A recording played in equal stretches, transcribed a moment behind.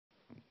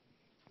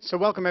So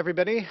welcome,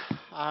 everybody.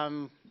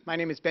 My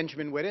name is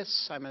Benjamin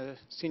Wittes. I'm a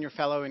senior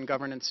fellow in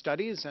governance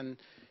studies and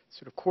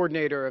sort of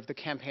coordinator of the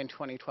Campaign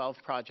 2012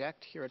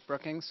 project here at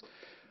Brookings.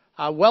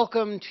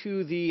 Welcome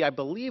to the, I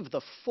believe,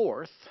 the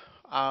fourth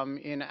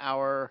in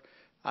our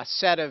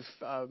set of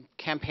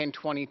Campaign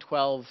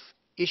 2012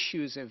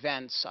 issues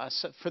events.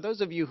 So for those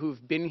of you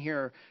who've been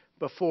here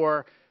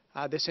before,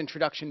 this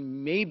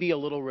introduction may be a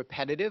little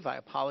repetitive. I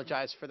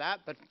apologize for that,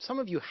 but some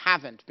of you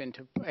haven't been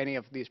to any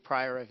of these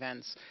prior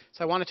events.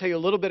 So I want to tell you a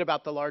little bit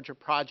about the larger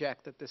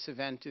project that this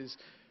event is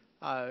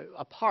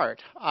a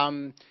part.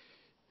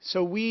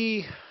 So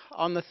we,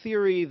 on the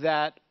theory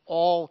that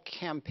all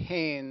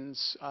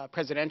campaigns,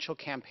 presidential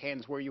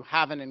campaigns where you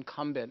have an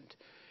incumbent,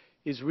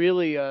 is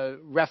really a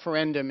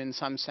referendum in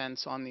some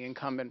sense on the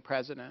incumbent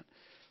president,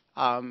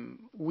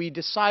 we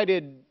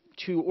decided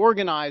to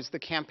organize the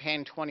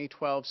Campaign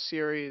 2012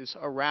 series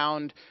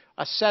around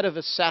a set of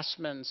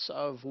assessments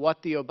of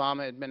what the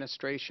Obama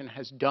administration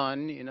has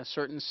done in a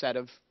certain set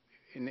of,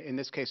 in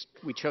this case,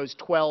 we chose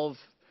 12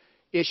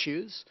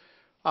 issues,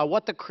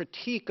 what the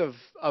critique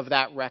of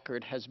that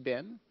record has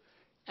been,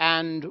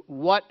 and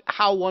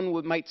how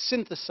one might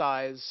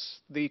synthesize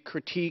the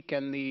critique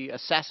and the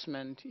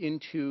assessment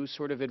into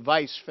sort of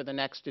advice for the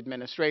next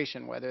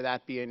administration, whether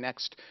that be a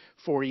next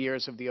 4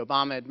 years of the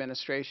Obama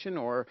administration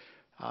or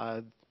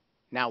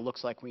now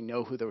looks like we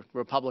know who the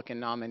Republican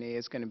nominee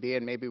is going to be,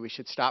 and maybe we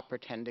should stop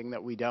pretending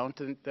that we don't,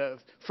 in the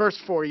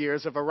first 4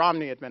 years of a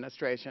Romney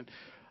administration.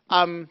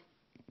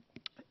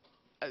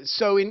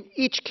 So in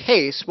each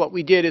case, what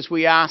we did is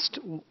we asked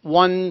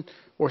one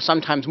or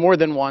sometimes more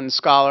than one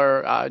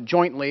scholar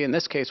jointly, in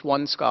this case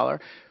one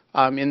scholar,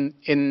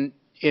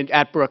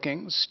 at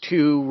Brookings,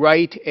 to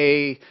write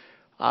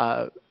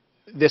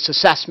this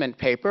assessment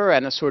paper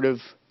and a sort of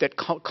that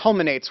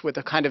culminates with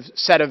a kind of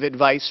set of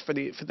advice for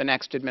the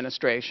next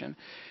administration.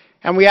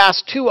 And we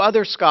asked two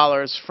other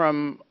scholars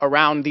from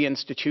around the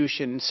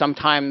institution,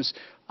 sometimes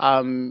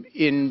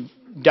in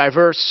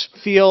diverse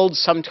fields,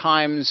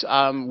 sometimes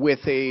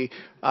with a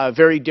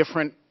very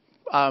different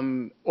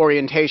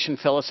orientation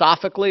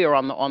philosophically or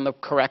on the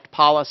correct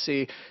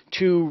policy,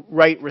 to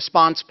write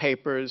response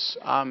papers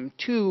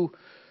to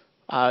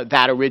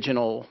that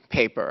original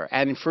paper.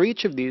 And for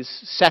each of these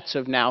sets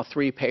of now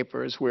 3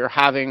 papers, we're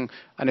having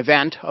an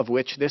event, of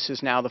which this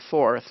is now the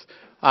fourth,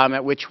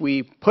 at which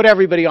we put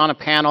everybody on a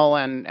panel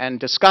and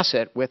discuss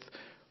it with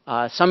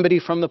somebody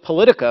from the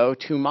Politico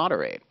to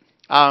moderate.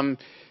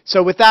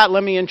 So with that,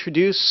 let me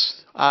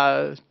introduce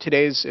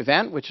today's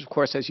event, which of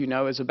course, as you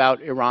know, is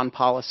about Iran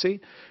policy.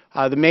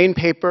 The main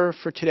paper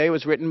for today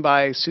was written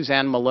by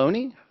Suzanne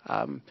Maloney.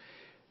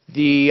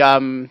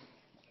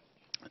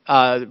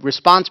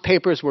 Response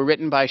papers were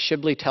written by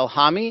Shibli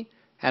Telhami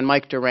and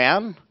Mike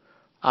Duran.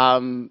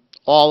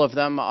 All of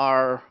them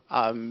are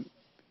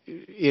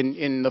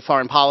in the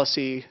foreign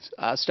policy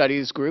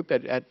studies group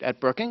at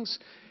Brookings.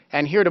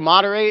 And here to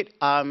moderate,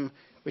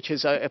 which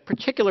is a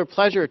particular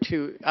pleasure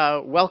to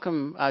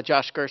welcome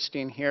Josh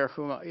Gerstein here,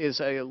 who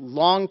is a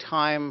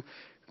longtime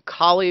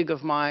colleague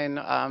of mine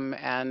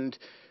and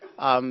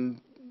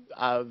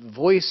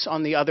voice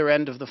on the other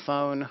end of the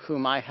phone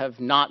whom I have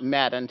not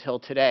met until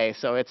today.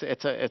 So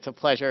it's a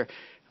pleasure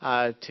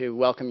to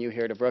welcome you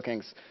here to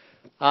Brookings.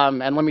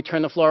 And let me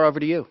turn the floor over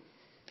to you.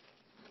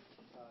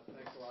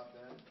 Thanks a lot,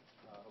 Ben.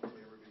 Hopefully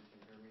everybody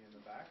can hear me in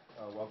the back.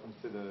 Welcome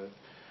to the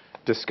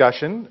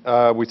discussion.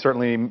 We're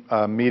certainly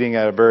meeting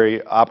at a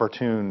very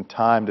opportune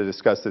time to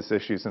discuss this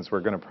issue, since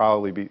we're going to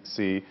probably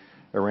see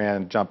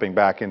Iran jumping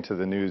back into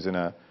the news in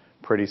a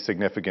pretty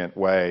significant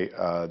way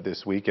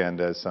this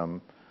weekend, as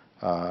some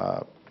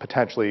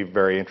potentially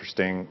very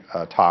interesting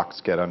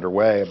talks get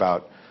underway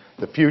about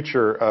the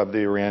future of the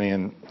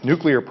Iranian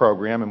nuclear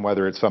program and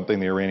whether it's something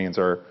the Iranians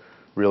are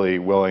really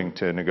willing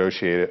to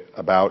negotiate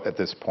about at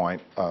this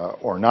point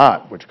or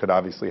not, which could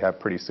obviously have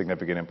pretty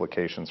significant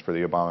implications for the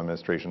Obama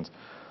administration's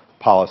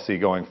policy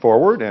going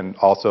forward, and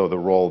also the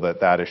role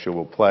that that issue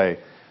will play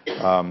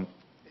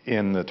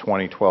in the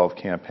 2012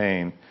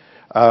 campaign.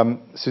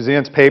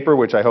 Suzanne's paper,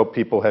 which I hope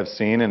people have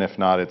seen, and if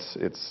not,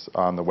 it's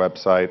on the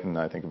website and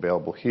I think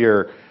available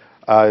here,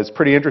 is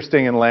pretty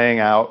interesting in laying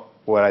out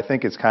what I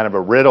think is kind of a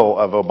riddle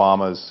of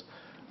Obama's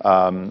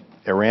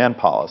Iran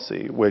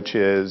policy, which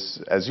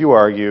is, as you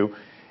argue,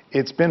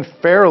 it's been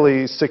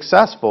fairly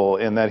successful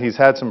in that he's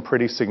had some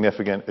pretty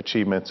significant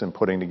achievements in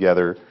putting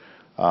together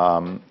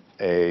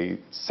a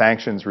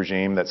sanctions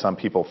regime that some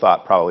people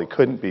thought probably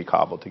couldn't be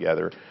cobbled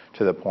together,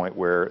 to the point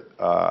where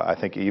I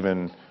think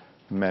even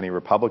many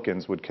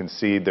Republicans would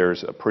concede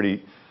there's a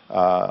pretty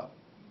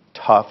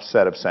tough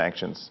set of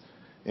sanctions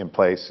in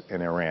place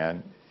in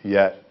Iran.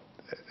 Yet,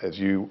 as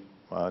you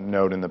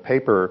note in the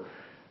paper,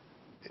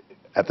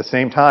 at the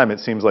same time, it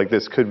seems like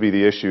this could be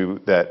the issue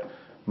that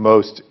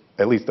most,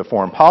 at least the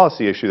foreign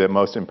policy issue, that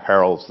most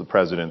imperils the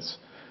president's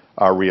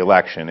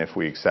re-election, if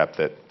we accept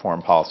that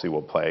foreign policy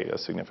will play a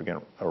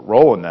significant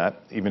role in that.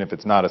 Even if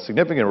it's not a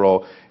significant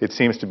role, it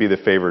seems to be the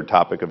favored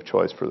topic of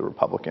choice for the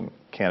Republican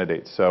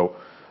candidates. So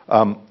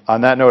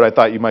on that note, I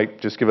thought you might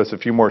just give us a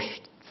few more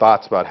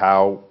thoughts about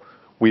how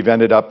we've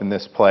ended up in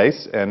this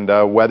place, and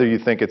whether you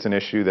think it's an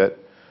issue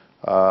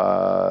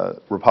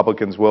that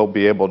Republicans will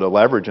be able to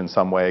leverage in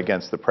some way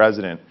against the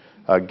president,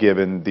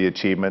 given the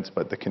achievements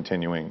but the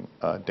continuing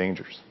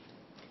dangers.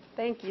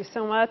 Thank you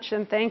so much,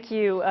 and thank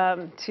you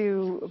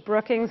to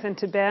Brookings and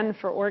to Ben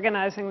for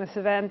organizing this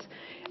event.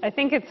 I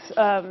think it's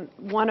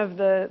one of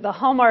the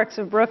hallmarks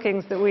of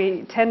Brookings that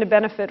we tend to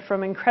benefit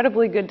from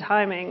incredibly good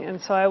timing,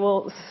 and so I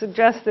will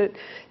suggest that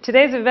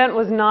today's event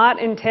was not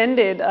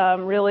intended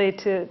really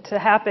to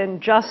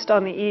happen just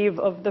on the eve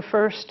of the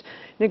first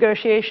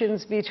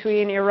negotiations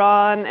between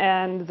Iran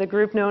and the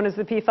group known as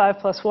the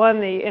P5+1,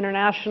 the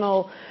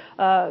international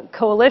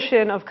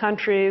coalition of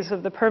countries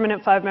of the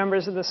permanent 5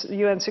 members of the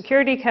UN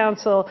Security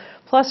Council,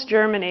 plus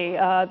Germany,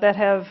 that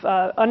have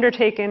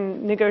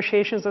undertaken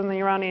negotiations on the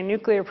Iranian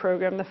nuclear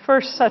program. The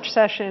first such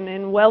session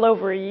in well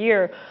over a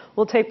year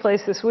will take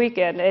place this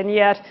weekend, and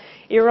yet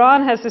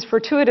Iran has this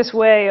fortuitous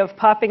way of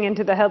popping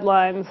into the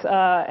headlines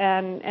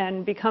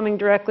and becoming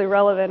directly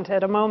relevant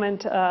at a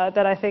moment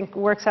that I think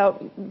works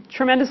out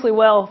tremendously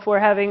well for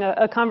having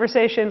a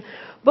conversation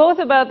both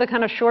about the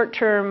kind of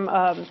short-term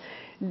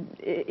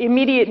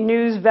immediate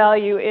news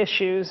value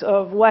issues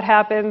of what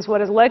happens,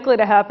 what is likely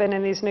to happen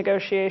in these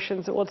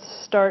negotiations that will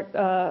start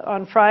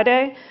on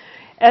Friday,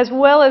 as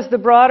well as the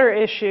broader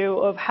issue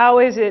of how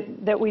is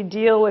it that we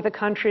deal with a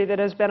country that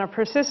has been a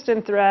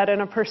persistent threat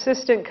and a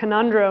persistent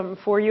conundrum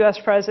for U.S.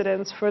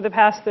 presidents for the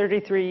past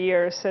 33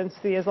 years since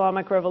the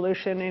Islamic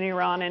Revolution in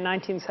Iran in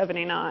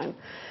 1979.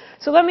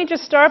 So let me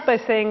just start by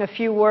saying a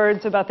few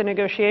words about the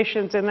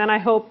negotiations, and then I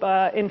hope,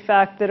 in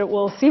fact, that it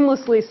will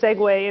seamlessly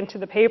segue into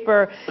the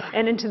paper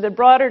and into the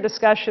broader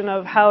discussion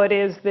of how it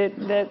is that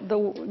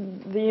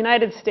the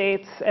United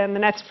States and the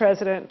next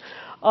president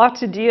ought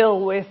to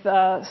deal with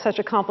such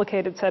a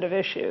complicated set of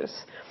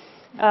issues.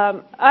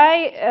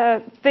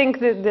 I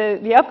think that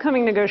the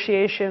upcoming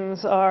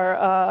negotiations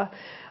are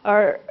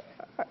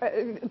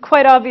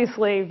quite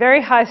obviously very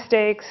high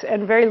stakes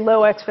and very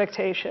low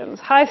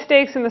expectations. High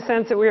stakes in the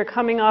sense that we are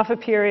coming off a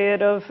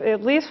period of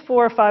at least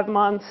 4 or 5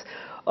 months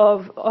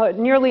of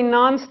nearly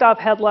nonstop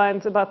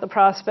headlines about the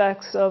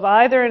prospects of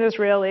either an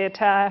Israeli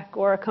attack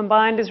or a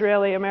combined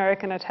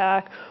Israeli-American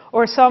attack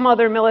or some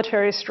other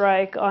military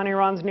strike on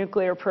Iran's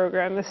nuclear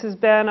program. This has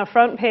been a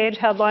front-page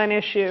headline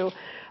issue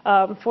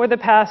for the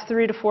past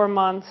 3 to 4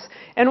 months,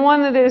 and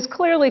one that has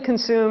clearly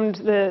consumed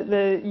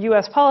the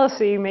U.S.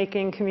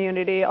 policy-making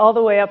community all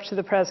the way up to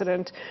the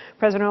president.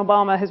 President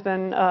Obama has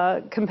been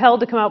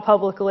compelled to come out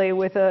publicly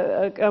with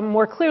a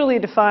more clearly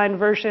defined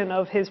version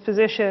of his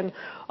position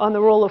on the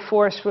role of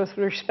force with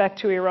respect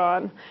to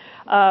Iran.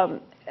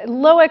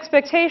 Low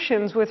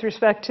expectations with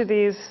respect to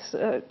these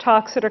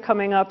talks that are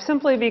coming up,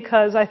 simply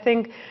because I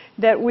think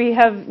that we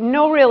have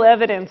no real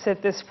evidence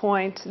at this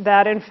point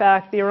that, in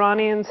fact, the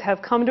Iranians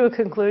have come to a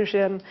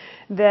conclusion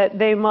that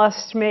they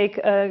must make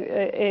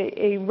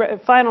a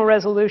final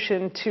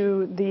resolution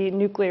to the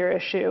nuclear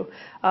issue.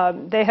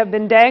 They have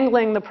been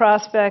dangling the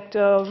prospect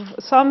of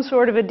some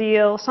sort of a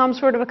deal, some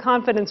sort of a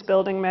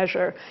confidence-building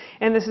measure,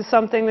 and this is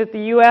something that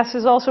the U.S.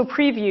 has also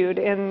previewed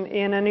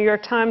in a New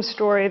York Times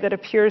story that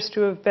appears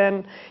to have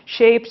been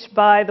shaped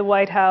by the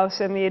White House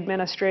and the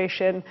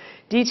administration,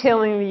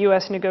 detailing the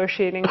U.S.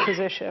 negotiating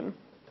position.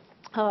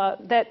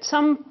 That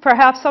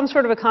perhaps some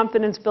sort of a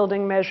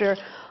confidence-building measure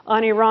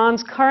on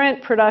Iran's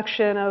current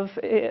production of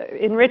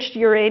enriched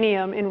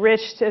uranium,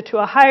 enriched to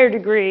a higher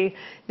degree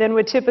than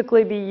would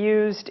typically be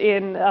used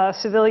in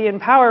civilian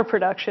power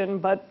production,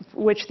 but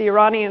which the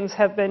Iranians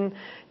have been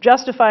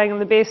justifying on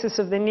the basis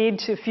of the need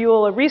to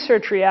fuel a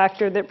research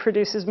reactor that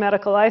produces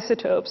medical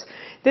isotopes,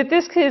 that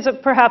this is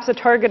perhaps a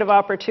target of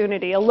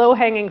opportunity, a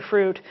low-hanging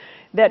fruit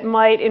that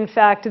might, in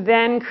fact,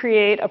 then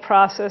create a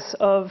process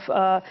of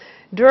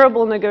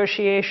durable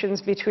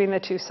negotiations between the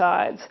two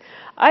sides.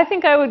 I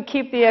think I would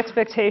keep the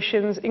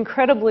expectations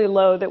incredibly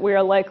low that we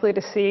are likely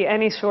to see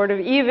any sort of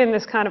even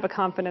this kind of a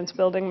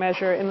confidence-building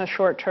measure in the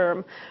short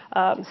term,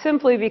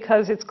 simply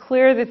because it's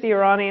clear that the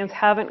Iranians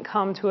haven't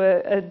come to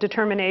a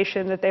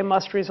determination that they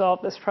must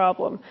resolve this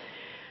problem.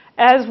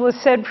 As was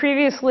said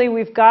previously,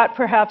 we've got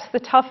perhaps the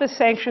toughest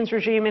sanctions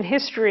regime in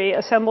history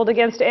assembled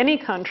against any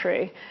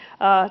country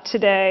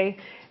today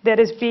that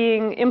is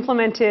being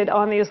implemented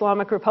on the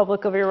Islamic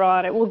Republic of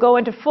Iran. It will go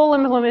into full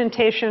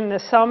implementation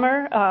this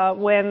summer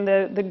when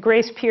the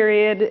grace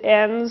period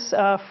ends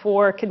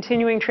for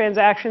continuing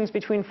transactions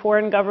between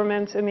foreign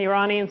governments and the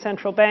Iranian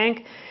Central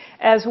Bank,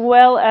 as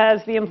well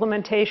as the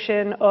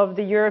implementation of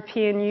the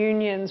European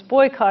Union's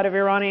boycott of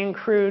Iranian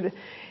crude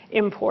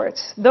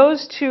imports.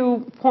 Those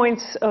 2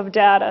 points of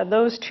data,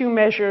 those 2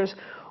 measures,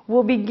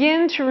 will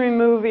begin to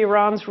remove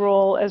Iran's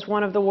role as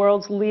one of the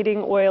world's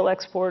leading oil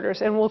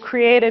exporters and will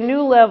create a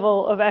new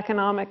level of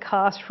economic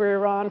cost for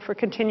Iran for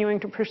continuing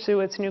to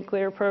pursue its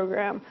nuclear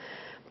program.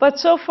 But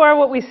so far,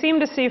 what we seem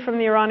to see from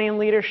the Iranian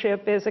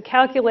leadership is a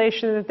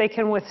calculation that they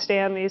can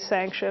withstand these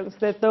sanctions,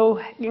 that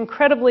though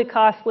incredibly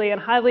costly and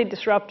highly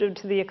disruptive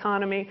to the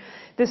economy,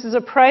 this is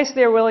a price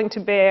they're willing to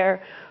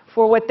bear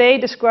for what they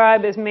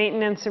describe as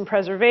maintenance and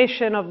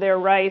preservation of their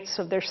rights,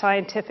 of their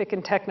scientific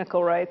and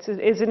technical rights. It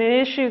is an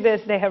issue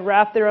that they have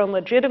wrapped their own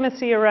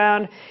legitimacy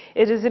around.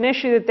 It is an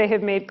issue that they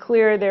have made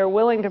clear they're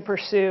willing to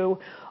pursue,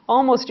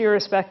 almost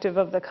irrespective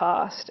of the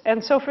cost.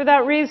 And so for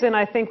that reason,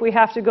 I think we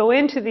have to go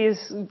into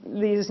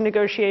these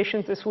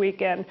negotiations this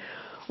weekend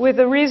with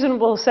a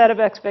reasonable set of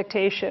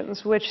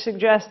expectations, which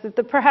suggests that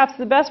perhaps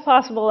the best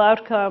possible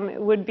outcome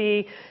would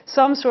be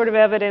some sort of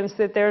evidence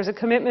that there's a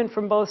commitment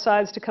from both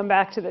sides to come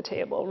back to the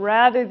table.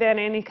 Rather than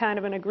any kind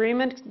of an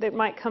agreement that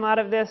might come out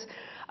of this,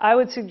 I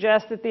would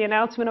suggest that the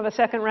announcement of a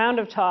second round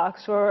of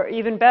talks, or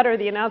even better,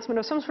 the announcement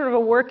of some sort of a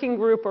working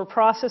group or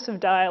process of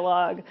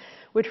dialogue,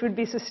 which would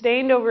be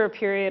sustained over a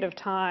period of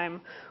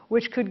time,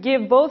 which could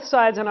give both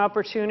sides an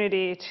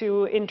opportunity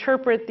to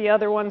interpret the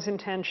other one's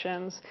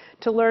intentions,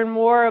 to learn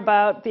more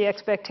about the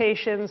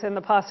expectations and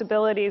the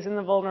possibilities and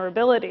the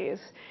vulnerabilities,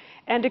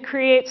 and to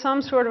create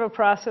some sort of a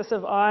process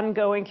of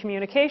ongoing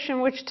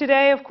communication, which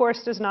today, of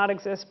course, does not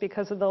exist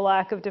because of the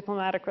lack of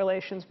diplomatic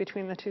relations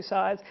between the two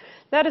sides.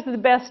 That is the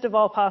best of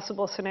all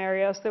possible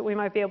scenarios that we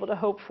might be able to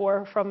hope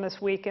for from this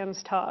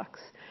weekend's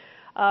talks.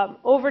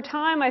 Over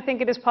time, I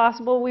think it is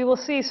possible we will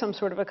see some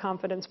sort of a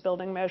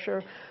confidence-building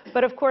measure.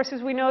 But of course,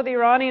 as we know, the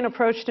Iranian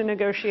approach to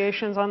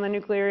negotiations on the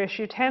nuclear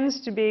issue tends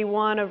to be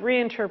one of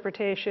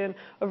reinterpretation,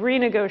 of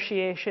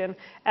renegotiation,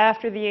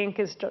 after the ink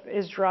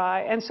is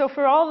dry. And so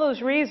for all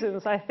those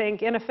reasons, I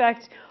think, in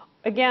effect,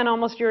 again,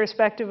 almost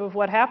irrespective of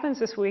what happens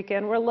this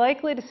weekend, we're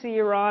likely to see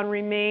Iran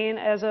remain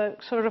as a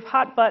sort of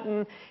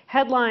hot-button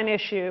headline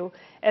issue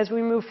as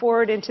we move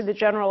forward into the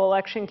general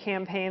election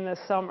campaign this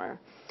summer.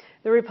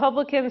 The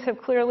Republicans have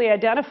clearly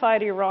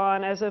identified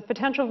Iran as a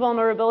potential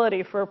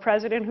vulnerability for a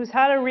president who's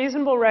had a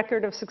reasonable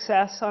record of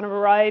success on a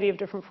variety of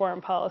different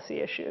foreign policy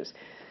issues.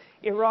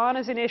 Iran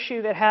is an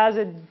issue that has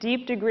a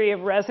deep degree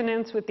of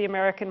resonance with the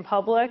American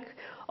public.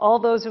 All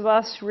those of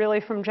us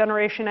really from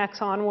Generation X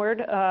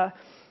onward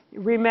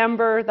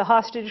remember the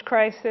hostage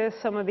crisis,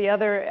 some of the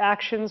other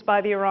actions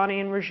by the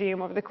Iranian regime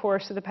over the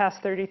course of the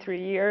past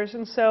 33 years.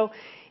 And so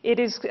it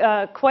is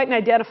quite an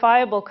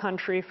identifiable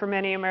country for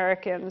many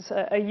Americans,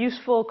 a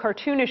useful,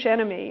 cartoonish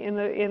enemy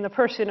in the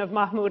person of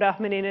Mahmoud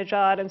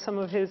Ahmadinejad and some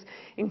of his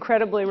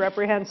incredibly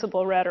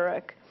reprehensible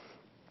rhetoric.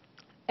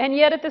 And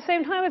yet, at the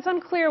same time, it's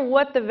unclear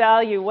what the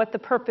value, what the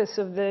purpose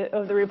of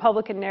the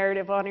Republican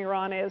narrative on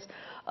Iran is,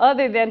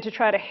 other than to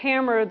try to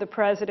hammer the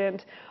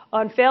president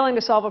on failing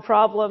to solve a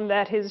problem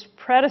that his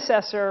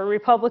predecessor,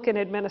 Republican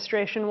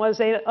administration, was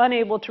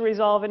unable to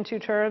resolve in 2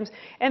 terms,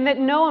 and that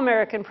no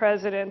American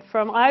president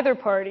from either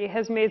party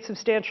has made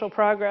substantial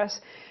progress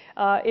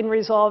in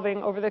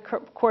resolving over the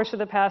course of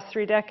the past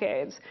 3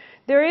 decades.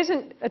 There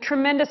isn't a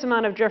tremendous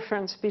amount of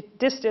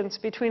distance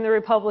between the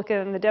Republican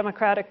and the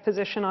Democratic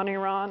position on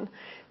Iran.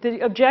 The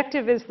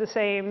objective is the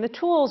same. The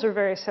tools are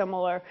very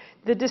similar.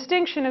 The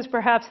distinction is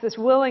perhaps this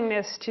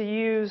willingness to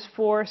use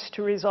force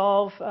to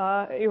resolve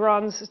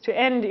to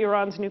end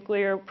Iran's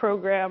nuclear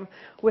program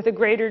with a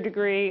greater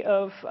degree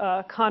of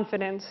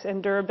confidence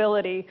and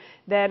durability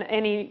than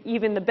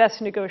even the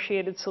best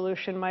negotiated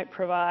solution might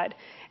provide.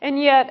 And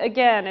yet,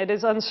 again, it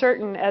is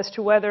uncertain as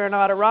to whether or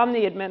not a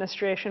Romney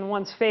administration,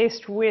 once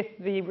faced with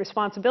the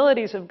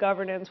responsibilities of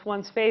governance,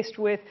 once faced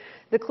with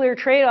the clear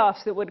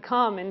trade-offs that would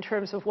come in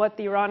terms of what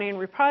the Iranian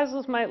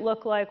reprisals might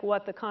look like,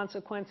 what the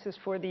consequences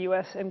for the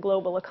U.S. and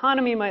global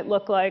economy might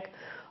look like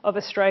of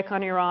a strike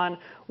on Iran,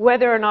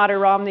 whether or not a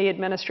Romney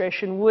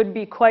administration would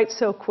be quite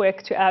so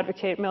quick to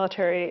advocate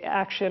military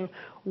action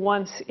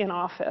once in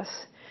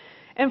office.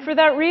 And for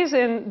that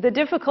reason, the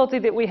difficulty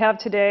that we have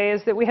today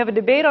is that we have a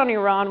debate on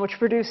Iran which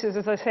produces,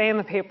 as I say in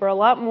the paper, a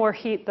lot more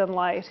heat than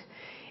light.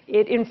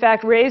 It, in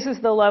fact, raises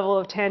the level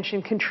of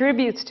tension,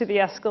 contributes to the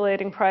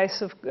escalating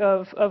price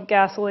of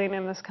gasoline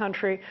in this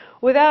country,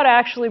 without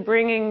actually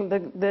bringing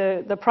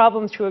the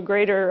problem to a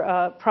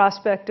greater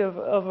prospect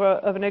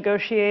of a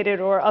negotiated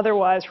or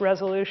otherwise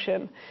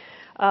resolution.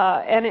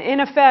 And in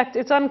effect,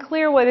 it's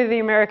unclear whether the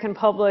American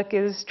public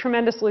is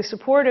tremendously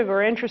supportive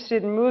or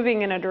interested in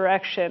moving in a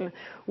direction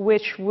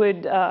which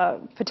would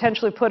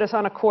potentially put us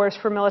on a course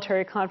for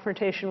military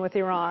confrontation with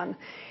Iran.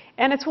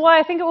 And it's why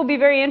I think it will be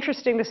very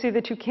interesting to see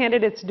the 2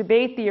 candidates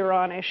debate the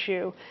Iran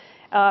issue,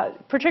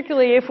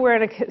 particularly if we're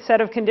in a set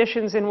of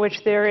conditions in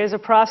which there is a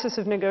process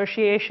of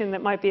negotiation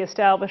that might be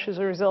established as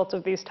a result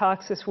of these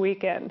talks this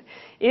weekend.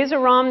 Is a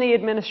Romney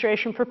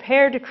administration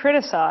prepared to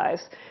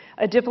criticize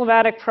a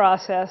diplomatic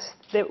process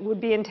that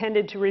would be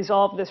intended to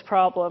resolve this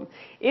problem?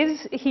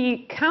 Is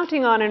he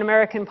counting on an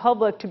American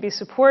public to be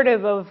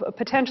supportive of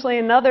potentially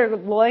another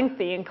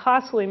lengthy and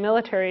costly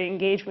military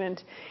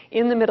engagement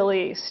in the Middle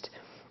East?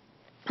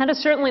 That is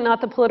certainly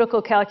not the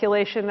political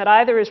calculation that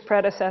either his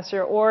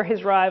predecessor or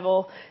his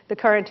rival, the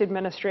current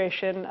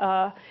administration,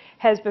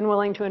 has been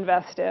willing to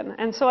invest in.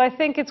 And so I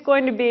think it's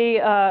going to be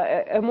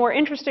a more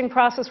interesting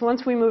process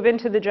once we move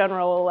into the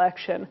general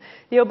election.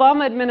 The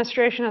Obama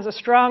administration has a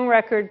strong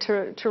record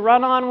to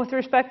run on with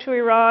respect to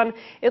Iran,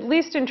 at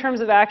least in terms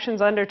of actions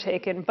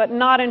undertaken, but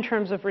not in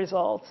terms of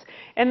results.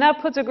 And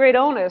that puts a great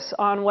onus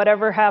on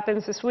whatever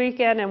happens this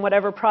weekend and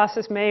whatever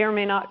process may or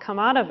may not come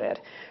out of it.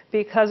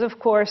 Because, of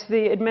course,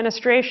 the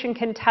administration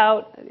can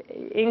tout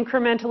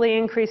incrementally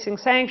increasing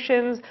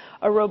sanctions,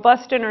 a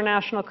robust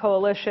international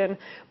coalition,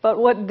 but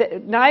what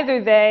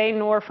neither they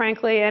nor,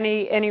 frankly,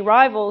 any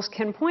rivals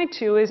can point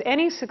to is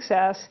any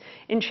success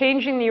in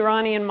changing the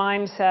Iranian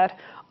mindset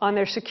on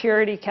their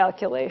security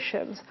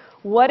calculations.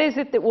 What is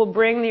it that will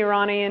bring the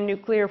Iranian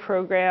nuclear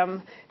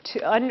program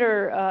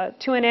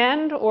to an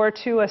end, or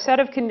to a set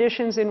of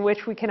conditions in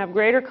which we can have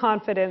greater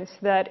confidence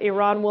that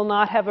Iran will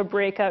not have a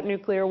breakout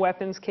nuclear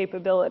weapons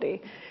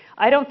capability?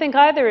 I don't think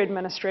either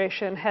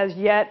administration has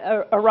yet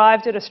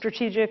arrived at a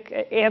strategic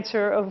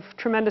answer of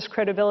tremendous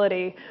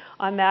credibility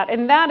on that.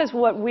 And that is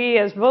what we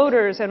as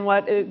voters and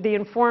what the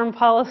informed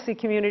policy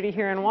community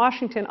here in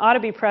Washington ought to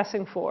be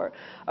pressing for.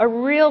 A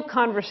real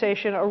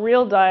conversation, a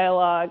real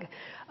dialogue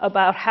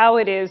about how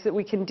it is that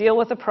we can deal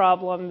with a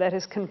problem that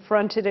has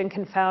confronted and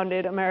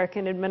confounded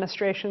American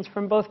administrations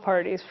from both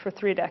parties for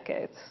 3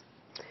 decades.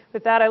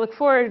 With that, I look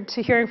forward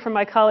to hearing from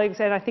my colleagues,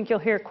 and I think you'll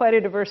hear quite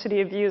a diversity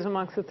of views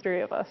amongst the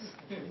 3 of us.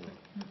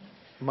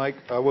 Mike,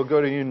 we'll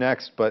go to you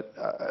next, but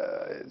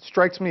it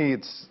strikes me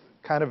it's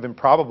kind of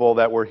improbable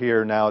that we're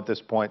here now at this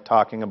point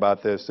talking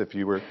about this. If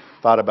you were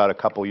thought about a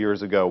couple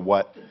years ago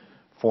what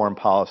foreign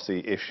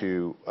policy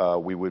issue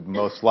we would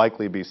most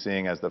likely be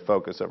seeing as the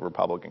focus of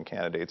Republican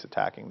candidates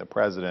attacking the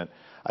president,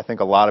 I think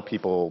a lot of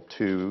people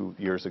 2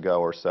 years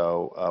ago or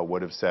so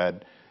would have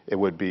said it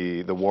would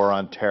be the war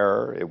on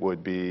terror, it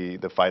would be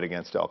the fight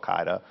against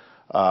al-Qaeda.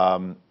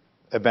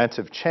 Events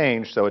have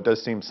changed, so it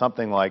does seem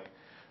something like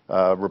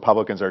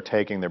Republicans are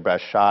taking their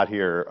best shot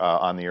here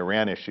on the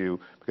Iran issue,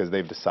 because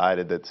they've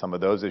decided that some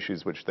of those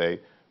issues which they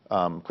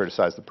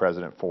criticized the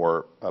president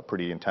for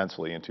pretty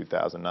intensely in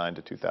 2009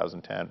 to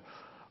 2010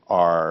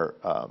 are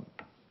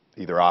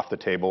either off the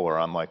table or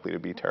unlikely to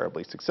be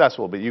terribly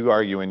successful. But you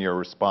argue in your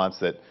response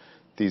that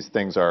these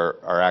things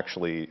are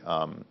actually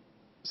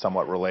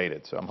somewhat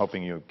related. So I'm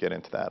hoping you get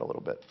into that a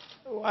little bit.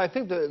 Well, I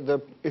think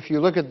if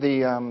you look at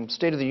the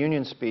State of the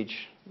Union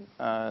speech,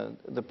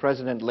 the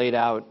president laid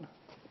out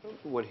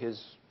what his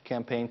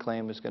campaign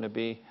claim is going to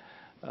be.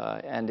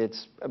 And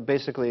it's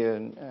basically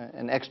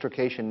an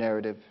extrication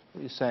narrative.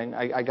 He's saying,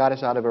 I got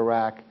us out of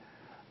Iraq,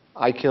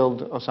 I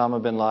killed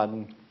Osama bin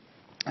Laden,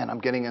 and I'm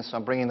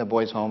bringing the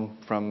boys home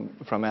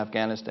from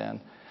Afghanistan.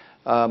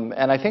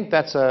 And I think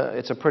it's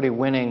a pretty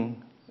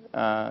winning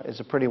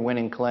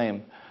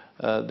claim.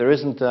 There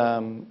isn't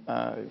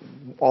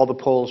all the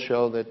polls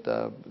show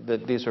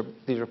that these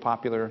are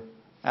popular,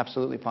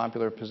 absolutely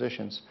popular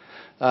positions.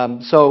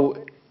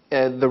 So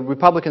the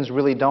Republicans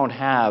really don't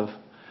have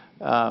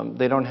in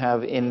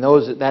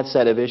that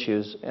set of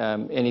issues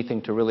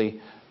anything to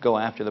really go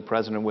after the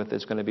president with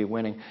that's going to be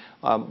winning.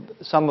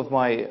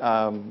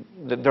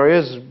 There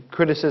is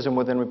criticism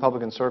within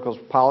Republican circles,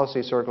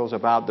 policy circles,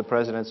 about the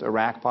president's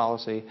Iraq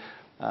policy.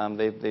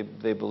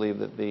 They believe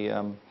that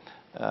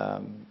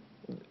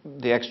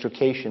the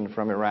extrication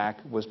from Iraq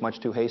was much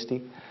too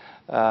hasty.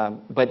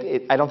 But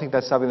I don't think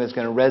that's something that's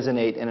going to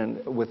resonate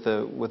with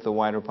the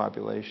wider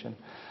population.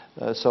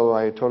 So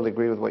I totally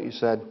agree with what you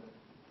said.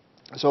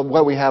 So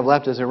what we have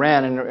left is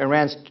Iran, and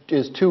Iran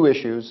is 2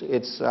 issues.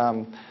 It's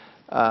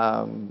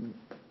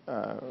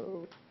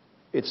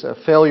a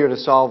failure to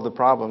solve the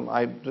problem.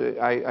 I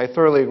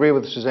thoroughly agree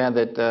with Suzanne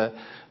that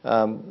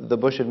the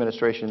Bush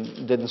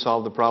administration didn't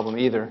solve the problem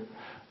either.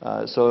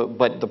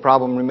 But the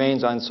problem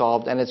remains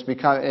unsolved, and it's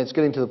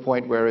getting to the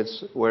point where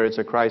it's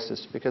a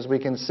crisis, because we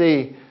can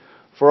see,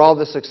 for all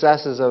the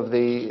successes of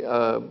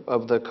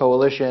the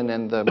coalition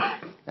and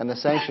the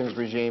sanctions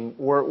regime,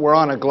 we're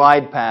on a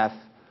glide path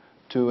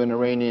to an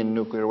Iranian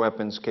nuclear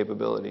weapons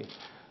capability.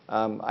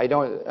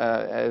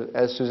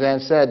 As Suzanne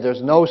said,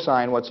 there's no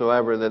sign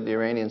whatsoever that the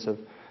Iranians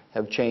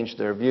have changed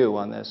their view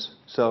on this.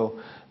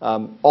 So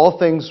all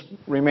things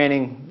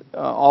remaining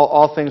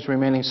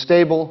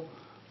stable,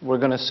 we're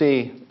going to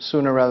see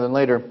sooner rather than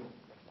later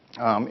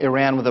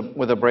Iran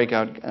with a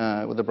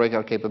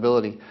breakout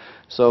capability.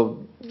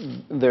 So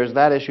there's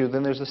that issue.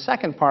 Then there's the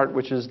second part,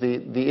 which is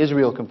the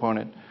Israel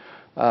component.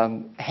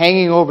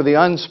 Hanging over the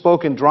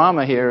unspoken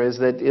drama here is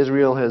that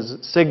Israel has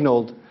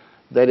signaled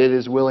that it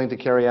is willing to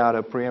carry out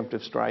a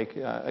preemptive strike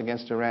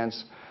against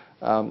Iran's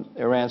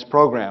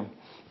program.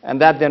 And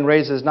that then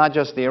raises not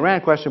just the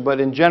Iran question, but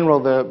in general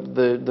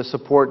the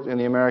support in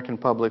the American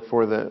public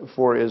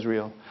for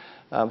Israel.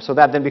 So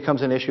that then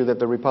becomes an issue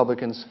that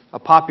a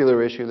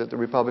popular issue that the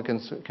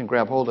Republicans can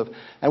grab hold of.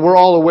 And we're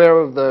all aware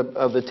of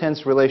the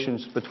tense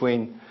relations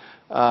between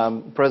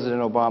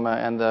President Obama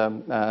and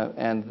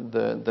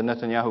the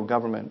Netanyahu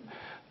government.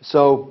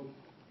 So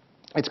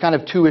it's kind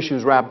of 2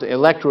 issues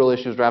electoral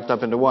issues wrapped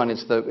up into one.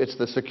 It's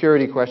the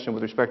security question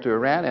with respect to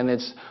Iran, and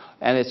it's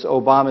and it's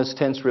Obama's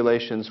tense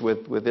relations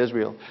with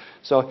Israel.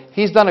 So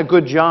he's done a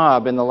good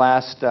job in the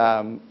last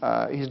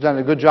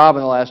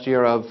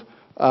year of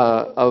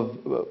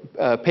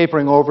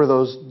papering over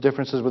those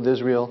differences with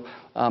Israel,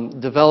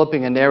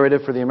 developing a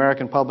narrative for the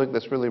American public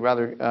that's really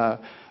rather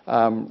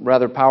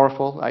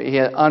powerful. He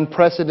had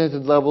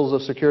unprecedented levels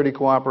of security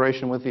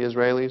cooperation with the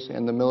Israelis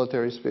in the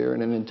military sphere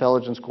and in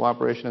intelligence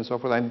cooperation and so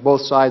forth. And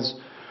both sides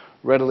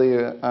readily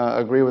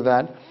agree with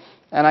that.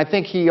 And I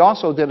think he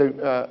also did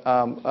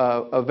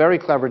a very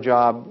clever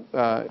job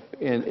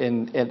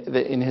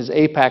in his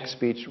APAC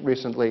speech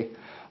recently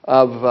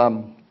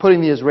of putting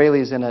the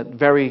Israelis in a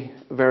very,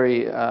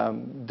 very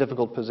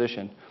difficult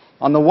position.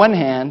 On the one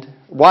hand,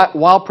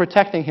 while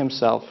protecting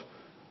himself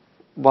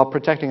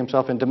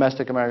in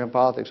domestic American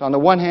politics. On the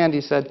one hand,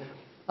 he said,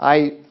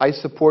 I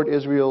support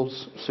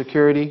Israel's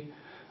security,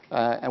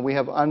 and we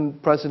have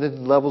unprecedented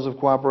levels of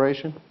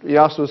cooperation. He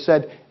also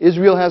said,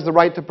 Israel has the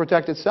right to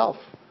protect itself.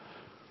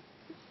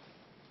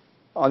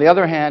 On the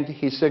other hand,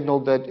 he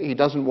signaled that he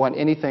doesn't want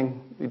the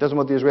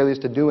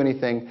Israelis to do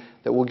anything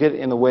that will get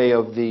in the way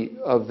of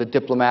the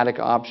diplomatic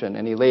option,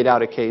 and he laid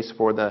out a case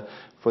for the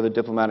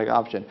diplomatic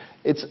option.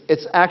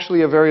 It's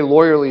actually a very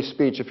lawyerly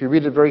speech. If you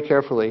read it very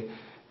carefully,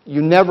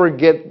 you never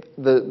get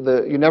to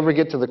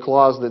the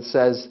clause that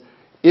says,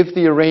 if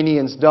the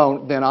Iranians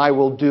don't, then I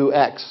will do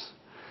X.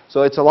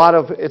 So it's a lot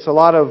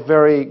of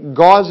very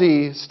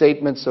gauzy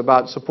statements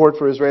about support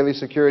for Israeli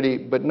security,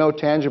 but no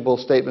tangible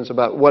statements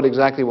about what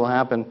exactly will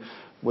happen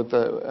with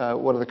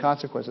what are the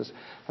consequences.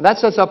 And that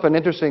sets up an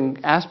interesting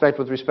aspect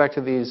with respect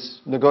to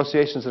these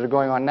negotiations that are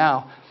going on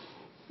now.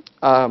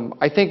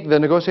 I think the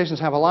negotiations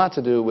have a lot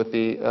to do with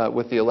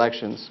the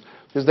elections,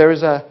 because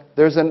there's a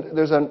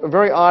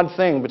very odd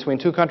thing between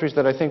two countries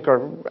that I think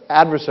are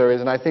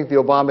adversaries, and I think the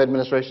Obama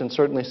administration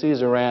certainly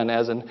sees Iran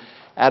as an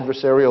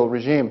adversarial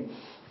regime.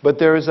 But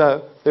there's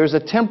a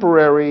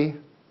temporary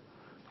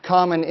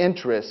common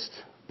interest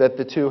that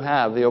the two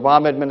have, the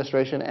Obama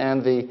administration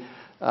and the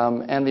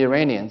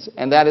Iranians,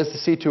 and that is to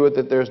see to it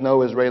that there's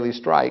no Israeli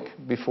strike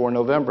before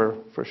November,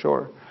 for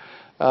sure.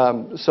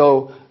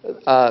 So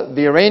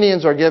the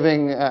Iranians are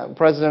giving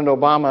President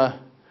Obama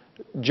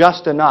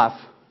just enough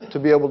to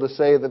be able to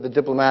say that the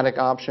diplomatic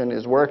option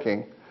is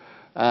working,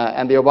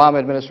 and the Obama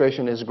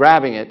administration is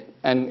grabbing it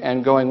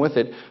and going with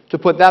it, to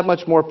put that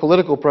much more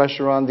political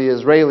pressure on the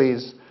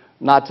Israelis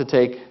not to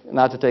take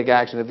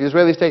action. If the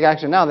Israelis take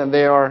action now, then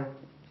they are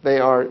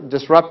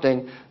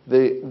disrupting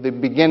the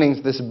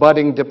beginnings, this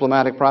budding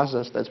diplomatic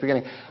process that's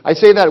beginning. I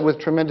say that with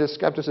tremendous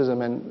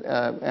skepticism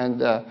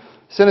and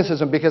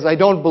cynicism, because I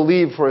don't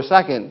believe for a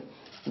second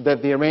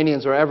that the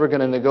Iranians are ever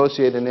going to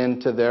negotiate an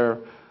end to their...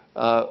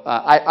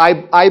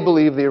 I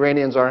believe the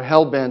Iranians are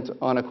hell-bent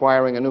on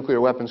acquiring a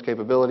nuclear weapons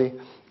capability,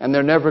 and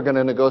they're never going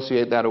to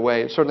negotiate that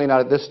away, certainly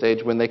not at this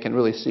stage when they can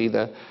really see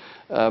the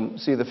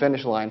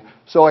finish line.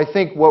 So I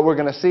think what we're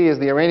going to see is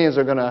the Iranians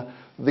are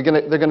they're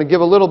going to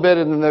give a little bit,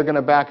 and then they're going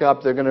to back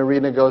up. They're going to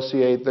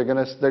renegotiate. They're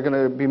going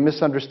to be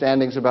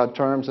misunderstandings about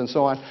terms and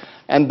so on,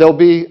 and there'll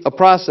be a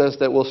process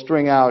that will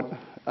string out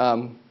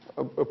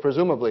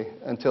presumably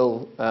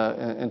until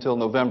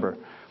November.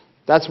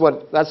 That's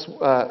what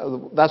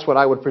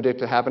I would predict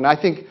to happen. I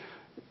think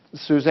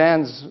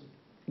Suzanne's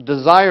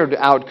desired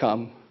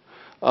outcome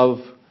of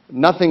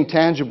nothing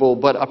tangible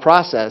but a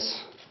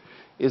process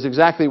is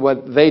exactly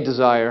what they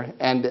desire,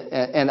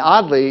 and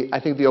oddly, I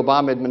think the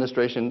Obama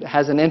administration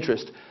has an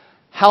interest.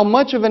 How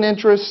much of an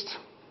interest,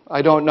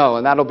 I don't know,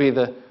 and that'll be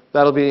the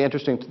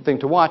interesting thing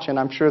to watch, and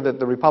I'm sure that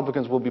the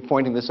Republicans will be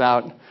pointing this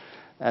out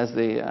as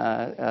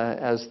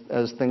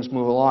things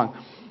move along.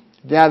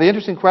 Now, the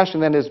interesting question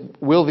then is,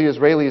 will the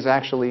Israelis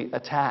actually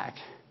attack?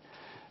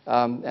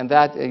 And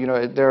that,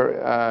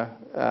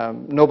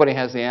 nobody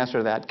has the answer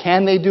to that.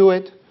 Can they do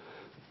it?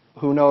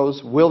 Who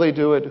knows? Will they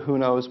do it? Who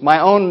knows? My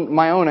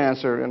own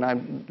answer, and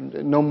I'm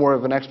no more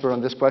of an expert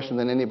on this question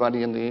than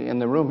anybody in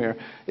the room here,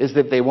 is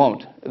that they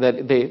won't.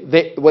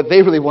 That what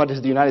they really want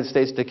is the United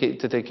States to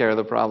take care of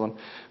the problem.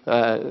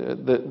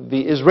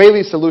 The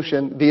Israeli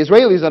solution. The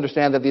Israelis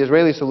understand that the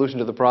Israeli solution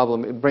to the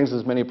problem, it brings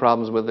as many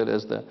problems with it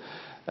as the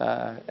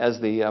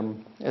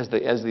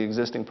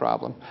existing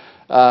problem.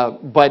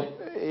 But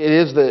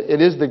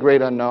it is the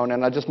great unknown,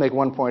 and I'll just make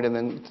one point and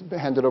then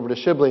hand it over to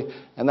Shibli,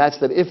 and that's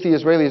that if the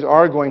Israelis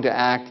are going to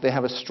act, they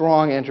have a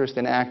strong interest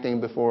in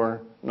acting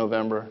before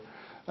November,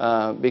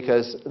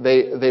 because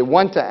they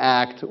want to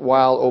act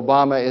while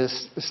Obama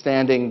is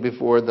standing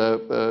before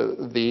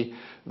the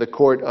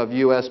court of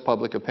U.S.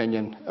 public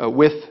opinion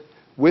with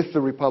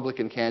the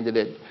Republican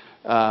candidate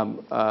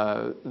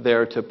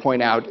there to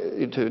point out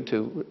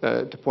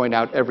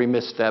every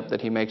misstep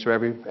that he makes, or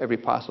every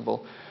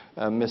possible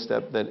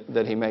misstep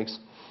that he makes.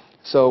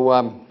 So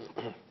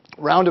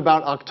round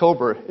about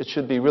October, it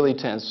should be really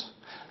tense.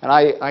 And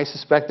I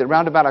suspect that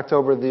round about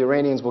October, the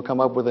Iranians will come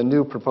up with a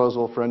new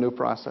proposal for a new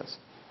process.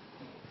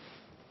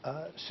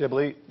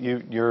 Shibli,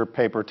 your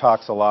paper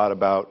talks a lot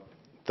about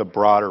the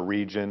broader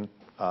region,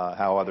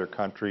 how other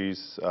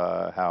countries,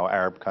 how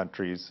Arab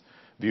countries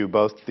view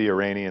both the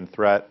Iranian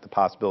threat, the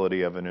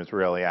possibility of an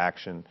Israeli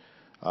action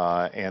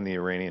and the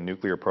Iranian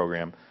nuclear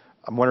program.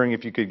 I'm wondering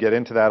if you could get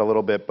into that a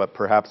little bit, but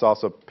perhaps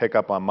also pick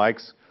up on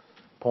Mike's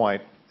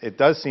point. It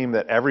does seem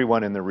that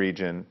everyone in the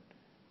region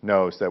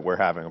knows that we're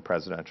having a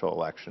presidential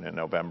election in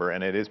November,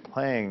 and it is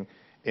playing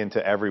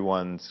into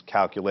everyone's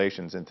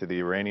calculations, into the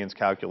Iranians'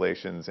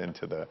 calculations,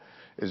 into the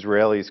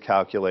Israelis'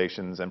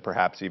 calculations, and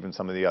perhaps even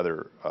some of the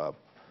other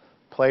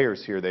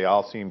players here. They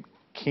all seem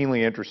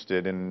keenly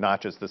interested in not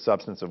just the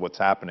substance of what's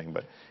happening,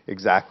 but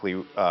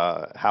exactly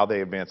how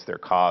they advance their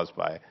cause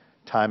by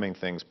timing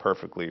things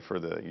perfectly for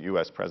the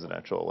U.S.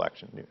 presidential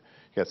election. You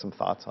got some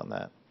thoughts on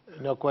that?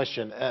 No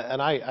question.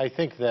 And I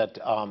think that,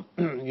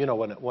 you know,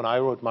 when I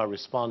wrote my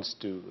response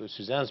to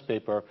Suzanne's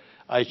paper,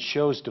 I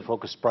chose to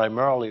focus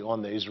primarily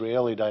on the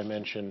Israeli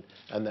dimension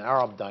and the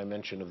Arab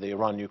dimension of the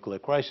Iran nuclear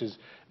crisis,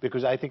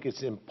 because I think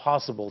it's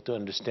impossible to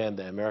understand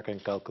the American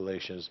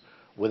calculations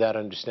without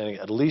understanding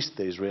at least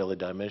the Israeli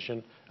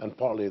dimension and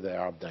partly the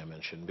Arab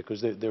dimension,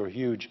 because they're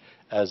huge,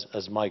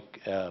 as Mike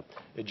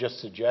just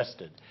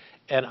suggested.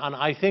 And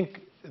I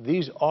think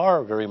these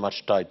are very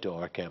much tied to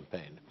our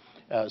campaign.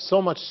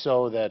 So much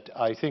so that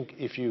I think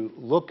if you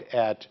look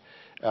at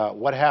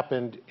what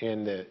happened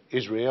in the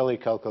Israeli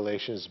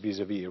calculations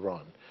vis-a-vis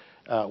Iran,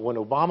 when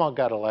Obama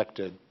got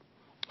elected,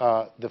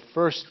 the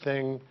first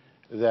thing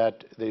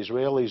that the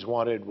Israelis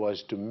wanted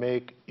was to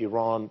make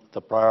Iran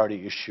the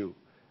priority issue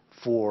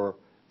for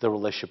the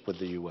relationship with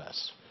the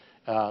U.S.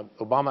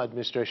 Obama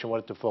administration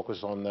wanted to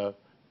focus on the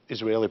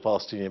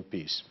Israeli-Palestinian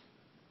peace.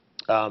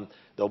 The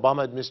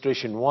Obama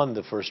administration won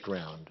the first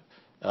round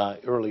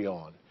early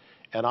on.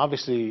 And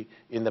obviously,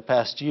 in the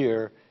past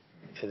year,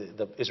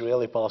 the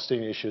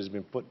Israeli-Palestinian issue has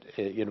been put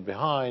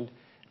behind.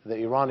 The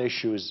Iran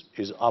issue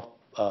is up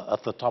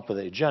at the top of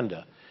the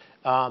agenda.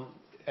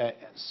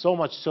 So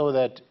much so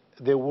that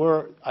there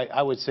were,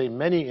 I would say,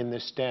 many in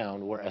this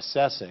town were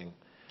assessing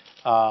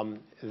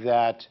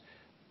that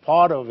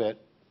part of it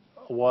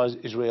was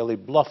Israeli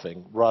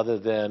bluffing rather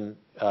than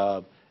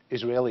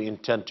Israeli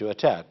intent to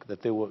attack.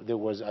 That there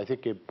was, I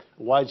think, a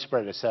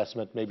widespread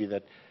assessment, maybe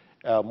that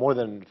more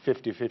than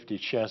 50-50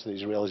 chance that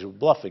the Israelis were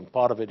bluffing.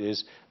 Part of it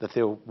is that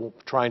they were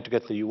trying to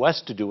get the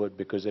U.S. to do it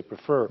because they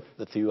prefer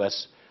that the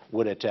U.S.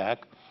 would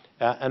attack.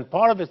 And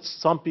part of it,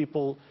 some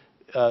people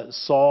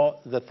saw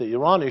that the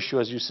Iran issue,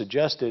 as you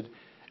suggested,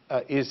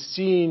 is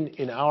seen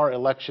in our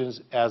elections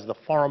as the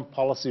foreign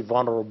policy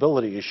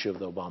vulnerability issue of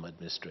the Obama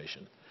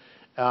administration.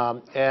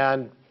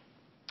 And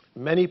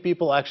many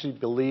people actually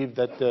believe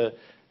that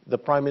the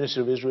Prime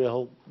Minister of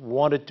Israel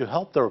wanted to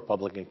help the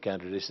Republican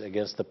candidates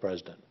against the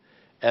president,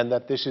 and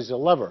that this is a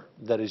lever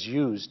that is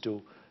used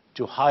to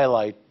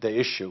highlight the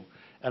issue.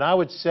 And I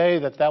would say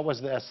that that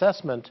was the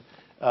assessment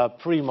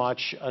pretty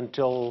much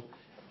until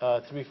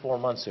 3-4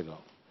 months ago.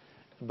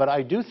 But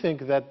I do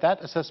think that that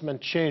assessment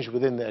changed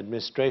within the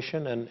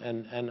administration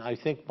and I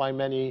think by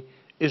many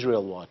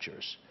Israel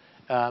watchers.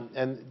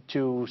 And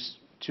to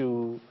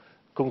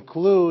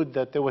conclude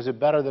that there was a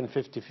better than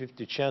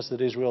 50-50 chance that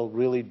Israel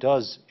really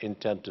does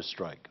intend to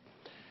strike.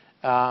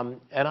 And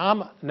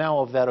I'm now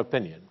of that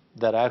opinion,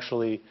 that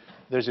actually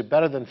there's a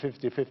better than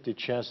 50-50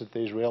 chance that the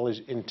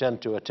Israelis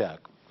intend to attack.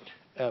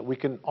 We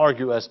can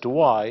argue as to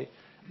why,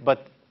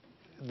 but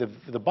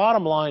the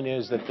bottom line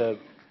is that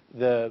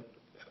the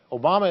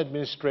Obama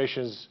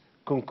administration's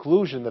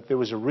conclusion that there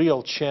was a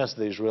real chance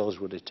the Israelis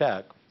would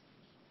attack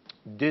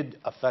did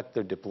affect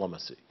their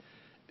diplomacy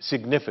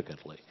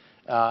significantly.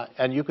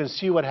 And you can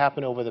see what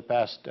happened over the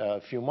past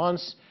few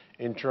months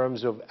in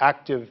terms of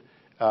active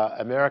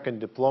American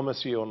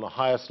diplomacy on the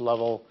highest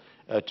level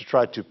to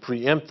try to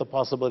preempt the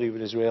possibility of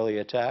an Israeli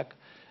attack.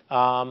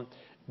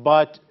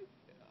 But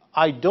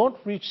I don't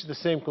reach the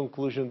same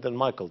conclusion that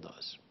Michael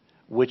does,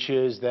 which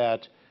is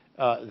that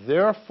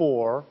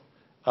therefore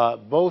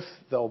both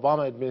the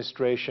Obama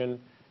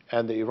administration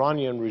and the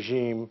Iranian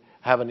regime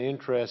have an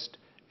interest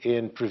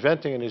in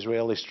preventing an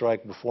Israeli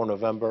strike before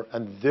November,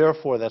 and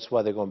therefore that's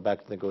why they're going back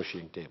to the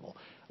negotiating table.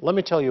 Let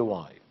me tell you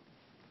why.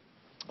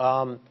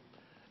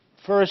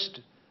 First,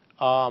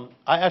 I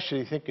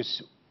actually think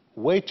it's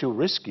way too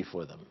risky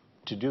for them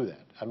to do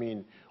that. I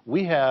mean,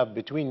 we have,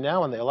 between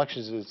now and the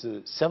elections,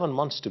 it's 7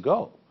 months to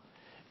go.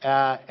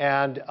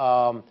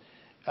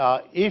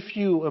 If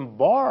you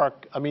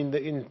embark, I mean,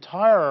 the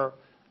entire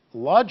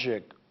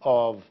logic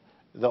of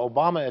the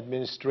Obama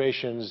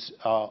administration's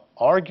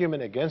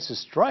argument against a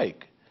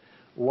strike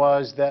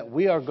was that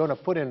we are going to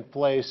put in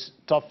place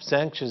tough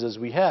sanctions as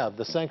we have.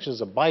 The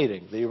sanctions are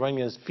biting. The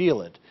Iranians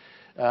feel it.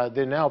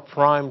 They're now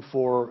primed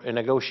for a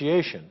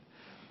negotiation.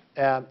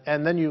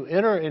 And then you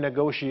enter a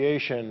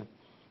negotiation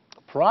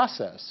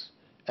process,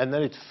 and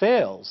then it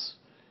fails.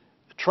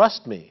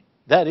 Trust me,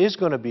 that is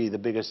going to be the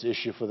biggest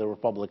issue for the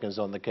Republicans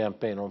on the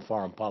campaign on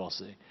foreign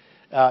policy.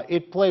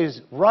 It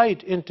plays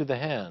right into the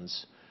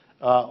hands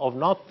of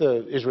not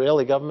the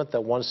Israeli government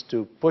that wants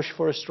to push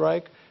for a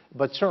strike,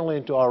 but certainly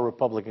into our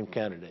Republican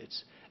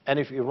candidates. And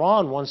if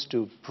Iran wants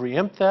to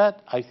preempt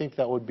that, I think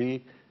that would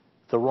be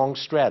the wrong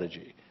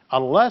strategy,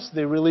 unless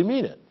they really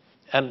mean it.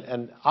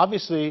 And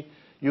obviously,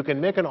 you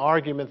can make an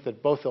argument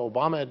that both the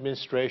Obama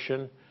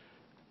administration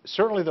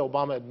certainly the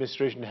Obama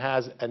administration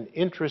has an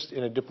interest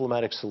in a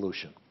diplomatic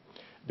solution.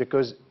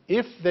 Because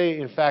if they,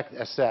 in fact,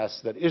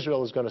 assess that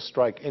Israel is going to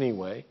strike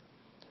anyway,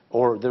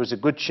 or there's a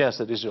good chance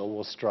that Israel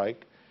will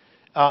strike,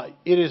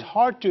 it is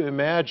hard to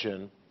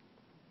imagine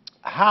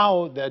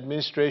how the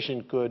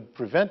administration could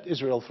prevent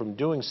Israel from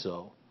doing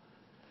so,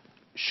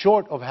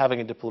 short of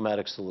having a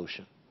diplomatic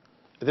solution.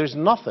 There's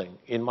nothing,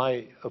 in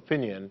my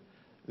opinion,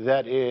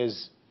 that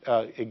is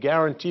a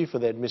guarantee for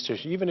the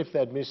administration. Even if the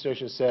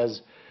administration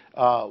says,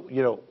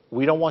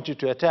 we don't want you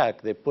to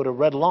attack, they put a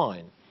red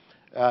line.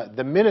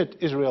 The minute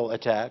Israel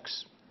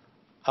attacks,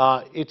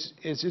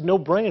 it's a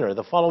no-brainer.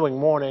 The following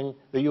morning,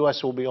 the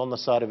U.S. will be on the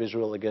side of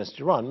Israel against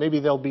Iran. Maybe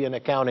there'll be an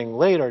accounting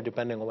later,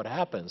 depending on what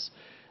happens.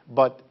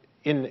 But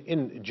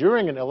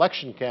during an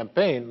election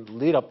campaign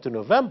lead up to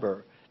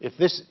November,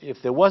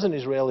 if there was an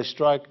Israeli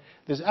strike,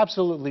 there's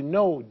absolutely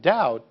no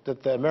doubt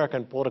that the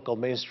American political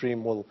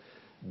mainstream will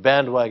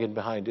bandwagon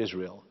behind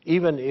Israel,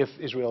 even if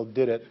Israel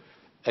did it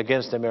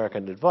against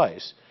American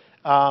advice.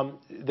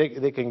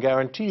 They can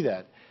guarantee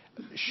that.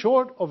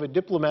 Short of a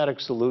diplomatic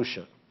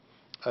solution,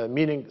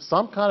 meaning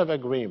some kind of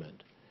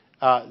agreement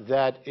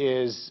that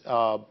is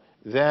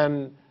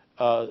then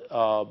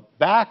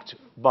backed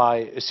by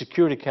a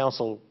Security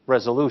Council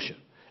resolution,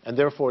 and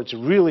therefore it's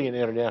really an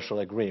international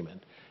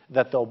agreement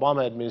that the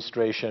Obama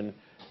administration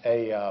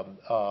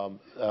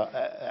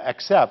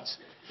accepts,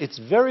 it's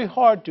very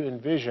hard to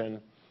envision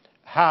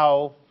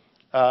how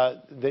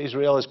the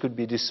Israelis could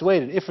be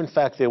dissuaded, if in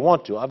fact they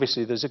want to.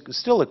 Obviously, there's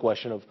still a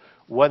question of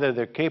whether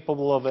they're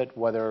capable of it,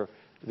 whether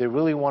they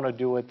really want to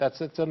do it.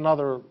 That's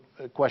another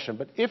question.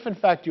 But if in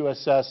fact you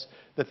assess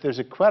that there's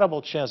a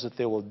credible chance that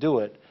they will do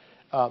it,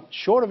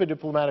 short of a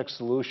diplomatic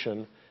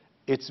solution,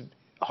 it's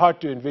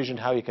hard to envision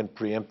how you can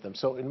preempt them.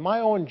 So in my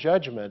own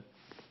judgment,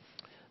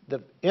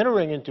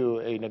 entering into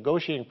a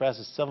negotiating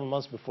process 7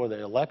 months before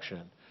the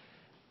election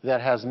that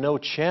has no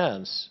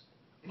chance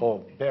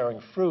of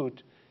bearing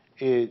fruit,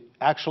 it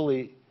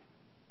actually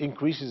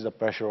increases the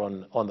pressure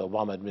on the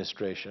Obama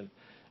administration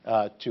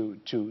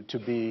to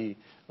be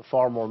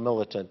far more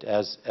militant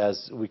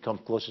as we come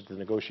closer to the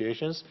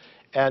negotiations,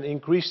 and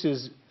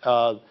increases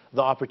the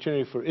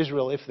opportunity for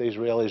Israel if the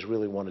Israelis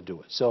really want to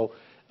do it. So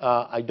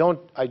I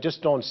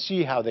just don't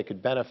see how they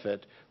could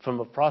benefit from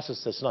a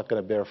process that's not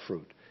going to bear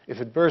fruit. If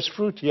it bears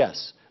fruit,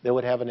 yes, they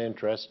would have an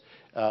interest.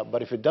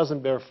 But if it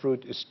doesn't bear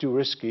fruit, it's too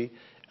risky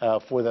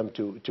for them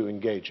to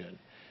engage in.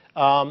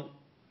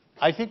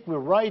 I think we're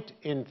right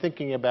in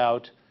thinking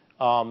about,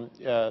 talking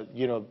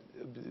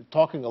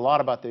a lot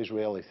about the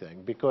Israeli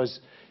thing, because,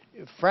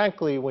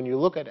 frankly, when you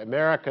look at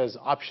America's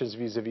options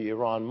vis-a-vis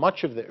Iran,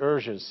 much of the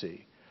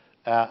urgency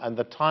and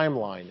the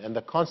timeline and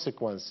the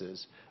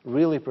consequences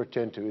really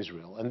pertain to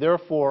Israel. And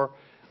therefore,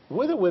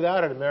 with or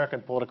without an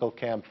American political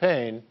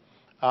campaign,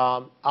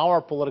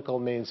 our political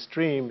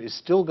mainstream is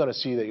still going to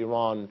see the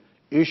Iran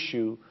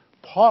issue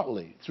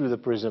partly through the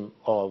prism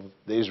of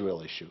the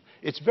Israel issue.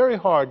 It's very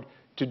hard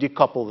to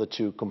decouple the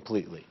two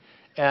completely.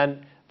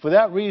 And for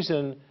that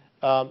reason,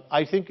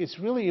 I think it's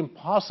really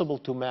impossible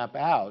to map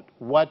out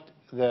what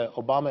the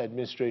Obama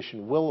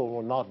administration will or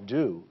will not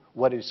do,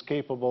 what it's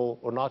capable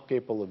or not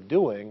capable of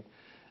doing,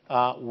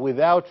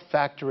 without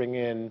factoring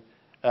in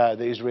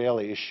the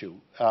Israeli issue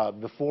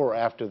before or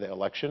after the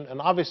election. And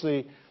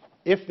obviously,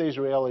 if the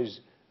Israelis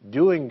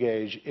do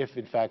engage, if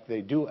in fact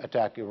they do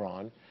attack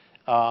Iran,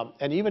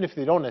 and even if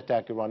they don't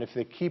attack Iran, if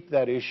they keep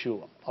that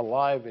issue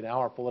alive in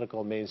our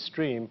political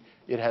mainstream,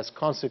 it has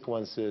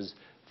consequences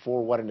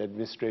for what an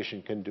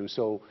administration can do.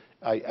 So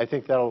I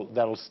think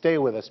that'll stay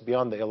with us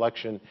beyond the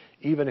election,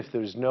 even if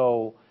there's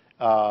no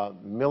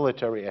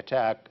military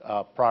attack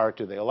prior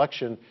to the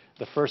election.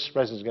 The first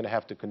president is going to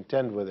have to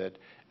contend with it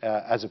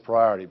as a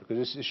priority, because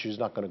this issue is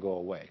not going to go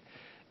away.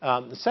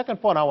 The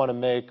second point I want to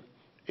make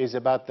is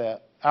about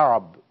the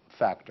Arab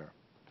factor.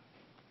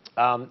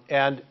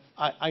 And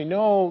I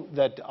know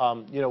that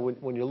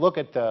when you look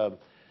at the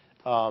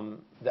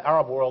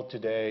Arab world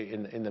today,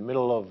 in the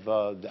middle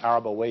of the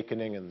Arab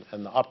awakening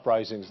and the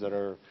uprisings that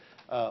are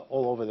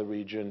all over the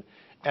region,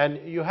 and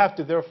you have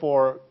to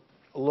therefore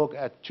look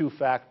at two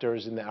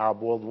factors in the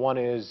Arab world. One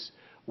is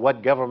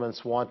what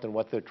governments want and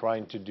what they're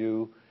trying to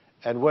do,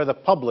 and where the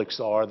publics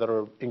are that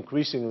are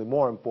increasingly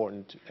more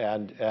important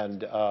and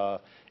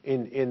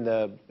in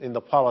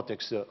the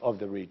politics of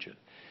the region.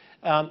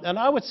 And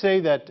I would say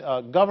that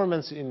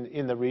governments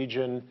in the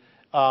region,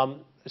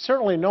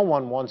 certainly no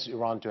one wants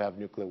Iran to have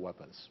nuclear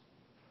weapons.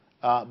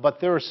 But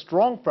there is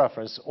strong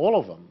preference, all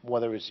of them,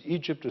 whether it's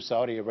Egypt or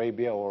Saudi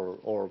Arabia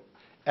or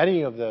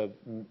any of the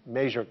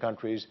major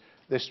countries,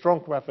 their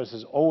strong preference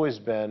has always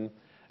been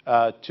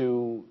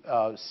to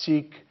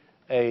seek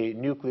a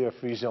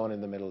nuclear-free zone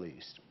in the Middle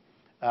East.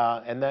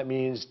 And that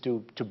means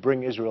to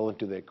bring Israel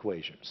into the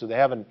equation. So they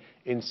have an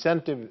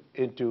incentive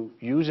into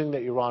using the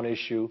Iran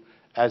issue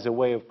as a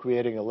way of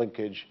creating a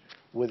linkage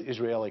with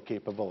Israeli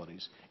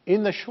capabilities.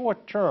 In the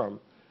short term,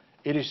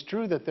 it is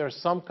true that there are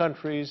some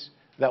countries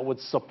that would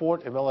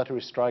support a military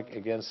strike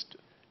against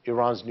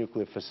Iran's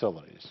nuclear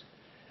facilities.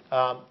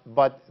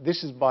 But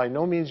this is by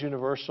no means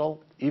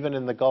universal, even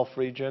in the Gulf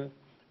region.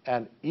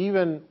 And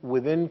even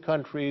within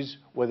countries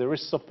where there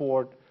is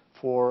support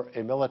for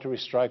a military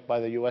strike by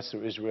the U.S.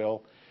 or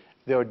Israel,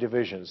 there are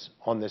divisions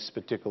on this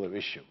particular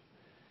issue.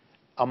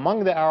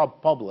 Among the Arab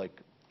public,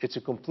 it's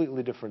a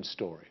completely different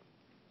story.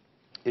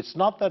 It's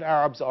not that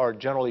Arabs are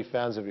generally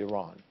fans of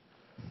Iran,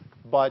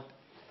 but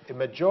a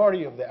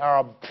majority of the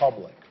Arab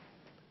public,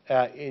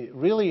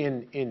 really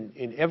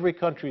in every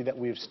country that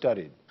we've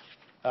studied,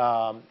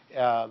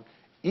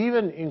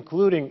 even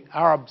including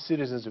Arab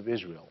citizens of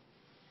Israel,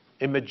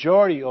 a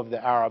majority of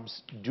the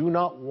Arabs do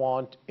not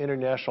want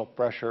international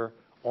pressure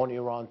on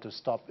Iran to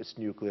stop its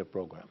nuclear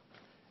program.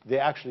 They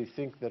actually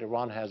think that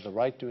Iran has the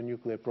right to a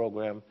nuclear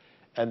program,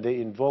 and they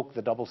invoke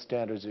the double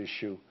standards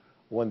issue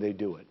when they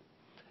do it.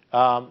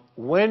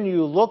 When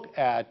you look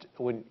at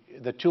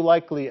the two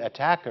likely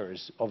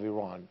attackers of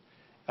Iran,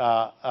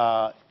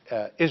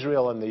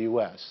 Israel and the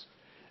U.S.,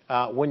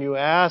 when you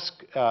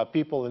ask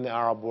people in the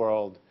Arab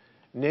world,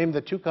 name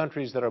the two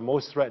countries that are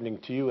most threatening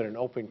to you in an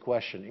open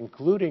question,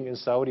 including in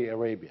Saudi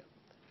Arabia,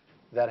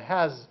 that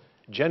has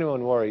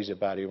genuine worries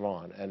about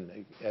Iran and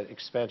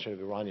expansion of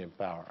Iranian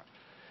power.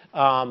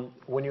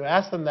 When you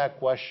ask them that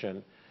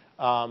question,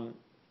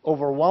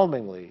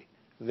 overwhelmingly,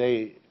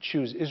 they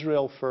choose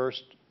Israel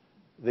first,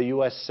 the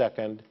U.S.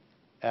 second,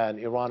 and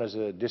Iran as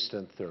a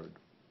distant third,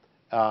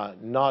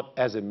 not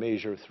as a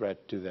major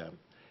threat to them.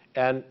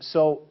 And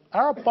so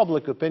Arab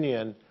public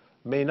opinion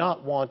may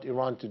not want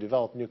Iran to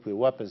develop nuclear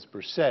weapons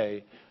per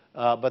se,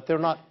 but they're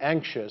not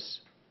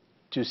anxious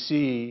to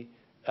see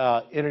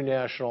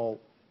international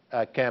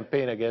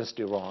campaign against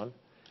Iran.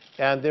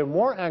 And they're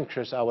more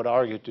anxious, I would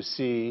argue, to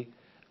see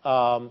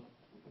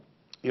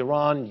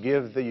Iran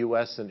give the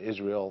U.S. and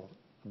Israel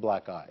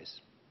black eyes.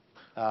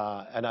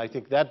 And I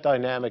think that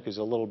dynamic is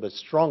a little bit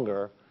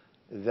stronger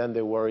than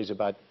their worries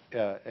about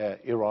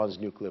Iran's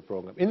nuclear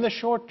program. In the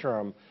short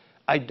term,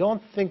 I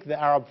don't think the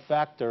Arab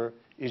factor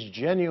is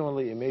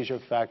genuinely a major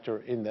factor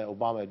in the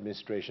Obama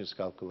administration's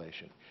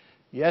calculation.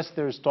 Yes,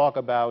 there's talk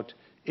about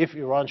if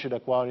Iran should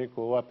acquire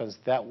nuclear weapons,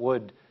 that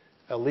would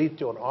lead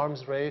to an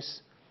arms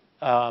race,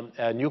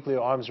 a nuclear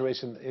arms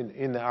race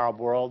in the Arab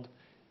world.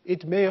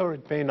 It may or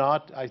it may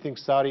not. I think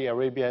Saudi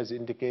Arabia has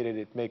indicated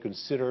it may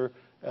consider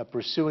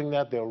pursuing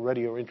that. They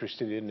already are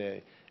interested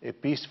in a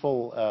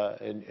peaceful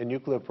a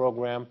nuclear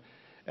program.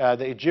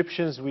 The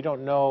Egyptians, we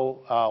don't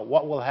know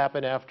what will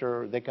happen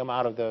after they come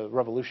out of the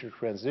revolutionary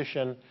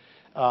transition.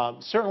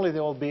 Certainly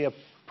there will be a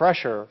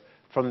pressure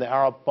from the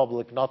Arab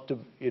public not to,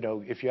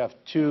 if you have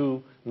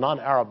two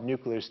non-Arab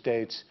nuclear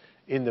states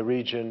in the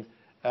region,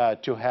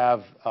 to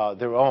have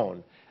their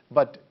own.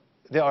 But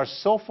they are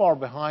so far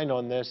behind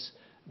on this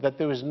that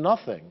there is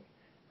nothing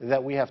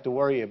that we have to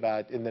worry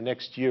about in the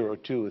next year or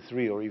two or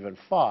three or even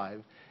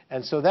 5.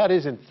 And so that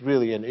isn't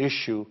really an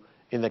issue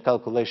in the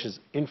calculations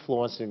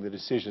influencing the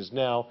decisions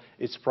now.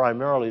 It's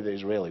primarily the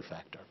Israeli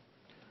factor.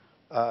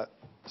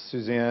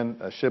 Suzanne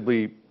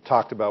Shibley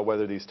talked about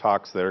whether these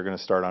talks that are going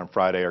to start on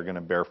Friday are going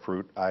to bear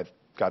fruit. I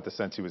got the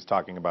sense he was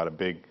talking about a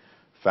big,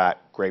 fat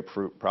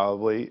grapefruit,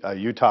 probably.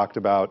 You talked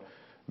about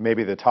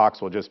maybe the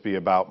talks will just be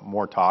about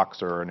more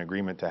talks or an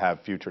agreement to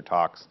have future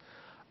talks.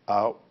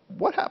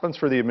 What happens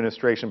for the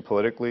administration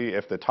politically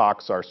if the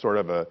talks are sort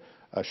of a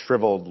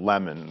shriveled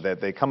lemon,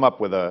 that they come up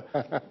with an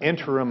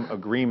interim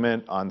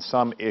agreement on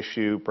some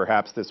issue,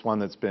 perhaps this one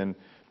that's been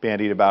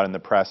bandied about in the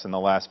press in the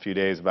last few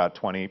days about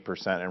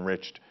 20%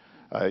 enriched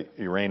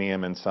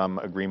uranium and some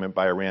agreement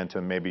by Iran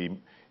to maybe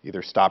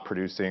either stop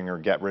producing or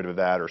get rid of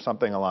that or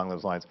something along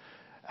those lines.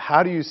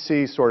 How do you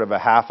see sort of a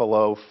half a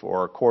loaf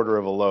or a quarter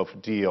of a loaf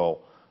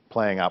deal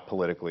playing out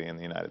politically in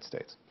the United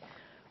States?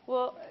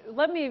 Well,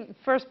 let me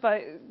first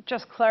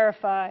just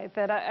clarify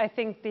that I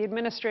think the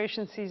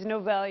administration sees no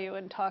value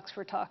in talks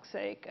for talk's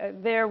sake.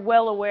 They're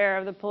well aware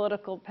of the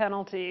political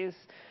penalties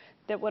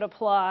that would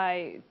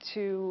apply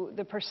to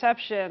the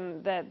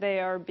perception that they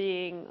are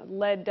being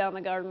led down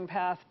the garden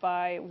path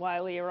by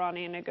wily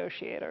Iranian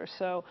negotiators.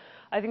 So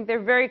I think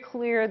they're very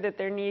clear that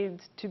there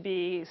needs to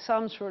be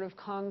some sort of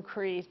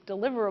concrete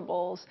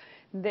deliverables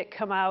that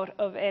come out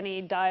of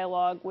any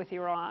dialogue with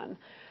Iran.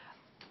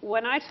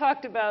 When I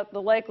talked about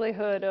the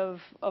likelihood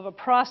of a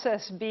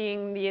process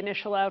being the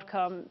initial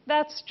outcome,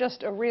 that's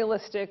just a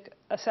realistic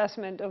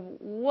assessment of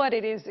what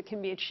it is that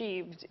can be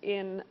achieved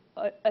in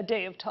a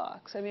day of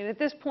talks. I mean, at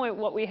this point,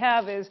 what we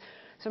have is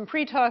some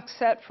pre-talks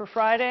set for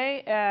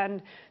Friday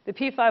and the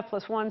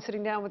P5+1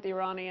 sitting down with the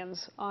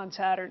Iranians on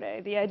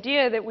Saturday. The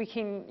idea that we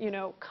can,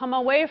 come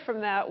away from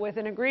that with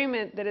an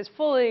agreement that is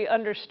fully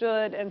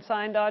understood and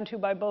signed onto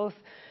by both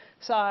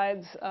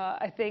sides,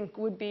 I think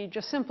would be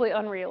just simply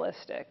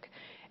unrealistic.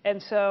 And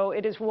so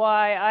it is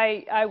why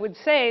I would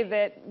say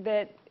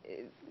that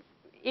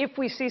if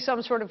we see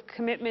some sort of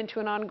commitment to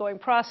an ongoing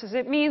process,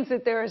 it means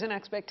that there is an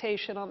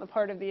expectation on the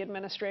part of the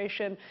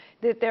administration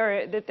that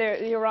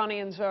the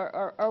Iranians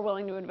are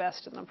willing to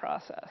invest in the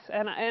process.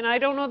 And I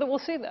don't know that we'll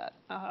see that.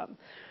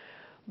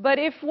 But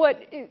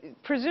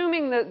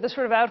presuming the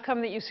sort of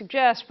outcome that you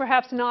suggest,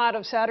 perhaps not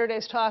of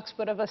Saturday's talks,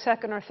 but of a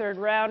second or third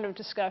round of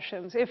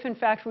discussions, if in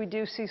fact we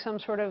do see some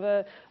sort of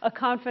a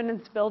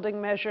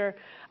confidence-building measure,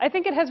 I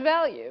think it has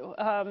value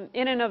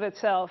in and of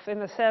itself, in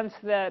the sense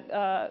that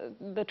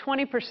the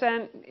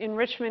 20%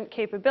 enrichment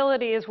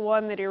capability is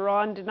one that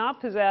Iran did not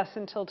possess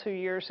until 2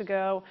 years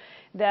ago,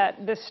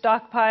 that this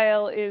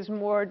stockpile is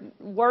more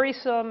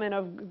worrisome and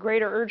of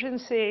greater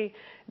urgency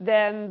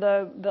than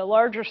the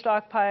larger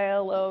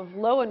stockpile of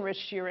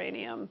low-enriched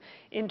uranium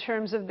in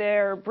terms of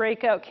their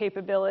breakout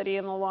capability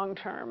in the long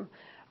term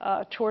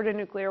toward a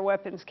nuclear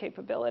weapons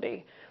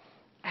capability.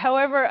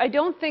 However, I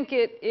don't think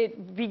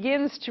it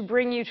begins to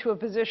bring you to a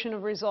position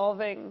of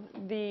resolving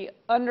the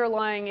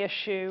underlying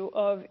issue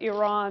of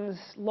Iran's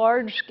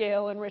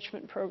large-scale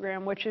enrichment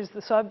program, which is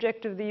the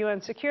subject of the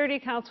UN Security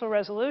Council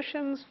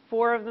resolutions,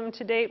 4 of them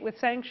to date with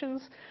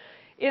sanctions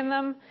in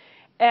them,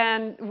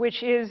 and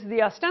which is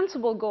the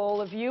ostensible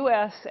goal of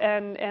US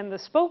and the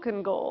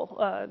spoken goal,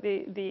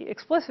 the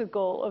explicit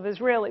goal of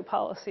Israeli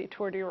policy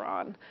toward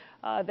Iran,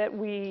 that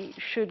we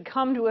should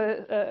come to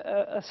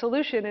a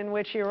solution in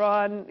which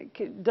Iran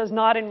does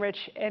not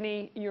enrich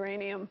any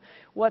uranium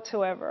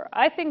whatsoever.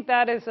 I think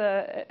that is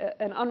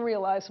an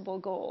unrealizable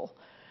goal.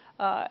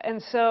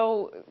 And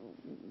so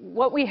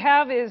what we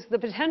have is the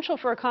potential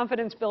for a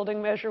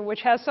confidence-building measure, which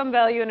has some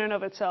value in and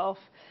of itself,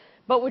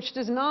 but which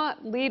does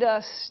not lead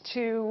us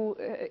to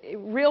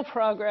real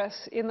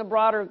progress in the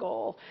broader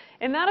goal.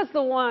 And that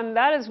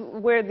is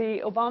where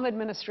the Obama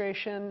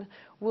administration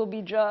will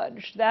be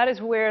judged. That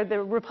is where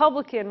the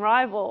Republican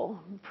rival,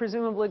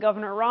 presumably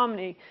Governor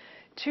Romney,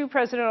 to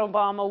President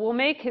Obama will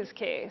make his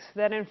case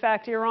that, in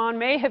fact, Iran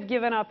may have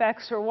given up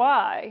X or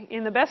Y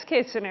in the best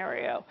case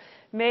scenario,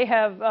 may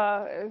have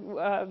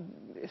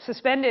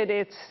suspended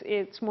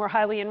its more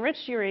highly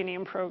enriched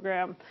uranium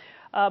program,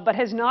 but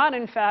has not,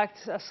 in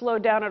fact,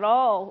 slowed down at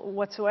all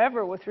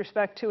whatsoever with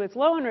respect to its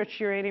low-enriched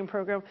uranium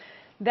program.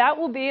 That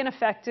will be an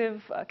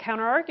effective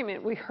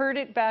counterargument. We heard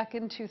it back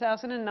in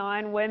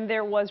 2009 when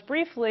there was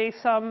briefly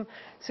some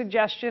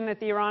suggestion that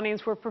the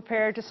Iranians were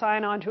prepared to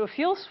sign on to a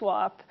fuel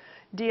swap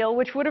deal,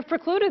 which would have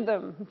precluded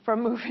them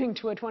from moving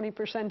to a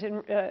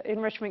 20%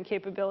 enrichment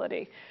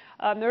capability.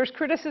 There was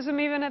criticism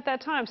even at that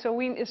time. So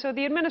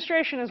the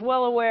administration is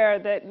well aware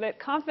that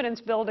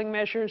confidence-building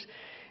measures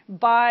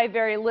buy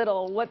very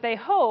little. What they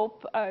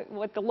hope,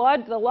 what the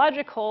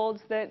logic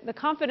holds, that the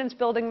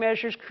confidence-building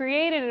measures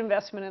create an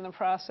investment in the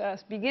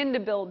process, begin to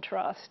build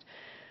trust.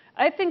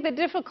 I think the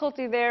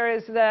difficulty there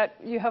is that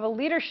you have a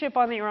leadership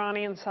on the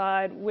Iranian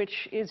side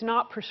which is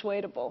not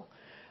persuadable,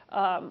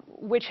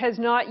 which has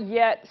not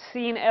yet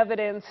seen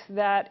evidence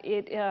that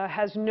it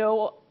has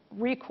no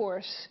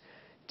recourse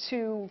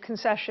to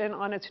concession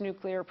on its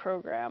nuclear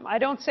program. I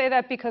don't say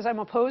that because I'm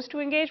opposed to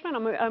engagement.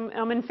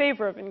 I'm in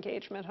favor of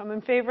engagement. I'm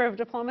in favor of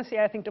diplomacy.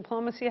 I think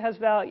diplomacy has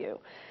value.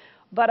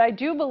 But I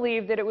do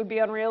believe that it would be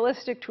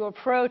unrealistic to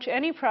approach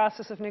any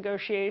process of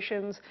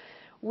negotiations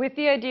with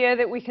the idea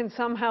that we can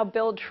somehow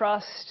build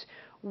trust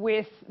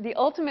with the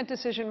ultimate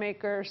decision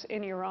makers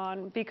in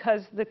Iran,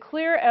 because the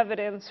clear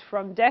evidence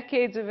from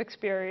decades of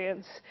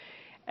experience,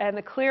 and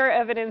the clear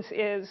evidence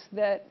is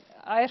that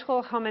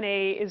Ayatollah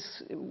Khamenei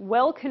is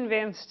well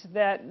convinced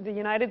that the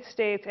United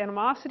States'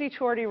 animosity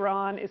toward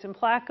Iran is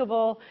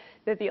implacable,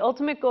 that the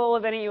ultimate goal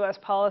of any US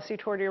policy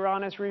toward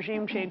Iran is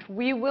regime change.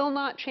 We will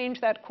not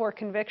change that core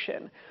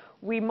conviction.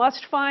 We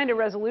must find a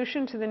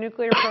resolution to the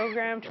nuclear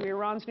program, to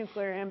Iran's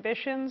nuclear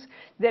ambitions,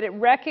 that it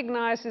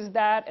recognizes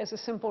that as a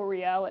simple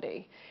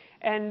reality,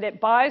 and that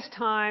buys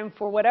time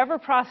for whatever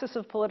process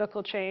of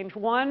political change,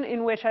 one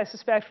in which I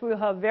suspect we will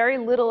have very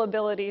little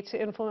ability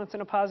to influence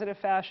in a positive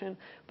fashion,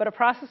 but a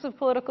process of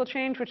political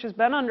change which has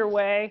been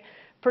underway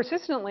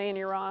persistently in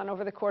Iran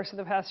over the course of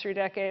the past 3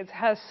 decades,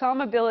 has some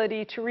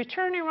ability to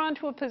return Iran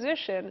to a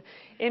position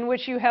in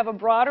which you have a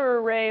broader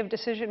array of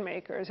decision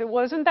makers. It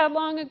wasn't that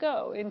long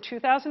ago. In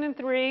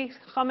 2003,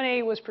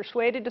 Khamenei was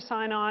persuaded to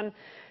sign on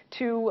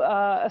to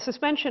a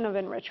suspension of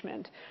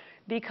enrichment,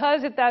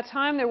 because at that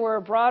time there were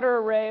a broader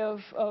array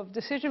of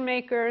decision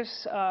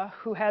makers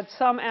who had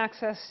some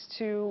access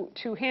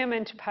to him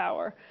and to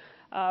power.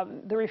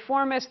 The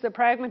reformists, the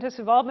pragmatists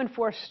have all been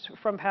forced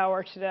from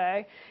power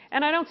today,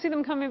 and I don't see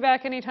them coming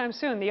back anytime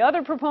soon. The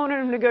other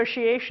proponent of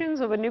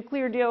negotiations of a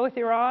nuclear deal with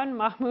Iran,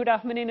 Mahmoud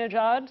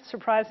Ahmadinejad,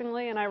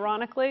 surprisingly and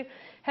ironically,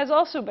 has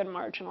also been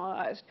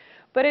marginalized.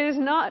 But it is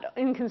not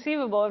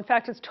inconceivable, in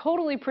fact, it's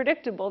totally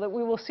predictable that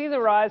we will see the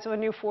rise of a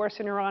new force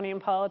in Iranian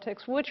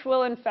politics, which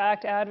will in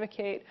fact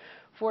advocate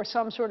for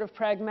some sort of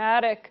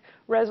pragmatic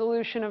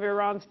resolution of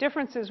Iran's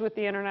differences with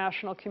the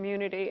international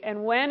community.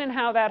 And when and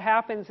how that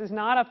happens is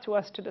not up to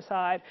us to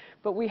decide,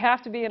 but we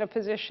have to be in a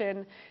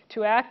position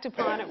to act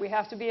upon it. We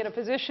have to be in a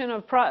position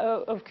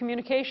of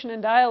communication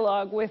and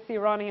dialogue with the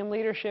Iranian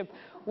leadership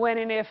when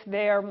and if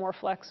they are more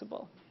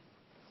flexible.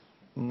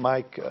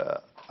 Mike,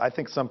 I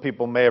think some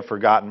people may have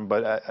forgotten,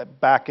 but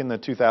back in the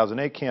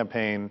 2008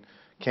 campaign,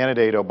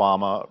 candidate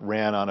Obama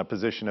ran on a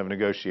position of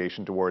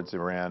negotiation towards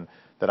Iran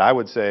that I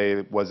would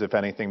say was, if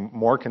anything,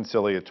 more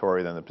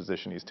conciliatory than the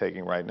position he's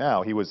taking right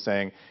now. He was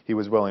saying he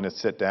was willing to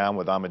sit down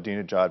with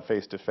Ahmadinejad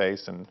face to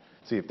face and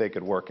see if they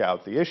could work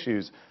out the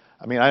issues.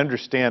 I mean, I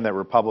understand that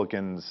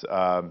Republicans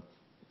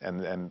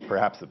and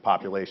perhaps the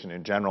population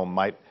in general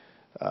might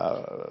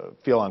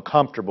feel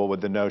uncomfortable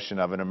with the notion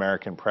of an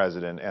American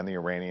president and the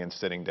Iranians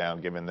sitting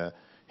down, given the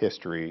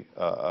history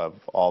of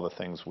all the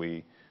things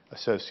we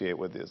associate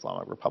with the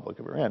Islamic Republic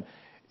of Iran.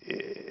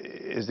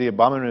 Is the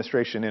Obama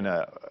administration in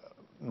a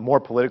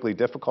more politically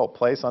difficult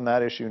place on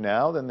that issue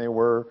now than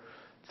Obama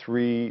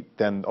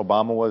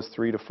was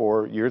 3 to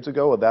 4 years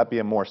ago? Would that be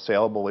a more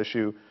saleable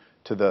issue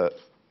to the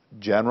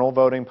general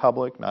voting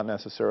public, not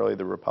necessarily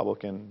the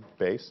Republican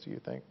base, do you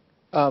think?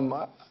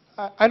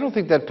 I don't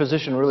think that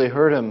position really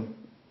hurt him.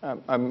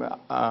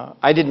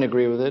 I didn't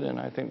agree with it, and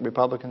I think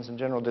Republicans in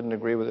general didn't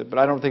agree with it, but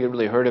I don't think it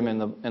really hurt him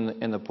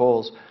in the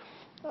polls.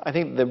 I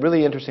think the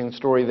really interesting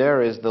story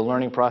there is the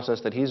learning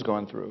process that he's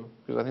going through,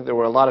 because I think there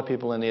were a lot of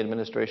people in the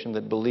administration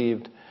that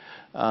believed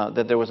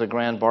that there was a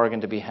grand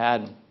bargain to be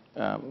had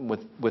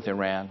with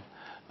Iran,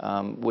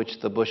 which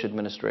the Bush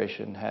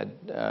administration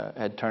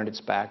had turned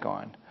its back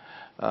on.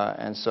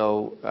 And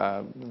so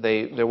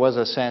there was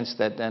a sense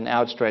that an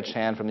outstretched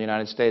hand from the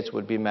United States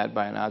would be met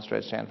by an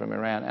outstretched hand from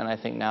Iran, and I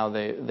think now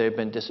they've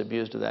been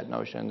disabused of that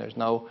notion. There's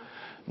no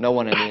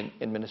one in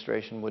the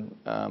administration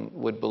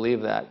would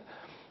believe that.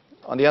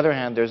 On the other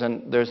hand, there's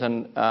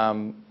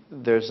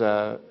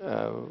a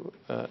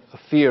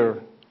fear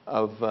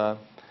of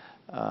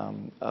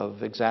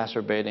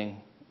exacerbating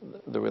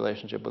the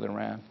relationship with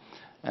Iran,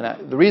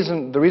 and the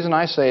reason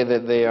I say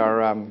that they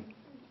are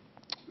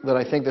that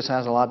I think this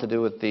has a lot to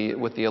do with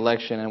the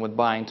election and with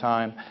buying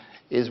time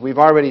is we've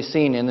already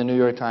seen in the New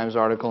York Times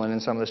article and in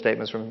some of the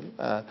statements from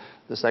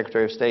the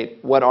Secretary of State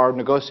what our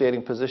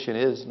negotiating position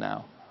is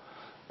now,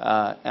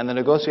 and the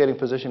negotiating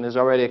position is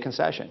already a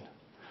concession.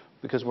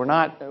 Because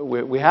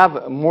we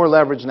have more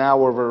leverage now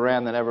over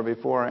Iran than ever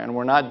before, and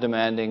we're not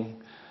demanding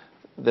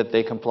that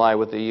they comply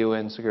with the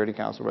UN Security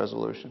Council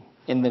resolution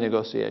in the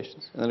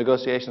negotiations. In the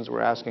negotiations, we're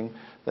asking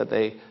that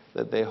they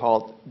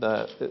halt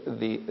the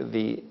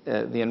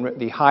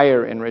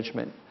higher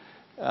enrichment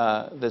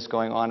that's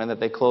going on, and that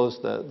they close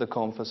the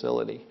Qom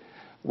facility,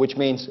 which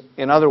means,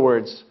 in other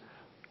words,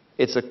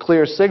 it's a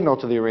clear signal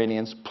to the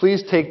Iranians: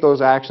 please take those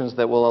actions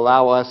that will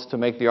allow us to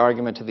make the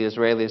argument to the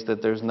Israelis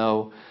that there's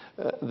no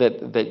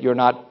that you're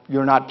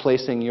not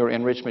placing your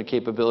enrichment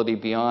capability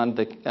beyond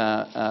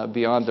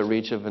the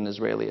reach of an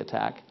Israeli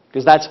attack,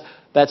 because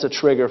that's a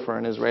trigger for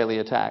an Israeli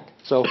attack.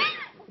 So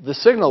the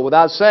signal,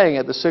 without saying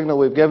it, the signal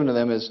we've given to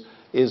them is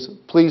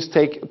please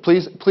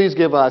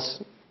give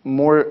us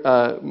more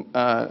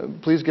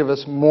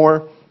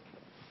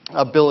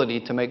ability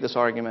to make this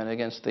argument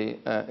against the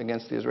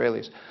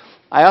Israelis.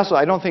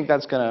 I don't think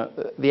that's going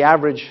to, the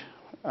average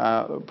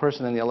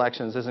person in the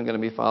elections isn't going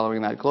to be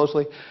following that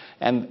closely,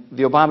 and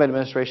the Obama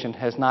administration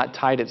has not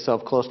tied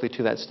itself closely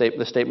to that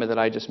the statement that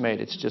I just made.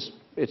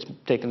 It's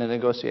taken a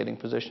negotiating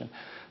position.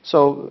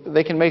 So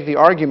they can make the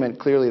argument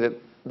clearly that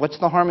what's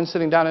the harm in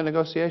sitting down in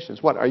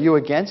negotiations? What, are you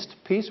against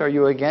peace? Are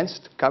you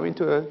against coming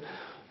to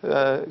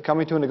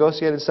a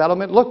negotiated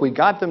settlement? Look, we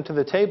got them to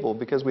the table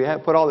because we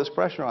have put all this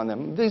pressure on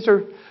them. These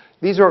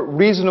are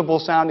reasonable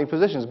sounding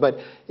positions, but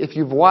if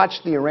you've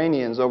watched the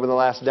Iranians over the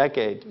last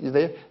decade,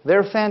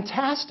 they're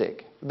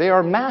fantastic. They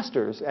are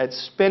masters at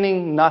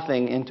spinning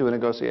nothing into a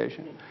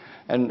negotiation.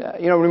 And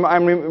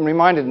I'm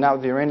reminded now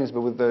with the Iranians,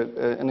 but with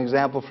an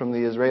example from the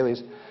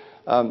Israelis.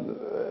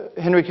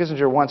 Henry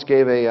Kissinger once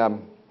gave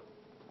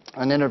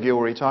an interview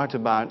where he talked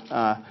about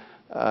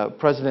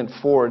President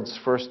Ford's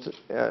first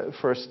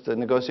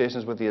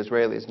negotiations with the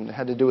Israelis, and it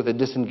had to do with a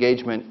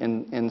disengagement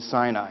in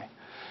Sinai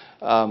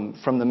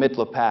from the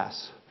Mitla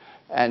Pass.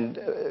 And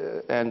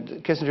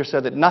Kissinger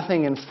said that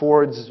nothing in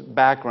Ford's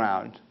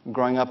background,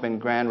 growing up in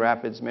Grand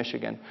Rapids,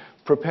 Michigan,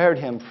 prepared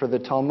him for the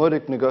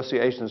Talmudic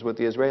negotiations with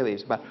the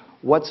Israelis about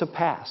what's a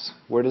pass,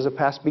 where does a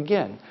pass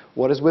begin,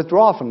 what is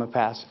withdrawal from a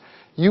pass.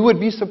 You would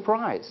be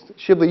surprised,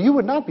 Shibli, you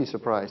would not be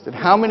surprised at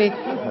how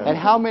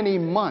many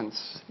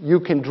months you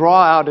can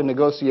draw out a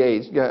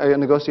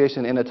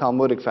negotiation in a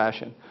Talmudic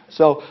fashion.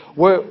 So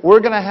we're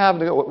going to have,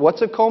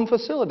 what's a Qom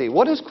facility?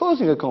 What is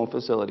closing a Qom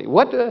facility?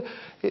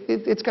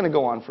 It's going to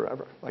go on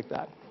forever like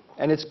that.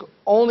 And it's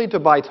only to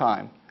buy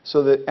time.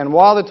 And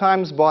while the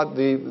time's bought,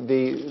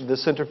 the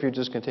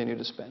centrifuges continue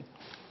to spin.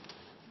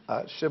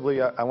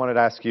 Shibli, I wanted to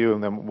ask you,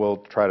 and then we'll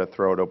try to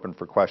throw it open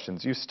for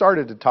questions. You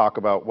started to talk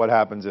about what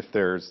happens if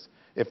there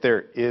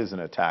is an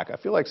attack. I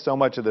feel like so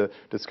much of the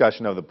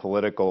discussion of the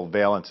political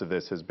valence of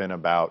this has been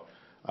about,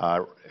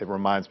 it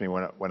reminds me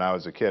when I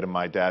was a kid and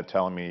my dad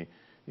telling me,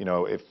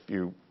 if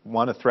you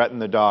want to threaten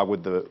the dog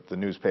with the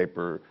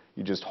newspaper,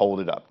 you just hold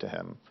it up to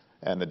him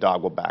and the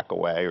dog will back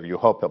away, or you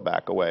hope he'll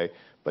back away,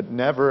 but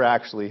never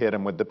actually hit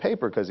him with the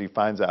paper because he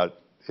finds out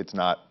it's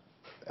not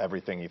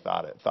everything he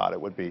thought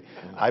it would be.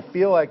 I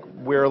feel like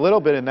we're a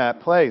little bit in that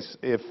place.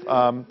 If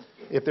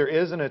if there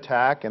is an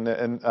attack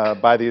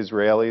by the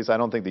Israelis, I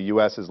don't think the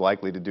U.S. is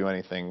likely to do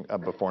anything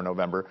before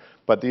November,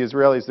 but the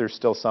Israelis, there's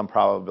still some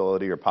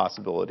probability or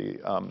possibility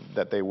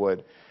that they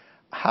would.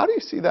 How do you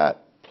see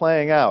that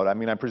playing out? I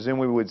mean, I presume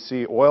we would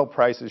see oil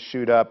prices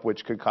shoot up,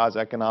 which could cause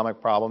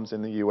economic problems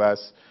in the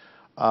U.S.,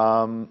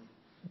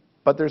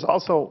 but there's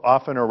also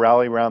often a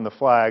rally around the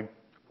flag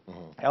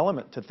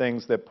element to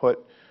things that put,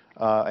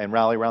 and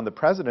rally around the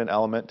president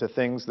element to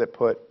things that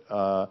put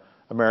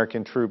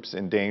American troops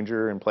in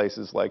danger in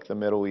places like the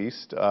Middle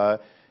East.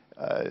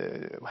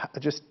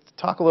 Just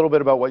talk a little bit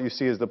about what you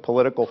see as the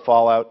political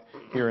fallout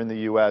here in the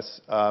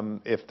U.S.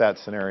 If that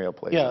scenario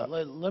plays out.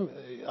 Yeah,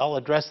 I'll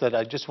address that.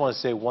 I just want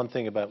to say one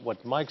thing about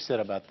what Mike said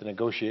about the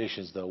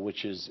negotiations, though,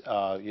 which is,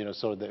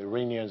 so the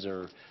Iranians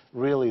are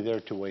really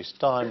there to waste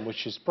time,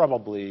 which is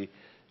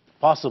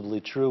possibly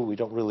true. We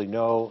don't really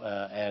know,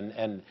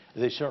 and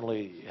they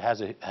certainly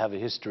have a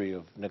history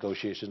of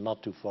negotiations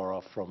not too far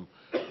off from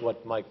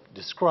what Mike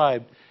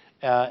described.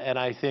 And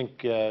I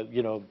think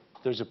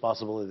there's a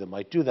possibility they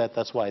might do that.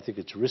 That's why I think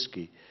it's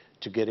risky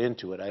to get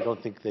into it. I don't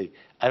think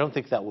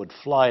that would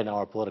fly in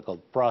our political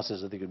process.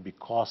 I think it would be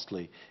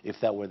costly if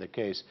that were the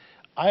case.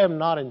 I am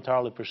not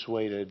entirely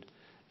persuaded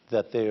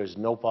that there is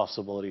no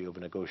possibility of a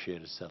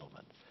negotiated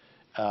settlement.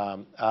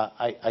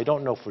 I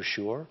don't know for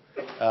sure.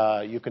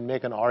 You can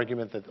make an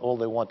argument that all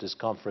they want is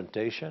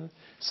confrontation.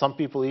 Some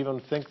people even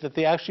think that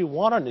they actually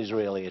want an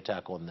Israeli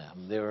attack on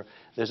them.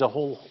 There's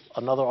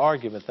another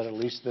argument that at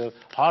least the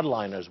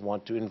hardliners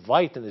want to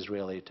invite an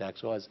Israeli attack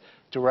so as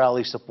to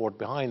rally support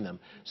behind them.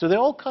 So there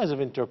are all kinds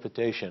of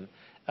interpretation.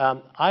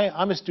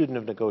 I'm a student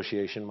of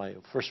negotiation. My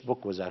first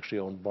book was actually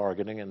on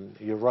bargaining, and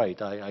you're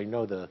right. I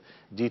know the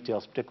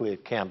details, particularly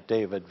at Camp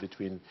David,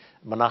 between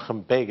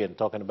Menachem Begin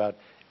talking about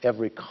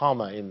every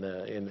comma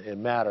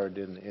mattered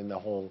in the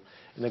whole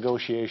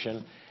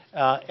negotiation.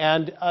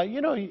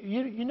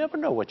 You never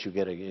know what you're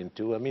getting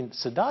into. I mean,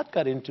 Sadat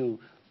got into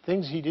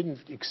things he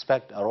didn't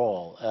expect at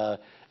all.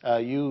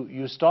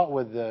 You start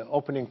with the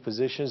opening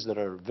positions that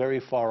are very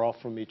far off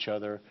from each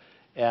other,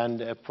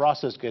 and a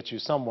process gets you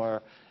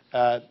somewhere.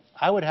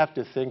 I would have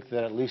to think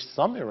that at least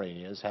some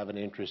Iranians have an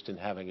interest in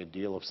having a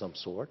deal of some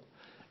sort.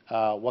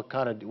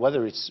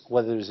 Whether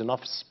there's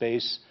enough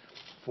space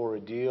for a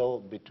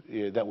deal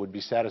that would be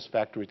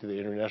satisfactory to the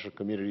international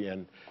community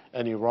and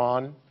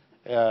Iran,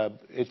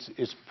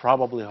 it's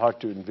probably hard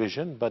to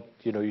envision, but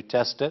you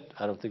test it.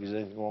 I don't think there's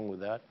anything wrong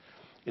with that.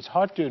 It's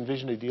hard to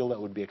envision a deal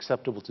that would be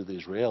acceptable to the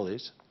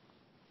Israelis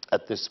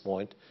at this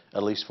point,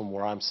 at least from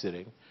where I'm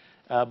sitting.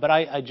 But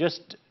I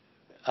just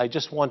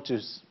want to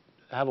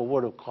have a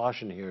word of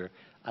caution here.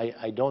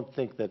 I don't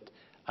think that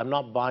I'm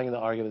not buying the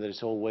argument that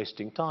it's all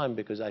wasting time,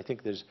 because I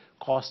think there's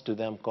cost to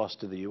them, cost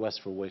to the U.S.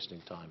 for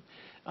wasting time.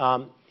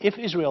 If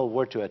Israel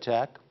were to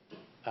attack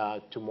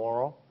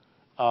tomorrow,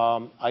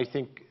 I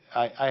think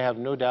I have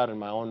no doubt in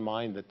my own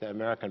mind that the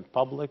American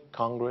public,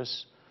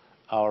 Congress,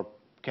 our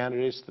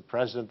candidates, the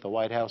President, the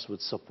White House would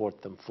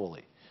support them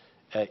fully,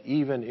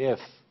 even if,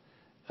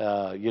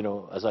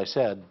 as I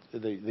said,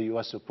 the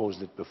U.S.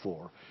 opposed it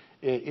before.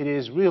 It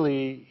is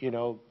really,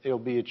 it'll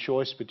be a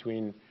choice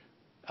between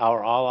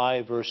our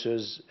ally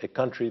versus a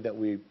country that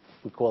we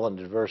call an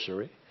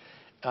adversary.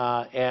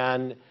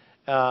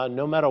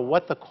 No matter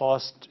what the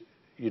cost,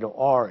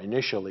 are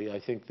initially, I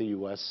think the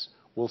U.S.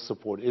 will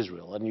support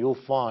Israel. And you'll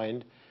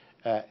find,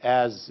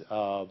 as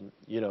the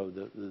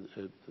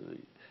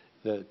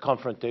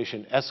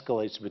confrontation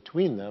escalates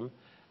between them,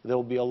 there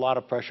will be a lot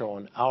of pressure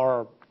on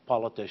our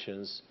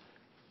politicians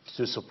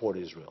to support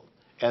Israel.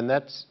 And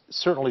that's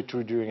certainly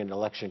true during an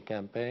election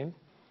campaign.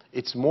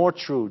 It's more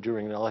true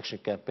during an election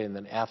campaign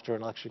than after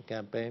an election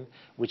campaign,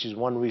 which is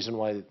one reason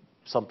why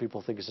some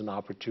people think it's an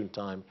opportune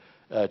time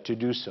to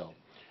do so.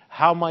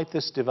 How might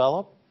this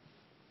develop?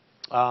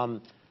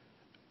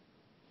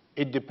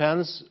 It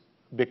depends,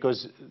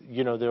 because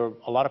there are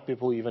a lot of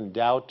people who even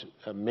doubt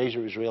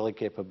major Israeli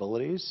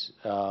capabilities.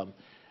 Some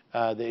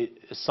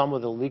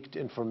of the leaked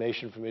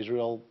information from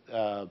Israel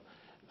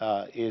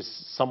is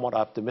somewhat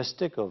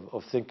optimistic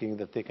of thinking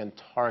that they can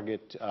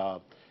target a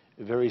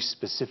very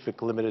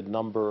specific limited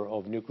number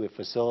of nuclear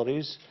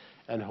facilities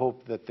and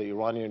hope that the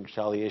Iranian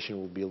retaliation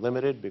will be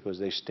limited, because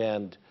they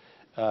stand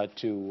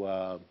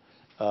to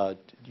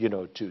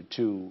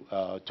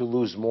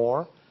lose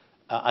more.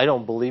 I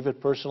don't believe it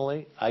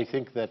personally. I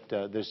think that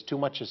there's too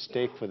much at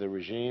stake for the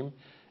regime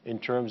in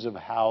terms of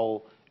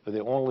how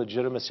their own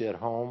legitimacy at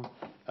home,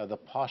 the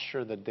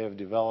posture that they've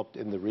developed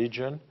in the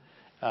region,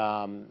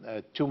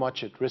 too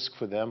much at risk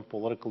for them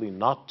politically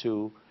not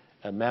to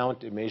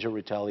mount a major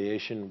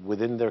retaliation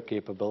within their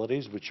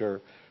capabilities, which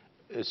are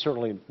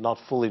certainly not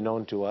fully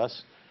known to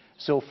us.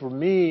 So for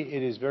me,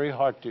 it is very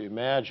hard to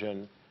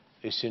imagine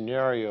a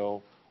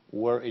scenario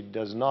where it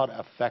does not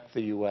affect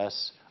the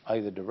U.S.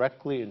 either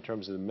directly in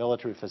terms of the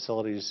military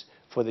facilities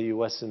for the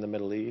U.S. in the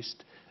Middle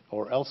East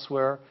or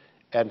elsewhere,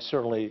 and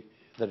certainly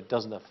that it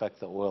doesn't affect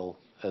the oil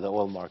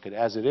market.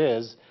 As it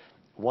is,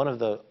 one of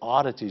the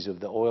oddities of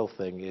the oil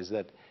thing is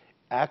that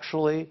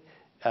actually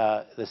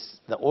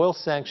the oil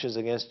sanctions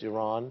against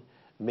Iran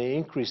may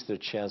increase their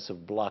chance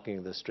of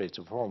blocking the Straits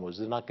of Hormuz.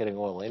 They're not getting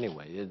oil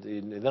anyway.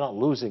 They're not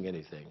losing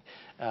anything.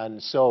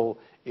 And so,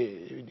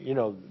 you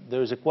know,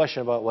 there's a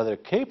question about whether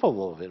they're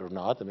capable of it or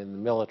not. I mean, the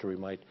military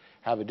might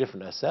have a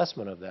different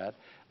assessment of that.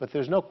 But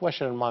there's no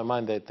question in my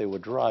mind that they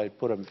would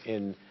put them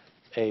in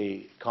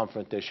a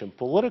confrontation.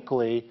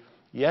 Politically,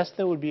 yes,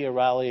 there would be a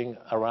rallying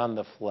around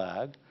the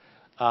flag.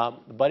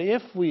 But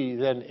if we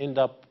then end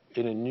up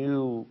in a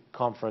new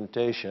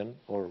confrontation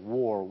or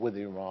war with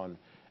Iran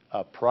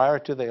prior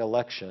to the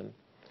election,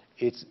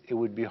 it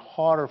would be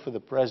harder for the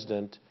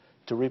president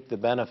to reap the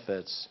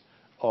benefits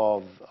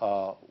of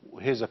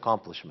his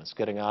accomplishments,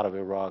 getting out of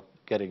Iraq,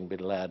 getting bin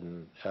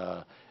Laden,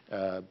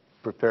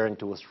 preparing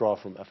to withdraw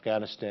from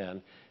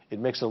Afghanistan. It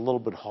makes it a little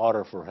bit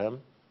harder for him.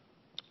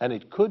 And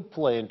it could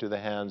play into the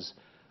hands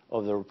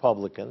of the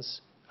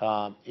Republicans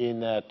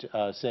in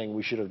that saying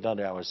we should have done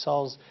it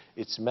ourselves.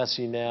 It's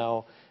messy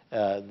now.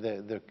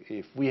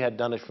 If we had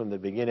done it from the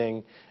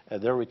beginning,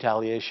 their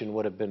retaliation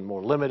would have been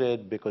more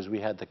limited because we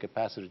had the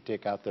capacity to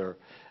take out their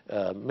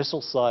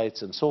missile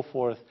sites and so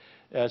forth.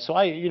 So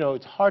you know,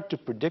 it's hard to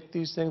predict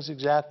these things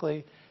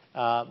exactly,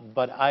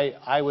 but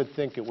I would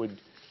think it would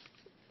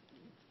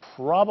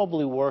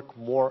probably work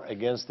more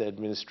against the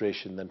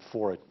administration than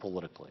for it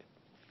politically.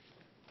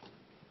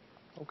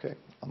 Okay,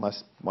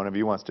 unless one of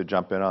you wants to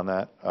jump in on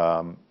that,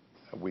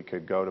 we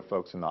could go to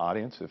folks in the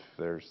audience if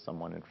there's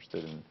someone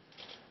interested in.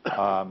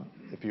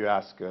 If you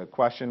ask a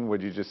question,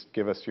 would you just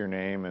give us your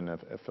name and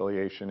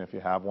affiliation if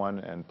you have one,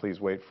 and please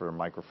wait for a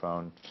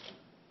microphone.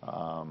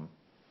 Who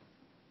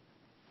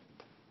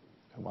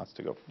wants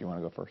to go? You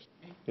want to go first?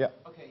 Yeah.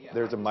 Okay, yeah.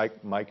 There's a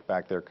mic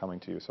back there coming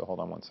to you, so hold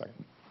on one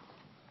second.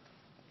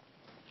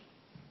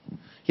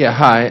 Yeah,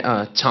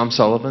 hi, Tom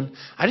Sullivan.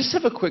 I just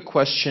have a quick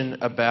question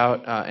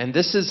about, and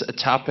this is a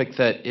topic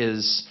that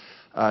is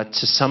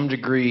to some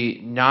degree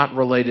not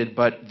related,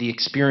 but the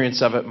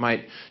experience of it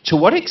might. To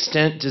what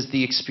extent does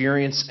the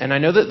experience, and I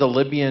know that the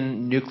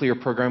Libyan nuclear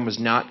program was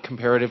not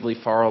comparatively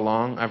far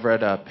along. I've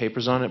read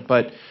papers on it,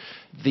 but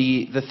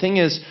the thing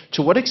is,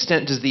 to what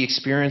extent does the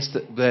experience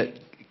that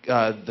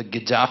the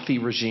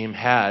Gaddafi regime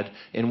had,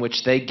 in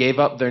which they gave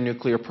up their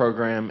nuclear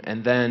program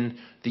and then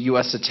the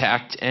U.S.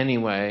 attacked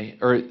anyway,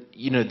 or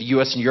you know, the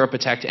U.S. and Europe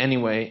attacked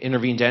anyway,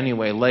 intervened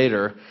anyway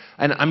later.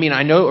 And I mean,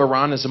 I know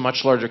Iran is a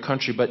much larger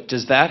country, but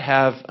does that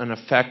have an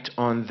effect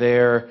on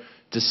their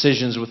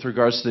decisions with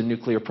regards to the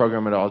nuclear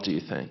program at all, do you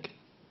think?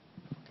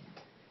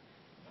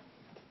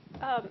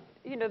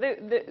 You know,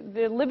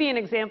 the Libyan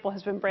example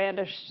has been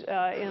brandished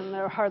in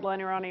the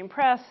hardline Iranian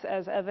press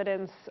as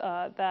evidence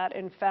that,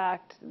 in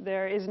fact,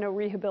 there is no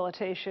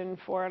rehabilitation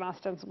for an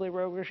ostensibly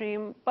rogue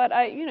regime. But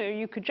you know,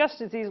 you could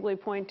just as easily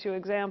point to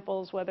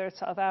examples, whether it's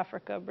South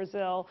Africa,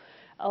 Brazil,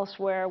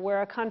 elsewhere,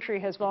 where a country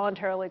has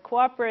voluntarily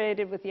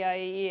cooperated with the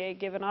IAEA,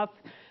 given up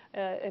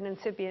an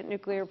incipient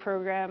nuclear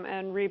program,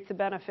 and reap the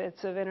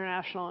benefits of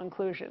international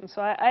inclusion. So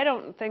I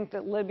don't think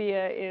that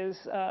Libya is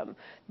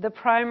the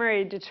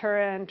primary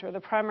deterrent or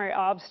the primary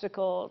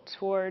obstacle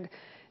toward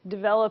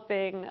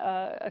developing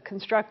a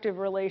constructive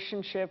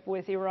relationship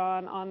with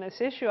Iran on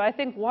this issue. I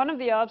think one of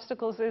the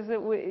obstacles is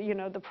that you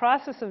know, the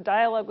process of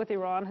dialogue with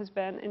Iran has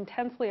been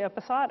intensely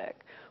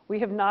episodic. We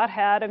have not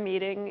had a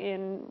meeting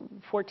in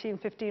 14,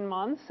 15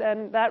 months,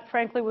 and that,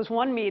 frankly, was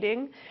one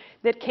meeting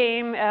that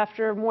came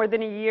after more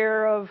than a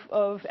year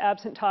of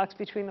absent talks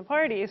between the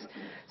parties.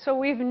 So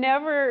we've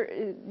never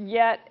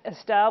yet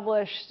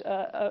established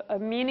a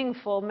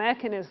meaningful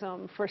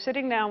mechanism for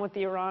sitting down with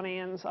the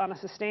Iranians on a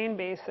sustained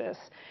basis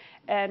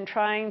and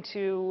trying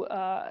to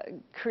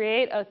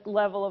create a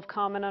level of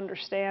common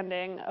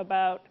understanding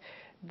about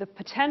the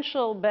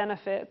potential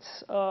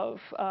benefits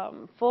of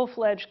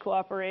full-fledged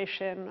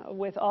cooperation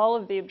with all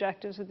of the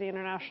objectives of the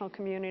international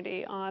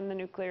community on the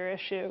nuclear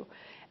issue,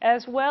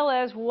 as well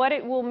as what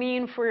it will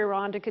mean for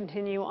Iran to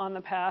continue on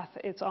the path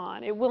it's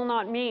on. It will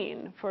not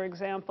mean, for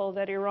example,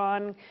 that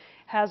Iran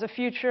has a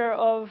future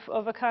of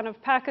a kind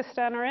of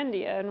Pakistan or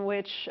India, in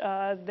which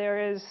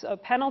there is a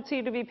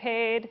penalty to be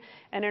paid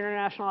and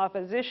international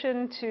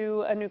opposition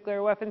to a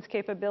nuclear weapons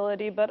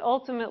capability, but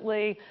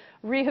ultimately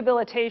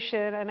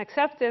rehabilitation and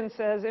acceptance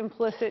as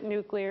implicit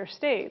nuclear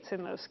states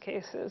in those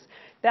cases.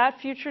 That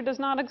future does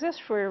not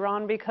exist for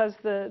Iran because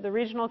the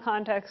regional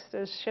context,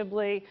 as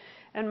Shibli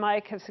and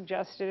Mike have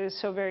suggested, is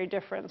so very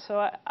different.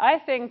 So I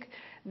think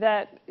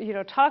that, you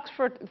know, talks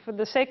for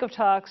the sake of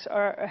talks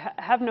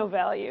have no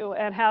value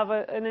and have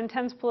an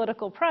intense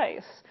political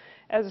price,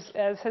 as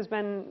has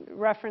been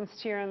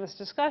referenced here in this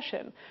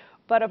discussion.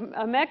 But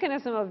a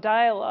mechanism of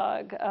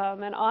dialogue,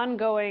 an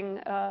ongoing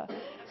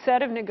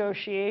set of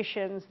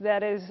negotiations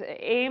that is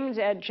aimed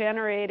at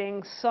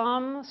generating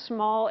some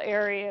small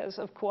areas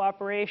of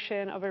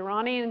cooperation, of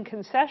Iranian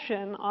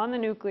concession on the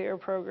nuclear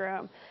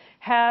program,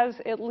 has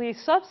at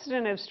least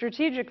substantive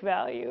strategic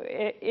value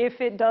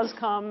if it does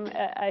come,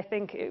 I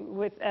think,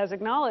 as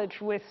acknowledged,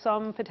 with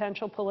some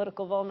potential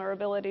political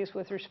vulnerabilities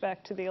with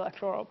respect to the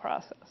electoral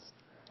process.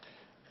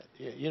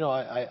 You know,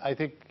 I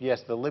think,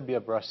 yes, the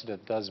Libya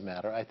precedent does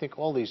matter. I think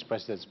all these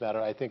precedents matter.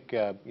 I think,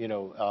 you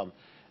know,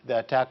 the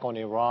attack on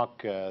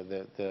Iraq,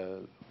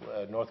 the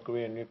North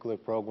Korean nuclear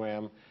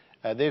program,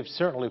 they've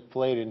certainly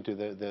played into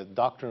the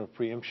doctrine of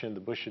preemption, the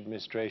Bush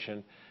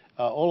administration.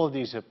 All of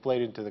these have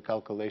played into the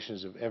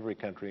calculations of every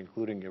country,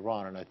 including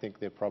Iran, and I think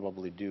they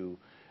probably do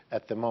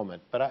at the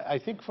moment. But I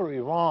think for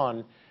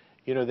Iran,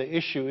 the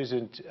issue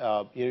isn't,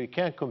 you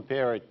can't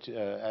compare it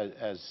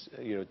as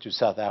to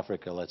South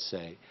Africa, let's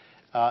say.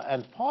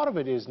 And part of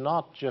it is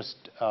not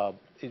just,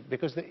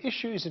 because the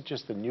issue isn't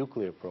just the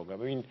nuclear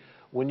program. I mean,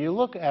 when you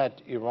look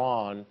at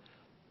Iran,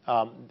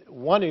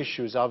 one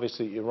issue is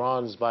obviously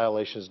Iran's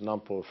violations of the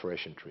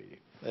Non-Proliferation Treaty.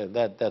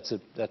 That's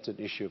an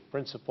issue of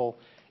principle.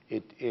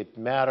 It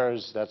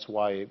matters. That's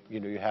why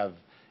you have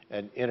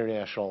an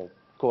international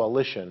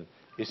coalition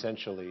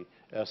essentially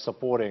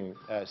supporting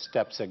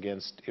steps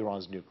against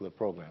Iran's nuclear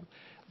program.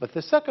 But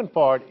the second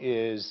part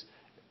is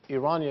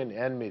Iranian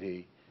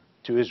enmity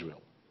to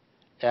Israel.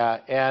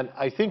 And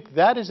I think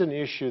that is an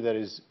issue that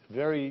is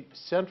very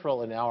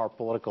central in our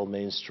political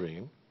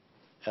mainstream.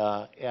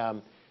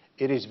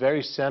 It is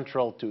very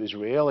central to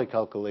Israeli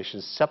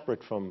calculations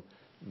separate from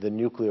the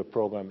nuclear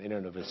program in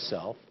and of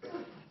itself.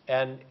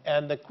 And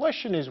the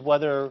question is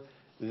whether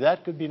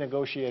that could be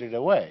negotiated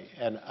away.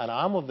 And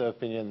I'm of the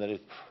opinion that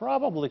it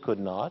probably could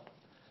not.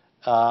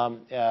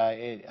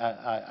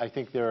 I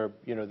think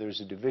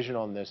there's a division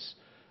on this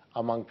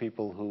among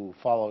people who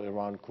follow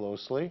Iran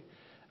closely.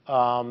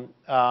 For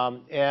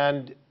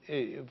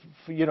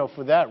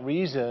that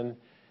reason,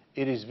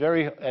 it is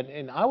very,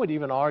 and I would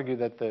even argue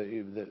that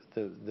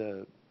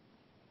the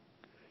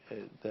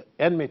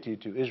enmity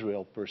to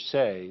Israel per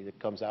se that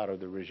comes out of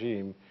the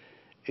regime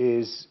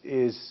is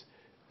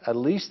at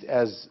least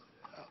as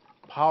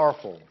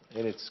powerful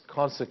in its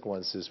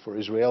consequences for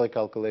Israeli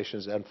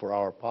calculations and for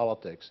our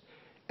politics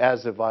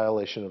as a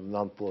violation of the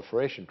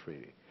Non-Proliferation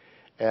Treaty.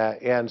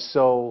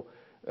 For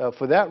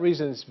that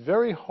reason, it's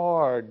very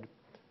hard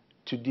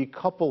to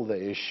decouple the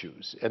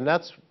issues. And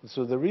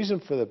so the reason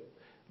for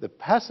the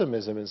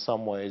pessimism in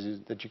some ways is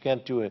that you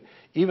can't do it,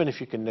 even if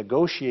you can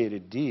negotiate a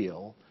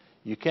deal,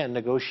 you can't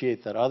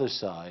negotiate that other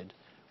side,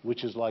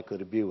 which is likely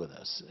to be with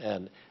us.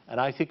 And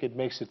I think it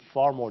makes it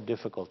far more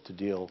difficult to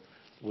deal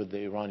with the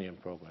Iranian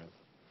program.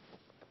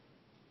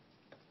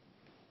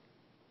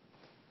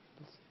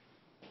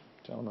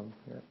 Gentleman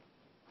here.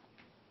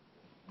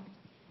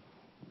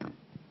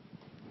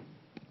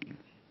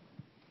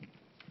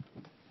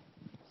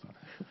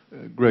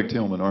 Greg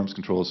Tillman, Arms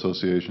Control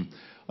Association.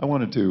 I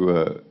wanted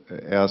to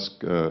ask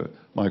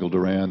Michael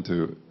Duran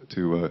to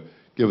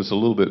give us a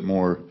little bit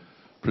more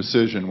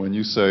precision when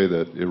you say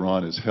that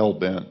Iran is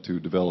hell-bent to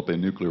develop a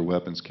nuclear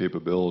weapons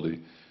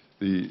capability.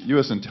 The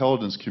U.S.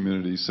 intelligence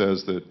community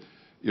says that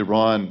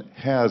Iran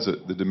has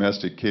the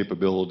domestic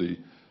capability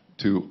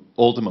to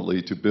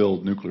ultimately to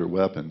build nuclear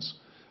weapons.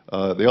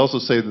 They also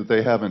say that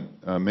they haven't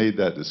made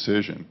that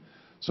decision.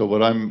 So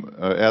what I'm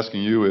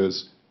asking you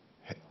is,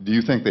 do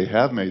you think they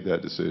have made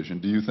that decision?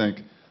 Do you think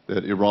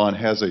that Iran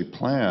has a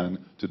plan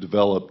to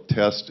develop,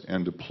 test,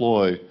 and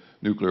deploy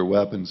nuclear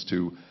weapons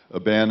to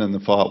abandon the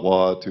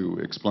fatwa, to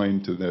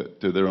explain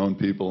to their own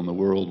people in the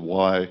world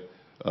why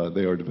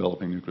they are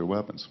developing nuclear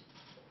weapons?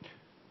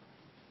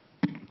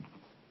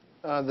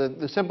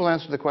 The simple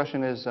answer to the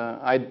question is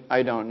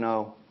I don't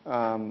know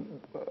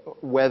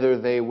whether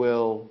they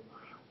will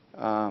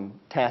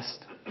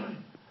test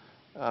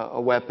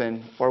a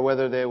weapon or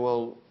whether they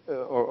will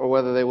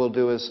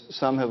do as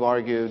some have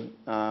argued,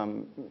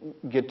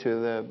 get to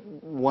the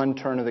one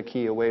turn of the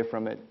key away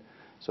from it,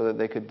 so that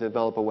they could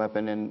develop a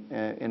weapon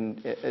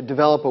and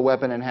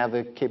have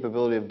the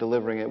capability of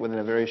delivering it within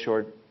a very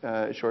short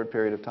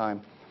period of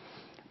time.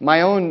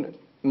 My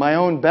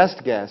own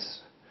best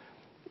guess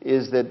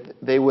is that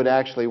they would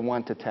actually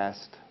want to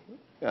test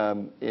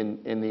in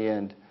the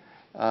end.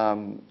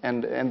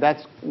 And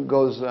that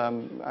goes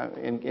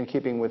in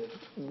keeping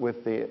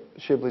with the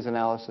Shibley's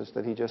analysis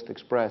that he just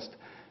expressed,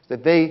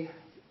 that they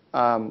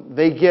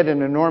get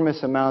an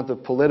enormous amount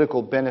of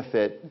political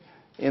benefit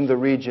in the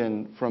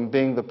region from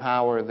being the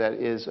power that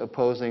is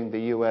opposing the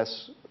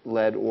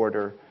U.S.-led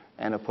order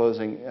and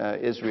opposing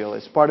Israel.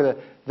 It's part of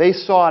they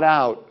sought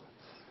out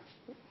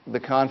the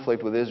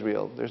conflict with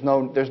Israel. There's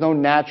no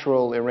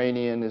natural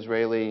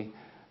Iranian-Israeli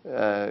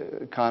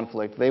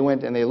conflict. They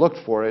went and they looked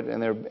for it,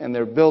 and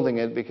they're building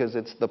it because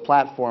it's the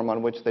platform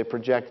on which they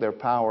project their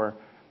power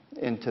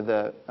into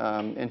the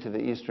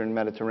Eastern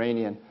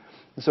Mediterranean.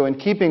 So in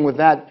keeping with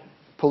that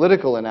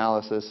political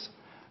analysis,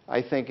 I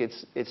think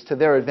it's to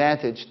their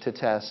advantage to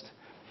test.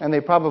 And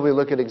they probably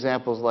look at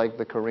examples like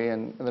the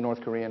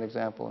North Korean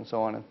example and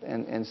so on,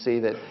 and see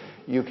that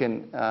you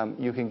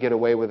can get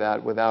away with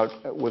that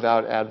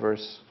without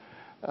adverse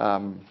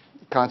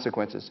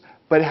consequences.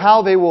 But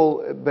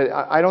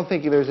I don't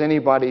think there's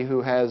anybody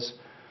who has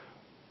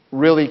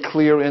really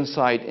clear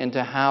insight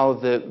into how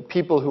the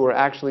people who are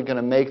actually going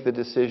to make the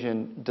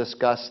decision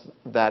discuss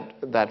that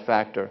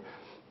factor.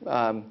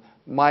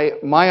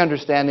 My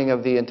understanding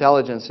of the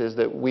intelligence is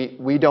that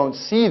we don't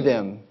see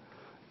them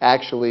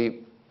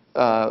actually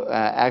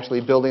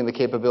building the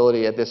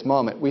capability at this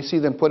moment. We see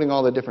them putting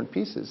all the different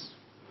pieces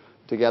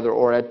together,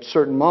 or at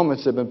certain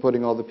moments they've been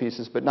putting all the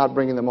pieces, but not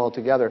bringing them all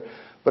together.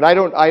 But I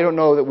don't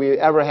know that we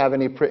ever have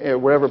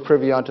we're ever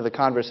privy onto the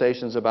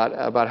conversations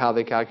about how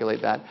they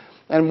calculate that.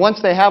 And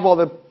once they have all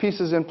the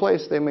pieces in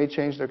place, they may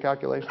change their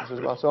calculations as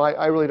well. So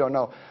I really don't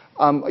know.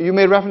 You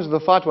made reference to the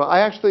fatwa.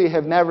 I actually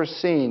have never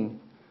seen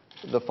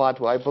the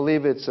fatwa. I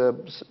believe it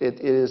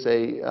is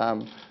a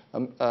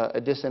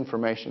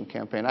disinformation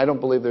campaign. I don't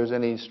believe there's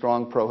any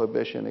strong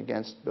prohibition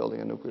against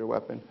building a nuclear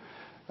weapon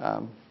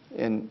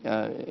in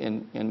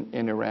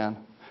Iran.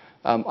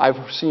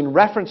 I've seen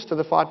reference to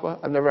the fatwa.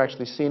 I've never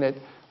actually seen it.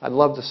 I'd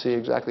love to see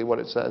exactly what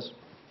it says.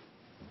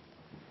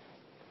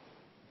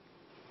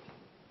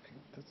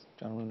 This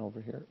gentleman over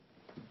here.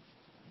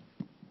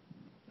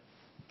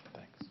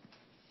 Thanks.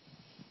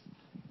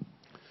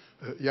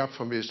 Jaap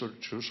van Weesel,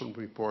 Jerusalem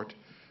Report.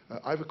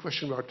 I have a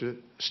question about the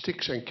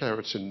sticks and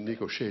carrots in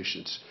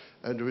negotiations.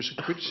 And there is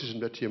a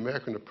criticism that the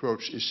American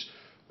approach is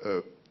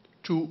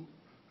too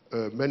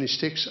many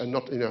sticks and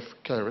not enough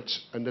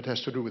carrots, and that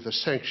has to do with the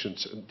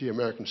sanctions, the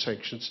American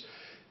sanctions.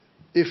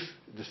 If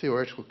the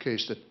theoretical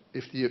case that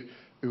if the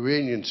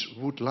Iranians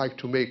would like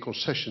to make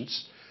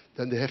concessions,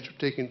 then they have to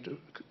take into,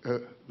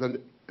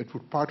 then it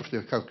would part of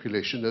their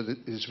calculation that it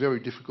is very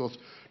difficult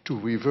to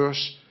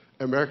reverse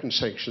American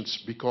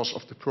sanctions because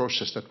of the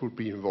process that would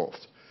be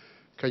involved.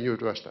 Can you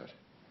address that?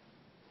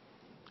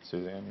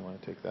 Suzanne, you want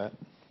to take that?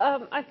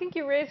 I think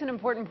you raise an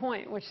important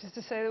point, which is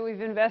to say that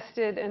we've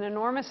invested an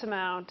enormous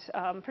amount,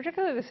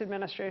 particularly this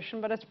administration,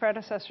 but its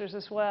predecessors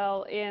as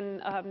well, in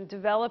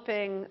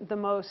developing the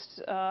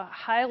most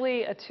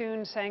highly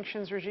attuned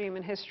sanctions regime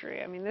in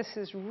history. I mean, this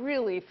is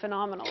really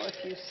phenomenal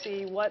if you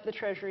see what the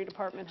Treasury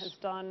Department has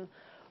done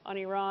on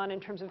Iran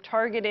in terms of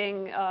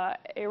targeting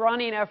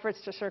Iranian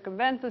efforts to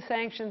circumvent the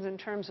sanctions, in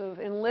terms of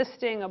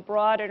enlisting a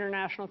broad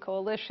international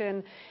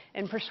coalition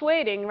and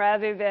persuading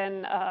rather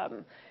than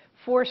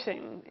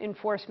forcing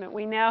enforcement.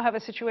 We now have a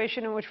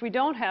situation in which we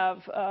don't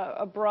have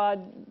a broad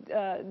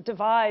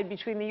divide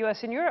between the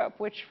US and Europe,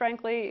 which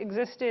frankly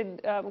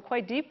existed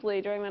quite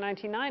deeply during the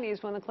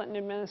 1990s when the Clinton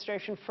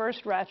administration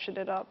first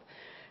ratcheted up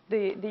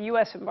the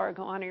US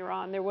embargo on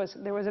Iran. There was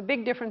a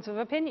big difference of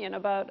opinion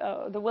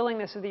about the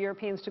willingness of the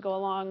Europeans to go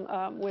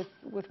along with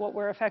what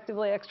were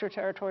effectively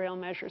extraterritorial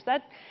measures.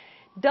 That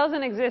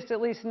doesn't exist,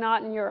 at least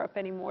not in Europe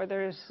anymore.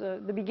 There's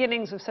the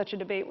beginnings of such a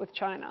debate with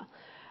China.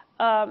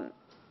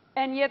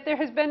 And yet there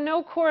has been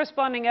no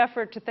corresponding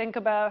effort to think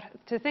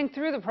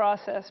through the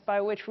process by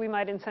which we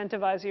might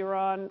incentivize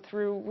Iran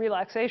through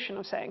relaxation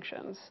of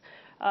sanctions.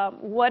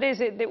 What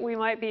is it that we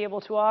might be able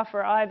to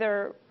offer,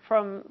 either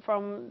from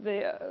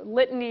the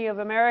litany of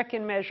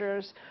American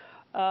measures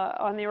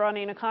on the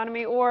Iranian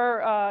economy,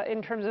 or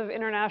in terms of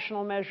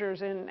international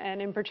measures,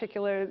 and in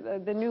particular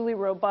the newly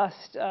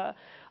robust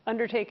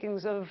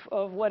undertakings of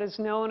what is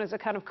known as a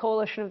kind of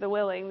coalition of the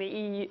willing,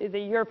 the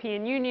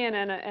European Union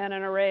and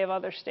an array of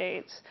other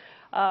states.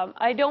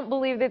 I don't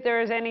believe that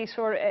there is any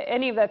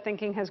of that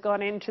thinking has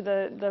gone into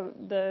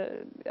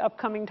the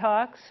upcoming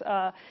talks,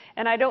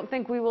 and I don't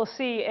think we will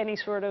see any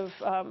sort of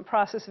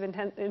process of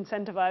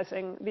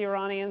incentivizing the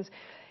Iranians.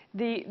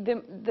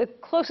 The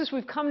closest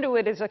we've come to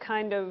it is a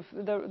kind of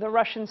the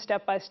Russian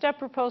step-by-step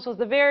proposals,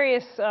 the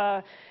various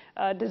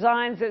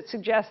designs that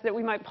suggest that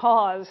we might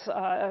pause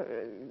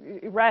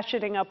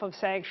ratcheting up of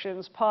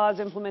sanctions, pause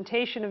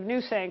implementation of new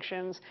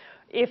sanctions,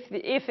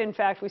 if in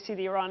fact we see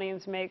the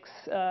Iranians make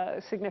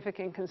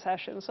significant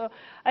concessions. So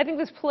I think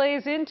this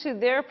plays into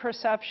their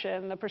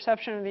perception, the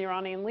perception of the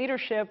Iranian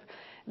leadership,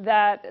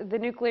 that the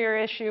nuclear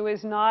issue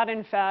is not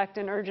in fact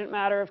an urgent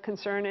matter of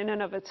concern in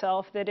and of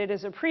itself, that it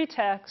is a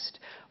pretext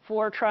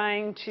for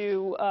trying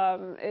to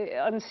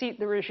unseat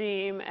the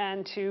regime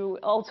and to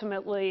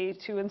ultimately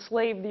to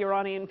enslave the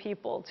Iranian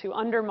people, to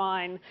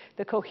undermine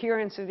the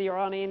coherence of the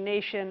Iranian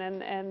nation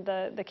and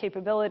the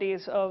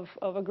capabilities of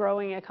a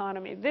growing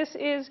economy. This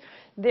is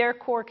their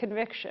core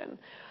conviction.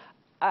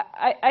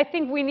 I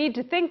think we need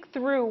to think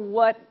through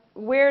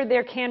where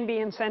there can be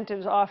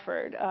incentives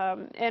offered.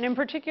 And in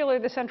particular,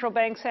 the central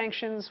bank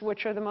sanctions,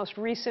 which are the most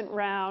recent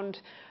round,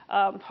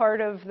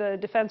 part of the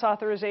defense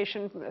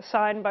authorization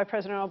signed by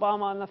President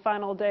Obama on the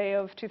final day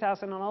of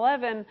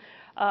 2011,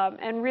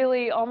 and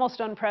really almost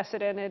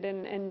unprecedented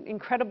and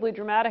incredibly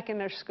dramatic in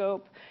their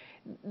scope.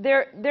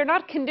 They're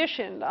not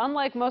conditioned,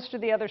 unlike most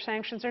of the other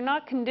sanctions, they're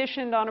not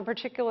conditioned on a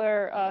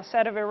particular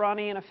set of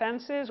Iranian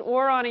offenses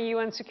or on a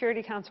UN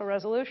Security Council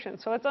resolution.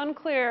 So it's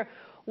unclear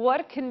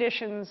what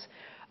conditions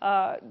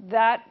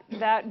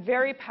that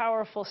very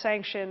powerful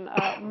sanction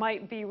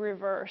might be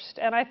reversed.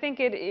 And I think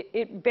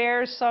it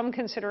bears some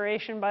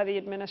consideration by the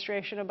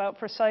administration about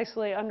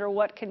precisely under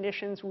what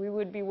conditions we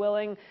would be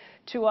willing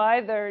to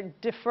either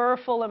defer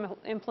full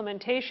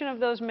implementation of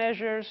those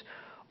measures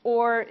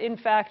or, in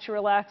fact, to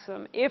relax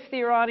them. If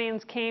the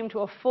Iranians came to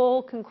a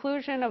full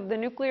conclusion of the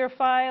nuclear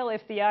file,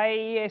 if the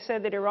IAEA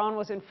said that Iran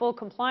was in full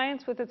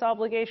compliance with its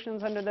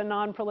obligations under the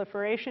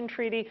Non-Proliferation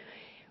Treaty,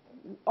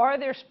 are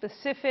there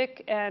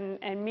specific and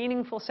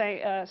meaningful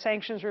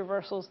sanctions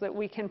reversals that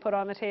we can put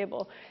on the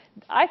table?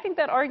 I think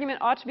that argument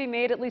ought to be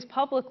made at least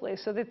publicly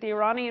so that the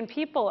Iranian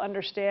people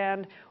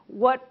understand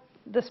what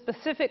the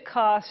specific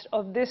cost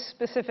of this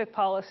specific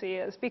policy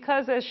is.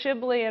 Because as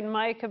Shibley and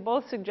Mike have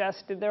both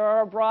suggested, there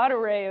are a broad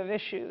array of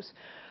issues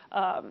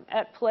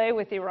at play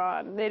with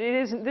Iran. That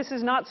this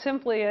is not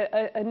simply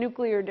a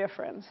nuclear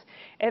difference.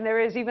 And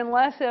there is even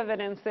less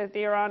evidence that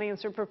the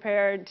Iranians are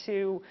prepared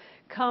to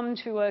come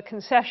to a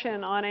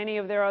concession on any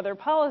of their other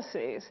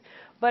policies.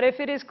 But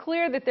if it is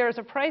clear that there is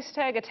a price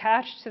tag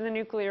attached to the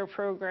nuclear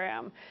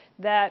program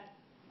that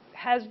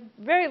has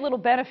very little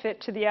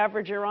benefit to the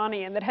average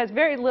Iranian, that has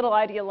very little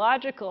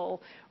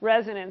ideological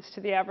resonance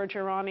to the average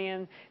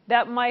Iranian,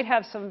 that might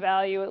have some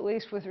value, at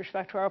least with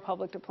respect to our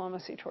public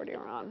diplomacy toward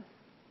Iran.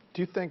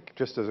 Do you think,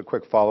 just as a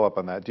quick follow-up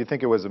on that, do you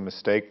think it was a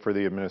mistake for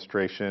the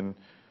administration?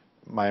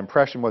 My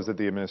impression was that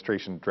the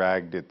administration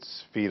dragged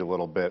its feet a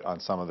little bit on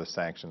some of the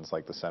sanctions,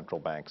 like the central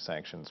bank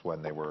sanctions,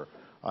 when they were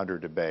under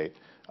debate.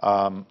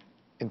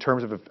 In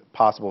terms of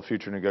possible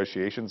future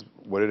negotiations,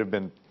 would it have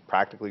been,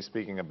 practically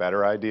speaking, a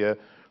better idea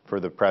for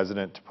the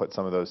president to put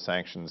some of those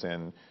sanctions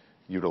in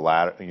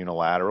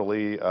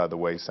unilaterally, the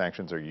way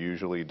sanctions are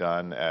usually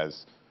done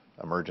as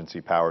emergency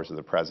powers of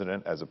the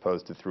president, as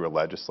opposed to through a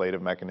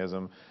legislative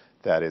mechanism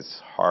that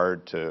is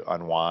hard to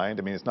unwind?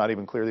 I mean, it's not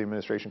even clear the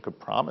administration could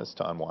promise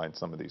to unwind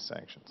some of these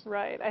sanctions.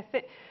 Right. I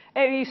think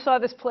you saw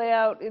this play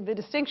out. The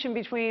distinction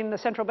between the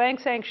central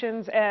bank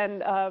sanctions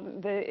and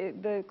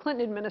the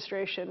Clinton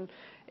administration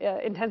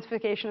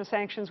intensification of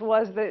sanctions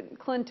was that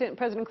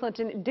President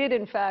Clinton did,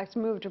 in fact,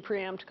 move to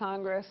preempt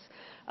Congress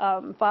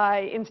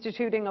by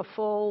instituting a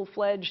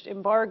full-fledged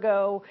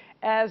embargo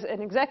as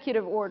an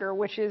executive order,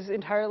 which is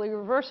entirely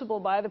reversible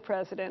by the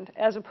president,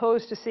 as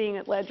opposed to seeing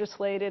it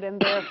legislated and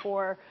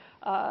therefore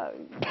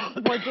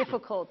more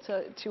difficult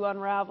to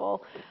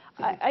unravel.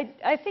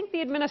 I think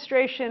the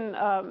administration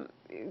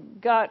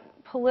got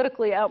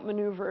politically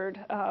outmaneuvered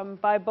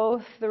by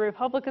both the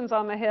Republicans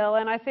on the Hill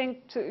and I think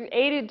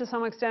aided to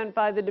some extent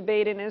by the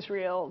debate in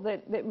Israel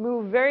that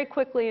moved very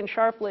quickly and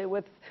sharply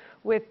with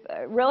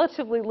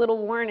relatively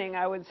little warning,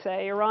 I would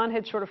say. Iran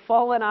had sort of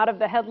fallen out of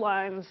the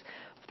headlines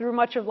through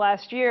much of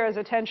last year as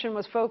attention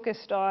was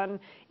focused on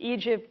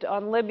Egypt,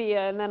 on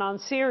Libya, and then on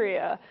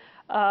Syria.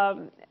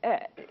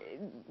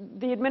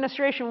 The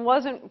administration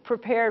wasn't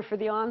prepared for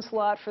the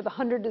onslaught, for the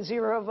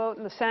 100-0 vote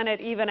in the Senate,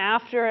 even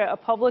after a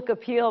public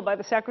appeal by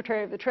the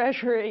Secretary of the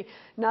Treasury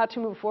not to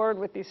move forward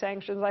with these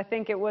sanctions. I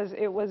think it was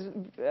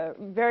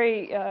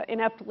very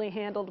ineptly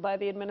handled by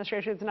the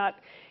administration.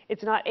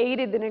 It's not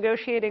aided the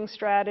negotiating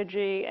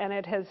strategy, and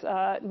it has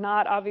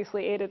not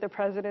obviously aided the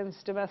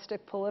president's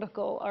domestic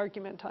political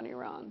argument on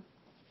Iran.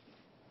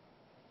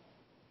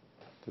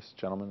 This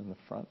gentleman in the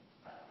front.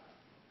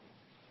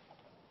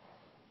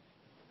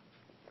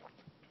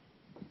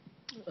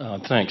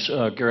 Thanks.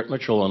 Garrett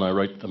Mitchell, and I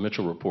write the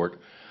Mitchell Report.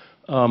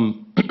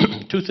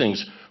 Two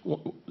things.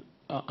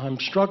 I'm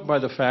struck by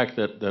the fact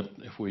that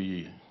if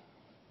we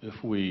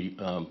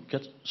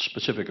get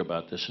specific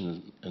about this,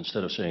 and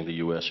instead of saying the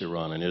U.S.,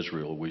 Iran, and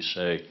Israel, we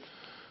say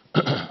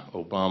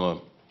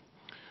Obama,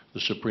 the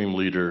Supreme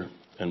Leader,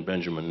 and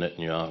Benjamin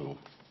Netanyahu.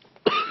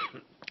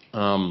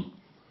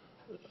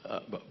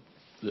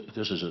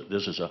 This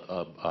is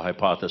a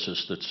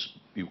hypothesis that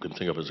you can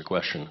think of as a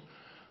question.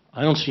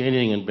 I don't see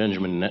anything in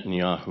Benjamin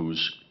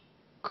Netanyahu's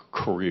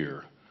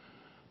career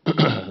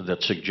that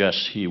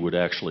suggests he would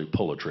actually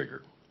pull a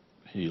trigger.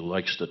 He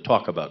likes to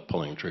talk about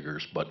pulling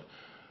triggers, but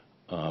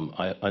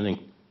I think,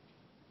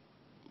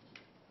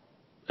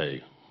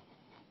 A.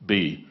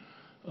 B,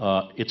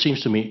 it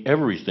seems to me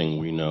everything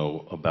we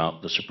know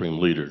about the Supreme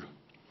Leader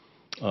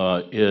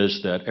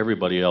is that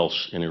everybody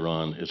else in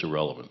Iran is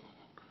irrelevant.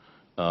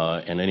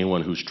 And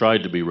anyone who's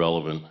tried to be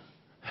relevant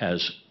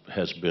has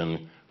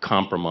been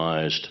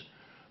compromised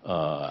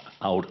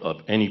out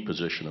of any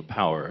position of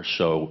power.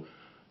 So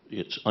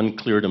it's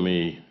unclear to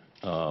me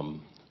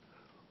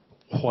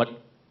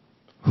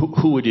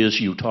who it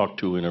is you talk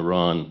to in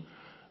Iran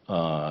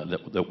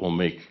that will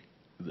make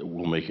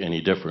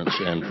any difference.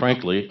 And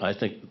frankly, I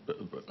think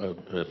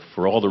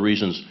for all the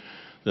reasons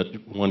that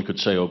one could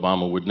say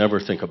Obama would never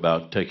think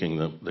about taking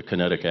the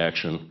kinetic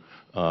action,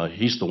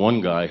 he's the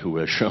one guy who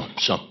has shown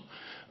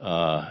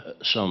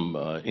some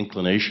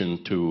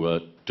inclination to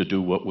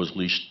do what was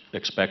least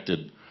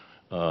expected.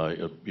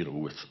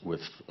 With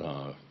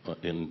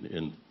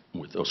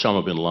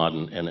Osama bin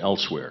Laden and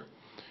elsewhere.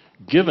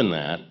 Given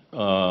that,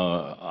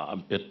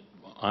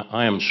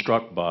 I am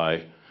struck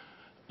by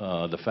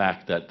the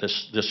fact that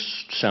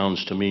this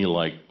sounds to me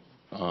like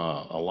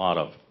a lot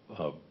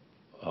of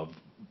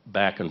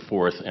back and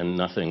forth and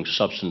nothing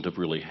substantive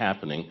really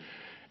happening.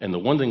 And the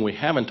one thing we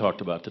haven't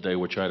talked about today,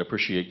 which I'd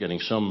appreciate getting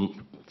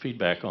some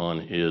feedback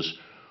on, is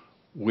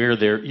where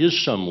there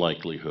is some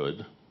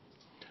likelihood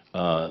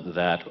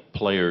that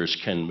players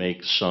can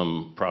make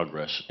some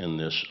progress in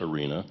this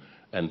arena,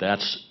 and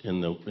that's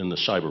in the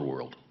cyber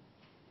world.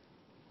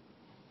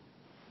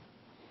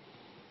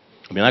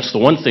 I mean, that's the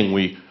one thing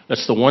we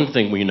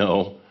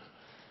know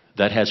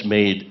that has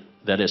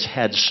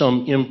had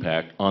some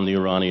impact on the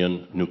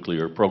Iranian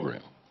nuclear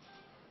program,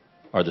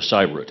 are the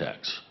cyber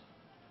attacks.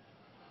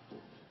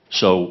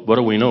 So what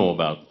do we know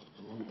about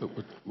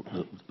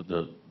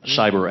the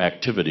cyber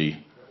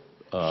activity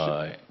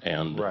Right.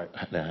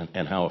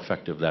 and how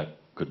effective that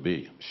could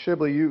be.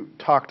 Shibli, you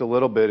talked a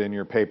little bit in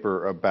your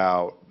paper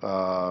about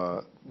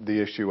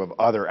the issue of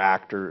other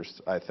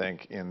actors, I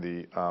think, in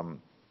the,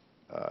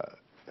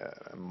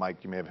 Mike,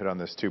 you may have hit on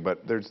this too,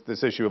 but there's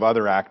this issue of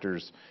other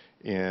actors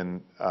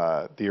in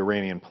the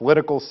Iranian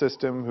political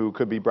system who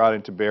could be brought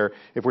into bear.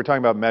 If we're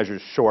talking about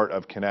measures short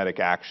of kinetic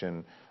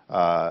action,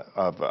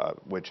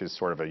 which is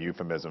sort of a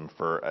euphemism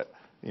for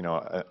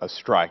a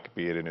strike,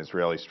 be it an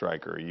Israeli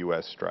strike or a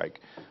U.S. strike.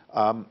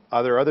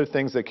 Are there other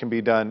things that can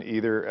be done,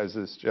 either, as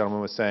this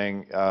gentleman was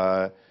saying,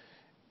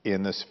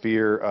 in the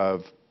sphere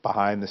of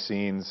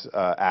behind-the-scenes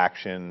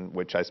action,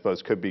 which I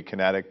suppose could be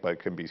kinetic but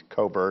could be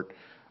covert?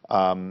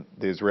 The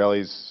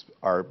Israelis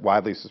are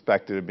widely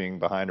suspected of being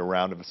behind a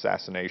round of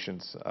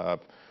assassinations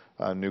of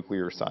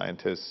nuclear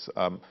scientists.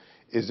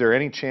 Is there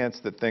any chance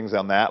that things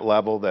on that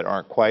level that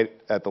aren't quite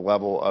at the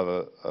level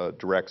of a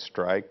direct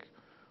strike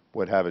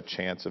would have a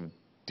chance of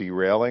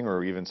derailing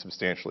or even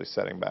substantially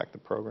setting back the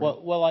program?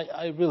 Well,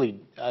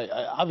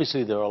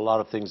 obviously there are a lot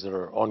of things that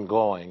are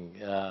ongoing,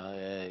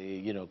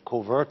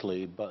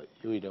 covertly, but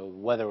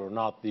whether or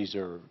not these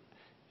are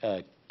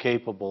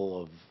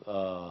capable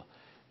of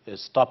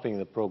stopping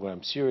the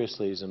program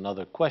seriously is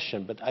another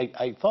question. But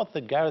I thought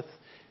that Gareth's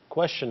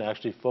question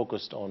actually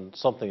focused on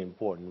something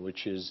important,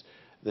 which is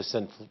the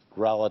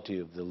centrality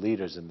of the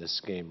leaders in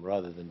this game,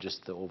 rather than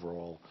just the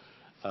overall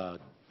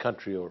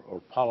country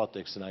or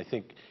politics. And I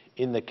think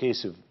in the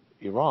case of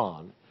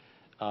Iran,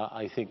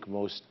 I think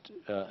most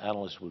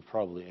analysts would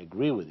probably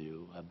agree with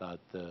you about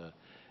the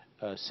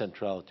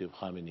centrality of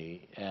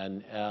Khamenei.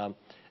 And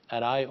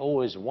I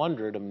always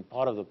wondered,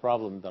 part of the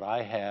problem that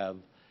I have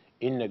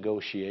in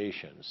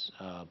negotiations,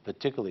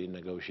 particularly in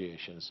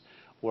negotiations,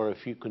 where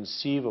if you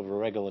conceive of a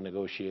regular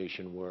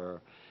negotiation where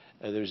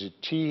there's a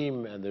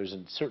team and there's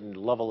a certain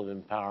level of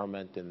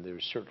empowerment and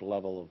there's a certain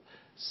level of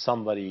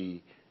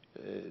somebody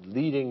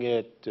leading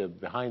it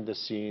behind the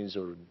scenes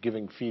or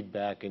giving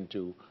feedback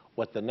into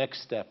what the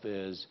next step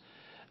is,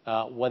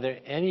 whether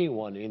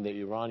anyone in the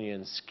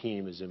Iranian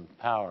scheme is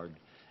empowered,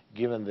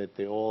 given that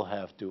they all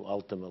have to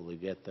ultimately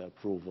get the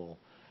approval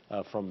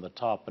from the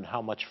top, and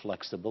how much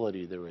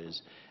flexibility there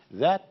is.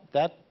 That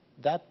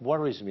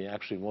worries me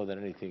actually more than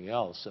anything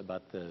else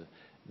about the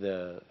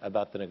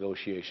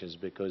negotiations,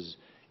 because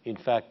in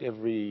fact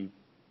every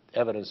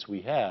evidence we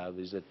have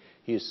is that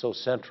he is so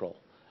central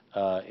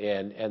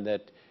and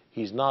that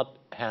he's not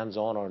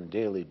hands-on on a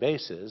daily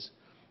basis,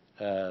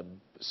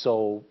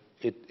 so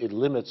it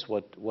limits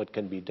what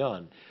can be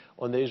done.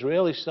 On the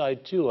Israeli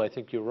side too, I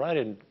think you're right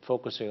in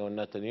focusing on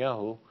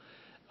Netanyahu,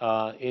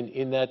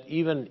 in that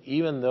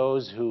even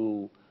those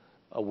who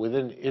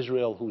within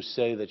Israel who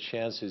say the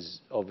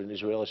chances of an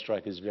Israeli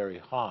strike is very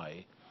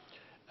high,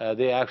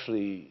 they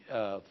actually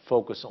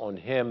focus on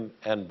him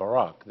and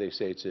Barak. They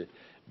say it's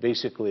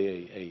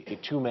basically a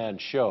two-man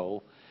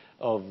show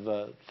of,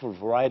 for a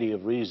variety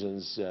of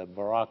reasons.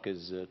 Barak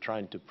is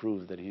trying to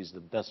prove that he's the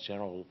best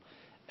general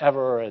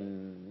ever,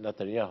 and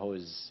Netanyahu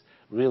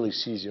really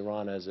sees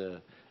Iran as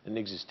an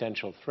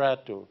existential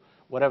threat or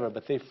whatever.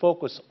 But they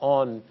focus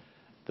on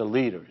the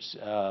leaders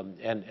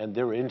and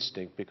their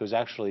instinct, because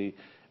actually,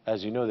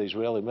 as you know, the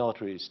Israeli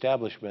military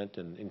establishment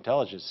and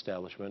intelligence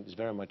establishment is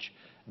very much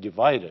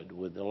divided,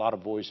 with a lot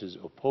of voices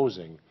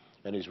opposing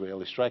an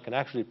Israeli strike. And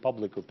actually,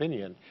 public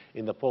opinion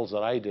in the polls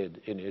that I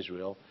did in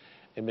Israel,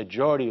 a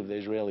majority of the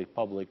Israeli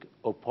public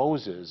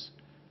opposes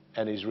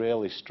an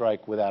Israeli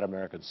strike without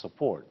American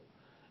support.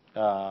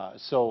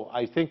 So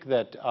I think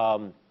that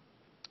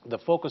the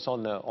focus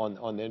on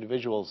the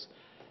individuals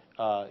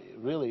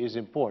really is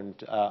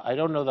important. I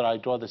don't know that I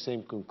draw the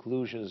same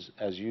conclusions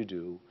as you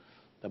do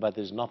about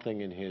there's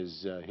nothing in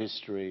his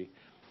history.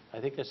 I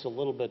think it's a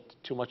little bit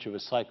too much of a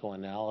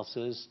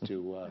psychoanalysis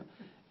to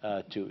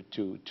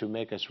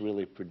make us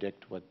really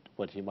predict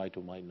what he might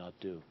or might not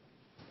do.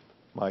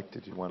 Mike,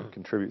 did you want to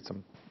contribute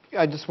some?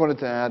 I just wanted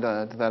to add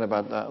to that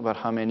about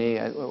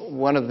Khamenei.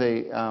 One of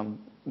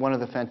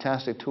the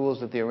fantastic tools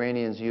that the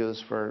Iranians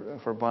use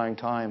for buying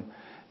time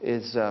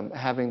is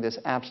having this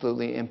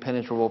absolutely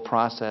impenetrable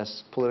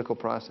process, political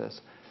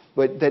process,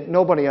 but that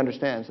nobody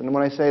understands. And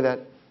when I say that,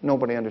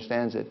 nobody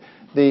understands it.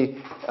 You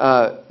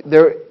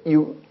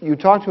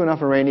talk to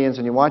enough Iranians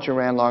and you watch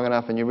Iran long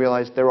enough, and you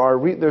realize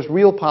there's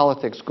real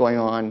politics going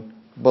on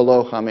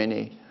below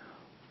Khamenei,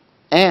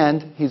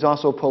 and he's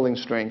also pulling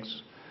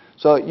strings.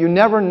 So you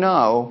never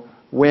know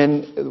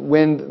when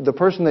the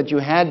person that you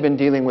had been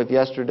dealing with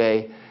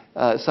yesterday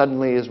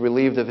suddenly is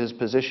relieved of his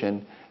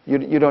position.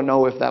 You don't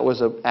know if that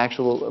was an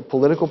actual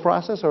political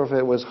process or if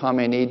it was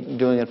Khamenei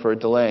doing it for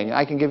delaying.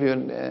 I can give you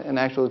an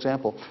actual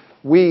example.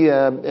 We,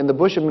 in the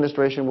Bush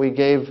administration, we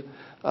gave,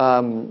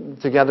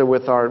 together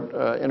with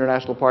our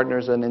international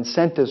partners, an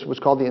incentives,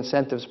 what's called the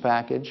incentives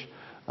package,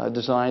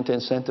 designed to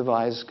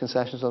incentivize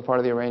concessions on the part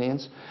of the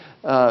Iranians.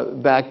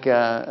 Back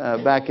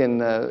in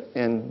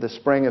the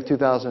spring of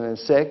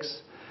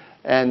 2006,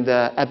 And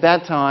at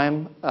that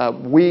time,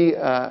 we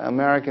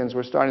Americans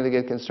were starting to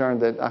get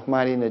concerned that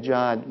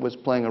Ahmadinejad was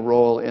playing a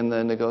role in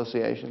the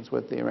negotiations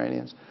with the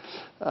Iranians,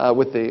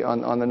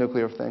 on the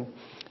nuclear thing.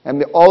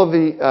 And all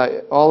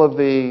of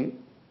the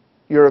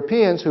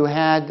Europeans who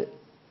had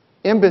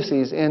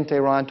embassies in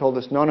Tehran told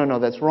us, no, no, no,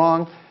 that's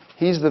wrong.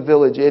 He's the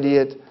village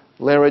idiot.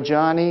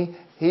 Larijani,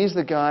 he's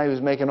the guy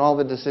who's making all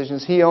the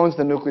decisions. He owns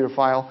the nuclear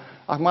file.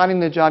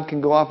 Ahmadinejad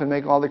can go off and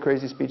make all the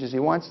crazy speeches he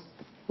wants.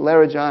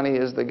 Larijani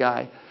is the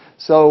guy.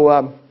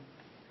 So,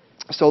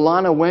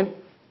 Lana went,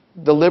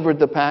 delivered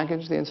the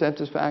package, the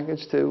incentives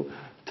package, to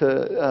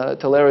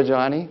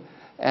Larijani,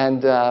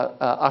 and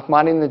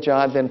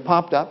Ahmadinejad then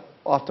popped up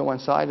off to one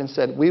side and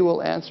said, we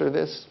will answer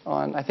this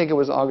on, I think it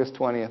was August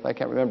 20th, I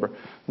can't remember.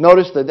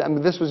 Notice that, I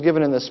mean, this was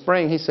given in the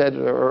spring, he said,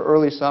 or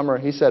early summer,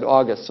 he said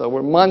August, so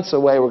we're months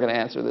away, we're going to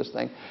answer this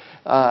thing.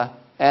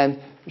 And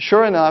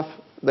sure enough,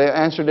 they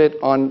answered it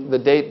on the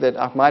date that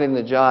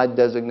Ahmadinejad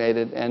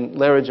designated, and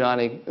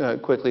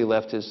Larijani quickly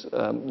left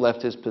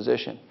his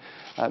position.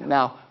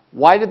 Now,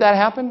 why did that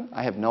happen?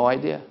 I have no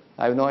idea.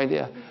 I have no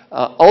idea.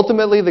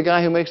 Ultimately, the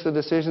guy who makes the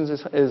decisions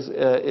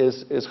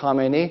is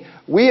Khamenei.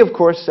 We, of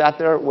course, sat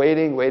there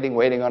waiting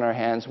on our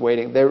hands,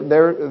 waiting. Their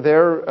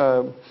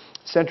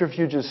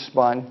centrifuges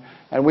spun,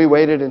 and we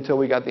waited until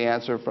we got the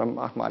answer from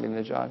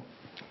Ahmadinejad.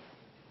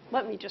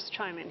 Let me just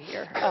chime in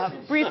here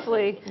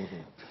briefly,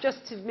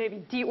 just to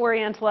maybe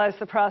de-orientalize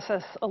the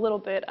process a little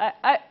bit.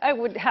 I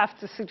would have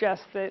to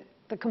suggest that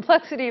the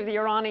complexity of the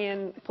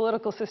Iranian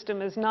political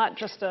system is not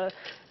just a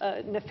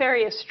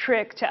nefarious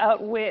trick to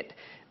outwit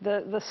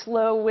the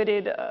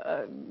slow-witted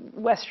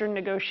Western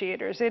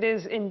negotiators. It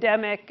is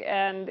endemic,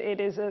 and it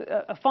is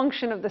a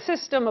function of the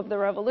system, of the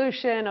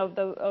revolution, of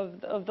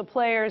the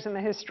players and the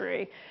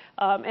history.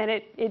 And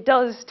it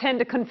does tend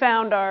to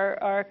confound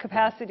our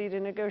capacity to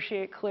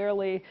negotiate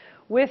clearly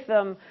with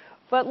them.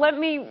 But let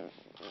me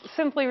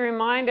simply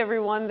remind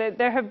everyone that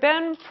there have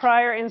been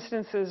prior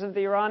instances of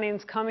the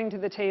Iranians coming to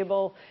the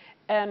table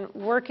and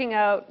working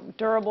out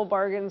durable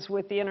bargains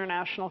with the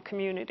international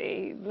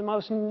community. The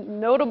most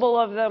notable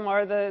of them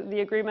are the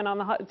agreement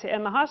to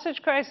end the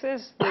hostage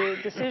crisis, the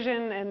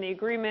decision and the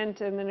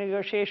agreement and the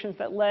negotiations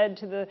that led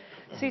to the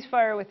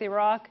ceasefire with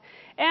Iraq.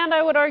 And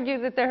I would argue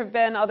that there have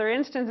been other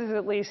instances,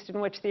 at least, in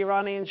which the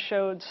Iranians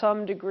showed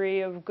some degree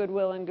of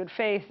goodwill and good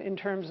faith in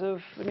terms of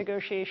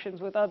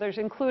negotiations with others,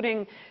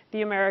 including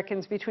the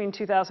Americans between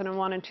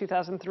 2001 and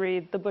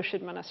 2003, the Bush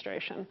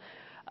administration.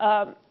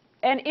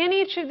 And in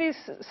each of these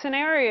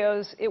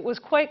scenarios, it was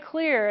quite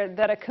clear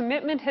that a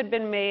commitment had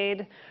been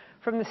made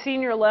from the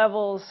senior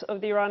levels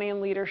of the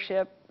Iranian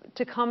leadership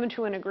to come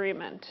to an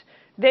agreement.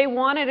 They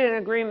wanted an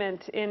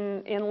agreement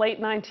in late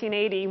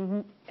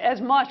 1980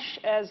 as much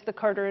as the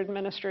Carter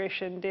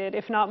administration did,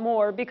 if not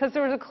more, because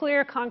there was a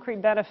clear,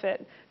 concrete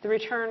benefit, the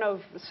return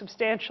of a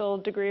substantial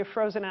degree of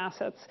frozen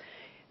assets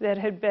that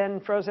had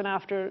been frozen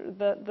after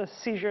the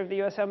seizure of the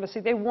U.S. Embassy.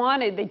 They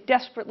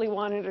desperately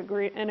wanted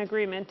an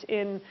agreement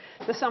in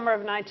the summer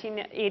of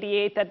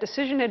 1988. That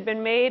decision had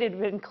been made, it had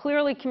been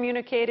clearly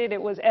communicated,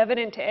 it was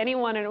evident to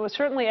anyone, and it was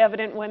certainly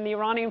evident when the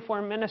Iranian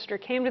foreign minister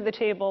came to the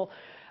table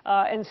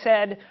and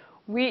said,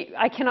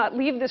 I cannot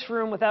leave this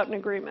room without an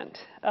agreement.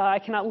 I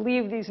cannot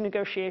leave these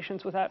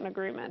negotiations without an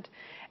agreement.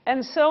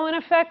 And so, in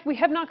effect, we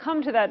have not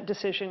come to that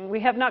decision.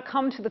 We have not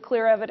come to the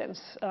clear evidence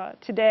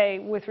today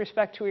with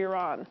respect to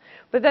Iran.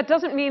 But that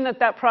doesn't mean that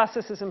that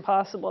process is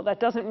impossible. That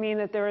doesn't mean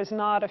that there is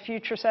not a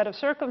future set of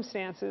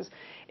circumstances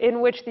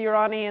in which the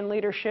Iranian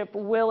leadership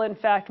will, in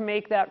fact,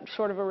 make that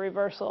sort of a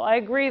reversal. I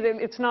agree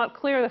that it's not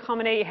clear that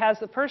Khamenei has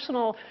the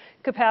personal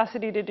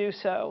capacity to do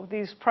so.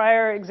 These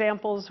prior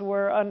examples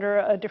were under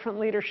a different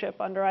leadership,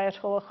 under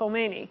Ayatollah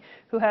Khomeini,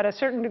 who had a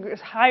certain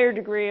higher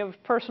degree of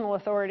personal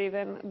authority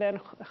than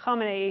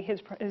Khamenei,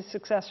 his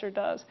successor,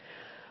 does.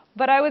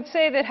 But I would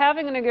say that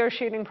having a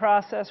negotiating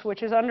process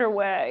which is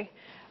underway,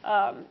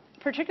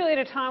 particularly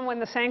at a time when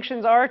the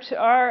sanctions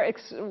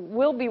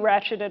will be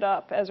ratcheted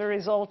up as a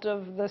result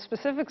of the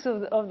specifics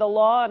of the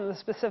law and the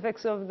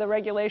specifics of the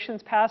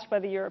regulations passed by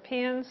the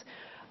Europeans,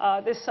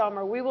 this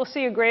summer. We will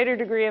see a greater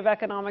degree of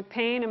economic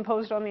pain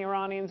imposed on the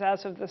Iranians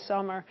as of this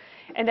summer.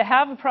 And to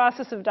have a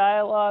process of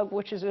dialogue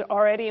which is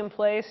already in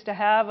place, to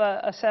have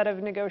a set of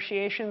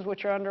negotiations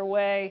which are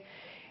underway,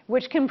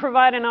 which can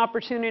provide an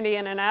opportunity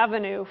and an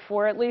avenue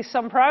for at least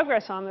some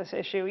progress on this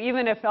issue,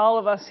 even if all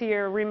of us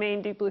here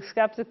remain deeply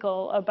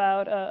skeptical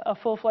about a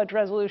full-fledged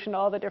resolution to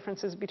all the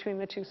differences between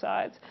the two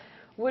sides,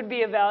 would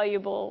be a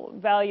valuable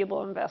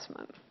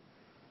investment.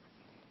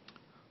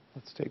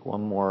 Let's take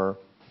one more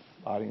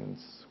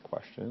audience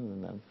question,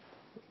 and then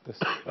this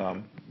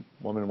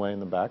woman way in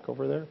the back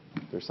over there.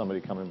 There's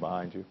somebody coming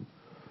behind you.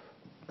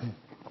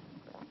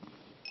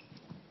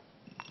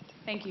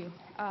 Thank you.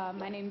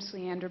 My name is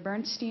Leandra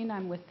Bernstein.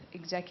 I'm with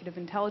Executive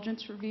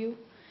Intelligence Review.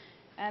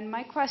 And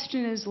my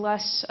question is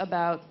less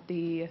about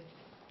the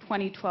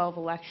 2012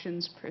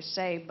 elections per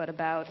se, but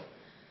about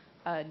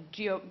the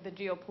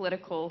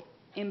geopolitical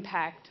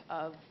impact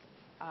of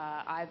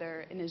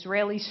either an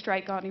Israeli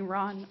strike on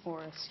Iran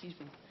or,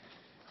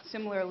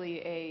 similarly,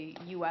 a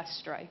U.S.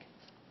 strike.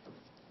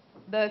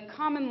 The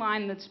common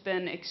line that's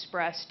been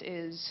expressed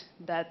is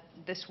that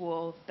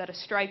that a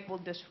strike will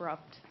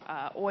disrupt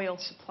oil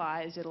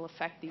supplies. It'll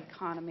affect the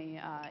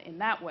economy in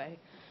that way.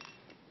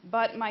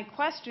 But my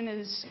question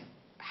is,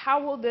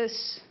 how will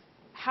this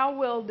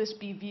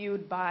be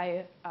viewed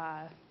by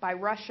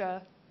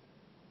Russia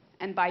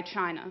and by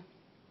China,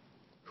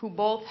 who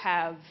both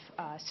have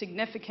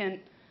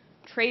significant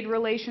trade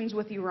relations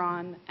with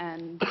Iran,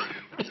 and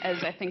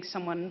as I think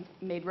someone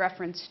made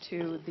reference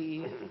to,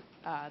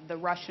 the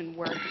Russian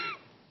work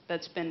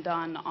that's been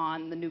done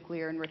on the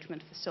nuclear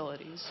enrichment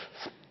facilities.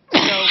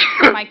 So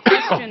my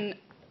question,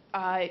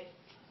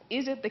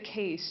 is it the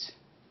case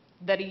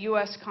that a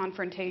U.S.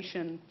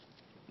 confrontation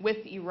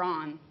with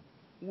Iran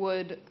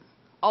would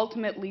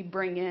ultimately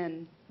bring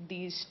in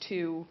these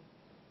two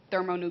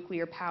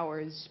thermonuclear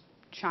powers,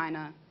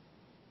 China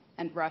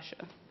and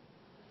Russia?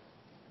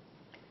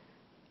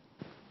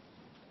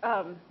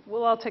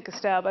 Well, I'll take a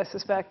stab, I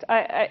suspect.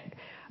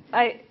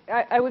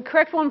 I would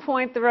correct one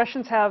point. The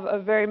Russians have a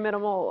very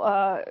minimal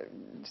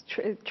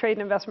trade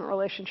and investment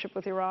relationship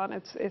with Iran.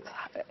 It's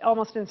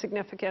almost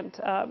insignificant.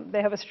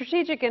 They have a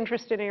strategic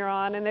interest in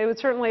Iran, and they would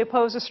certainly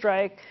oppose a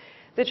strike.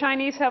 The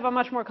Chinese have a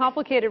much more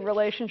complicated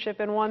relationship,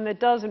 and one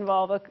that does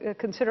involve a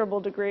considerable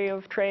degree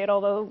of trade,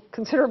 although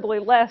considerably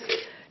less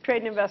trade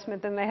and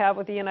investment than they have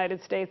with the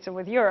United States and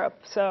with Europe.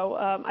 So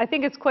I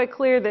think it's quite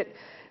clear that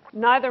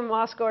neither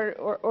Moscow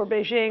or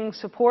Beijing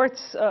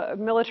supports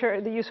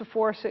the use of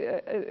force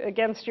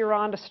against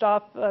Iran to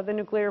stop the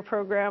nuclear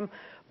program,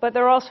 but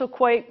they're also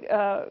quite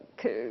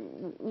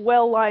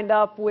well lined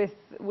up with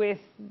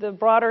the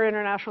broader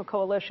international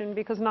coalition,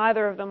 because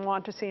neither of them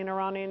want to see an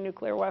Iranian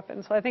nuclear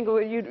weapon. So I think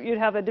you'd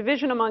have a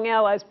division among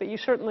allies, but you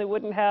certainly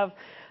wouldn't have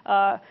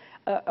a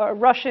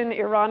Russian,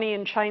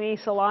 Iranian,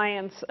 Chinese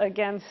alliance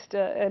against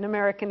an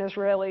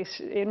American-Israeli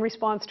in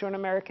response to an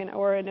American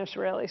or an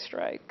Israeli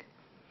strike.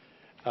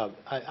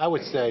 I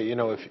would say,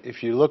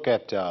 if you look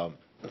at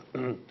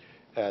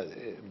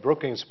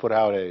Brookings put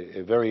out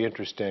a very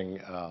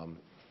interesting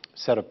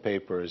set of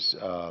papers,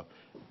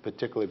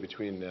 particularly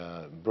between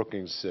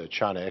Brookings'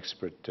 China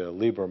expert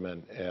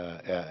Lieberthal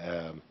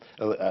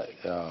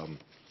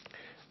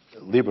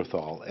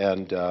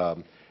and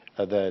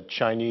the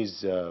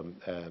Chinese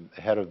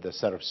head of the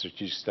Center for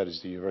Strategic Studies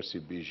at the University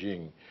of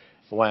Beijing,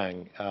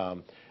 Wang,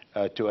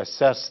 to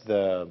assess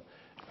the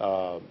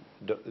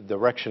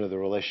direction of the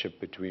relationship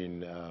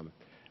between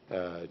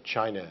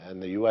China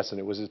and the U.S., and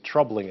it was a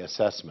troubling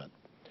assessment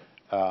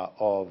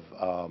of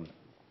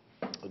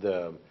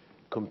the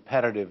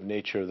competitive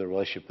nature of the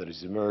relationship that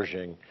is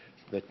emerging,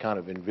 that kind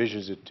of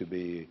envisions it to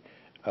be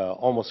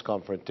almost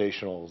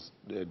confrontational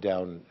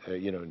down,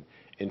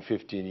 in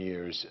 15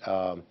 years.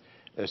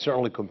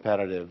 Certainly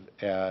competitive,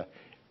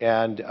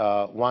 and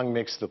Wang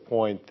makes the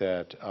point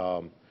that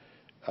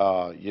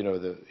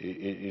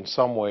in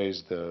some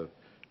ways the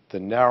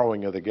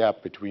narrowing of the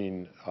gap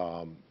between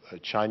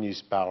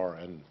Chinese power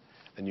and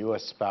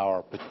U.S.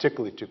 power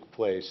particularly took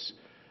place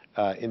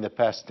in the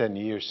past 10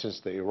 years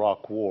since the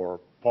Iraq War,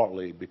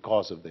 partly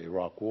because of the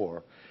Iraq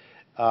War.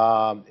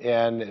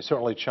 And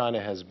certainly China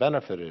has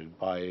benefited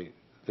by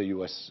the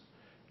U.S.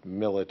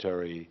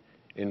 military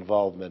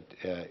involvement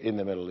in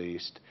the Middle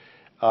East.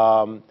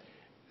 China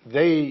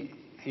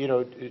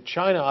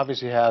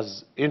obviously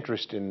has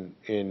interest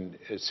in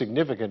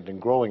significant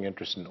and growing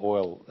interest in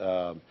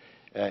oil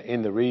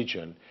in the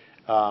region.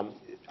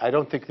 I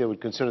don't think they would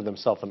consider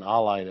themselves an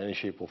ally in any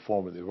shape or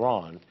form with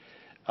Iran.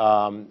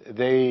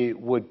 They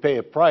would pay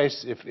a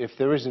price if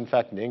there is in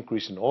fact an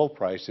increase in oil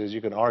prices. You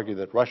can argue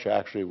that Russia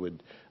actually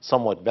would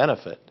somewhat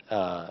benefit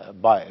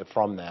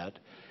from that.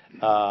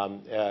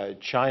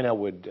 China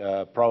would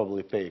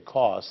probably pay a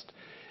cost.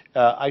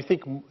 I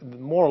think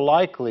more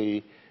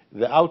likely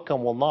the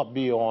outcome will not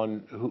be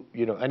on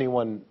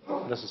anyone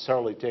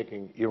necessarily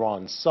taking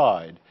Iran's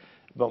side,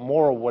 but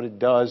more what it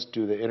does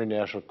to the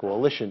international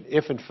coalition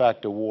if in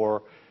fact a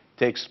war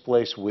takes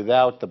place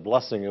without the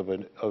blessing of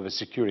a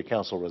Security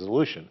Council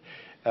resolution.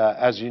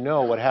 As you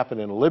know, what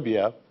happened in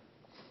Libya,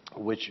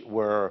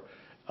 where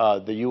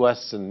the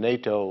U.S. and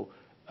NATO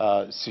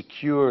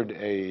secured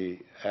a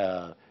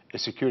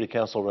Security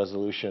Council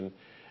resolution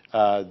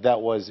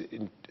that was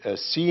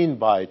seen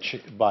by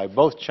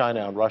both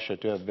China and Russia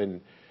to have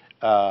been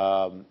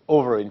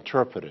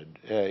overinterpreted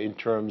in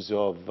terms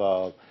of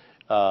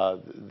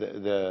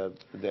the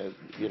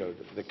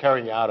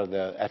carrying out of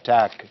the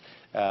attack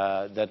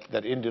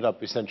that ended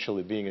up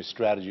essentially being a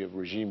strategy of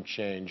regime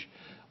change,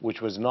 which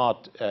was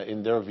not,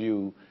 in their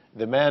view,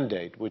 the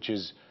mandate, which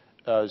is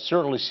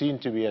certainly seen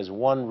to be as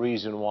one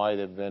reason why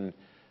they've been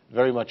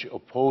very much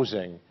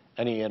opposing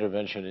any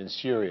intervention in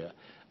Syria.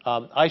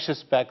 I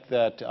suspect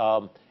that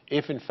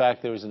if in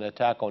fact there is an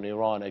attack on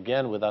Iran,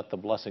 again without the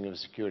blessing of a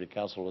Security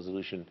Council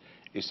resolution,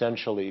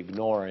 essentially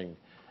ignoring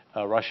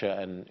Russia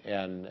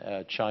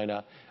and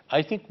China,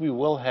 I think we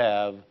will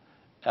have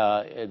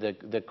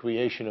the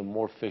creation of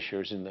more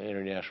fissures in the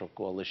international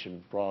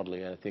coalition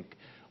broadly. And I think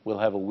we'll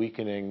have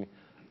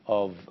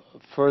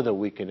further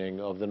weakening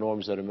of the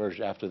norms that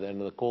emerged after the end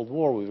of the Cold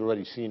War. We've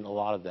already seen a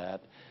lot of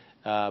that.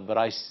 But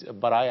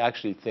I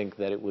actually think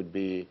that it would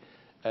be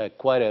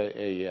quite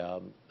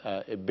a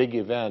big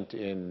event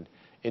in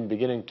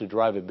beginning to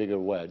drive a bigger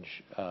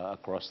wedge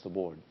across the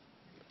board.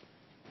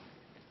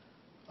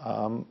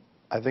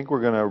 I think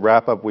we're going to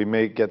wrap up. We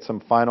may get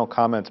some final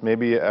comments.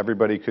 Maybe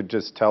everybody could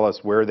just tell us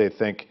where they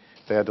think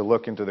they had to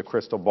look into the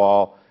crystal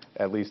ball,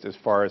 at least as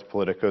far as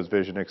Politico's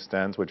vision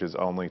extends, which is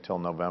only till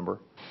November.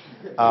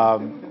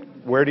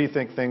 Where do you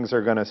think things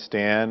are going to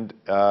stand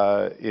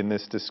in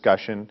this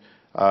discussion,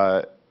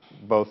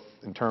 both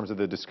in terms of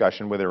the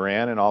discussion with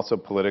Iran and also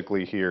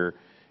politically here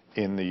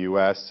in the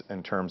U.S.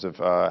 in terms of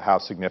how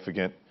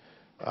significant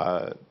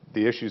the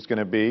issue is going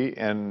to be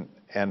and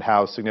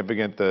how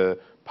significant the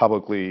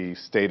publicly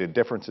stated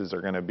differences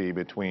are going to be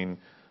between,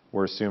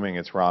 we're assuming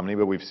it's Romney,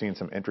 but we've seen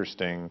some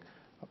interesting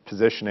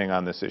positioning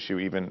on this issue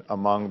even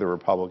among the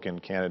Republican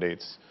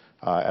candidates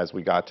as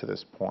we got to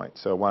this point.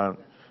 So why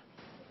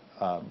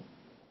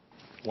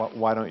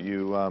don't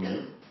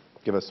you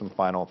give us some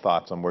final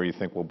thoughts on where you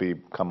think we'll be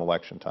come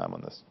election time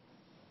on this?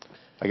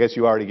 I guess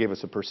you already gave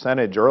us a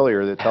percentage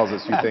earlier that tells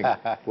us you think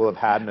we'll have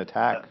had an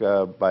attack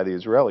by the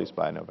Israelis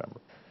by November.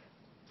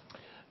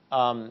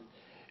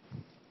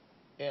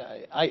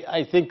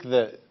 I think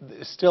that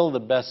still the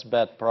best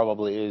bet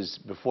probably is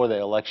before the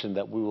election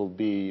that we will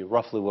be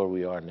roughly where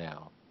we are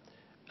now,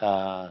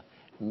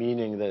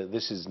 meaning that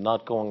this is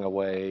not going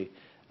away.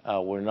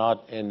 We're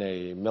not in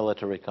a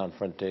military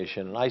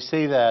confrontation. And I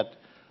say that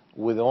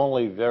with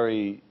only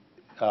very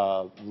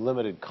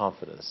limited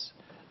confidence,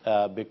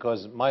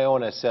 because my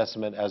own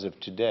assessment as of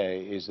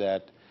today is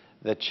that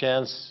the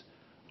chance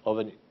of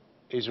an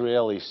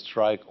Israeli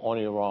strike on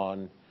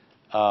Iran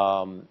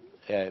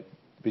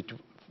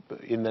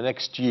in the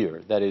next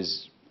year, that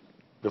is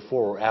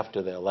before or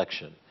after the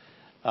election,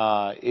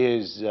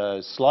 is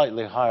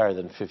slightly higher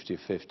than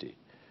 50-50,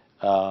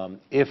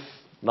 if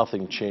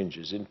nothing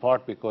changes, in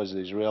part because the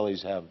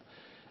Israelis have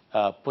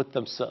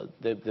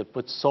they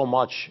put so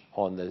much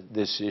on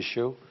this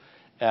issue,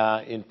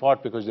 in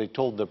part because they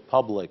told the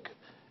public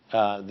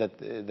that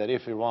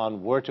if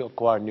Iran were to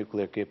acquire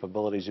nuclear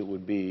capabilities, it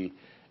would be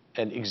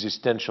an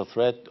existential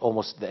threat,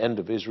 almost the end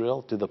of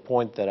Israel, to the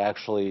point that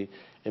actually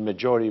a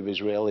majority of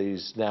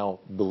Israelis now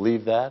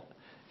believe that,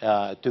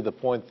 to the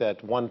point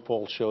that one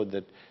poll showed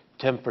that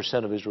 10%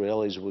 of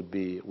Israelis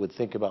would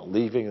think about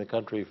leaving the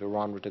country if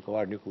Iran were to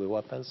acquire nuclear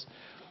weapons,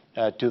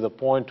 to the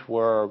point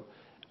where,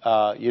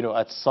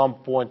 at some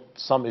point,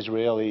 some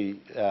Israeli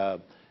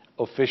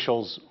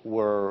officials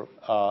were,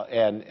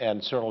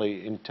 and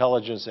certainly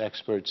intelligence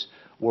experts,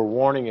 were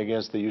warning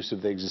against the use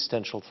of the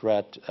existential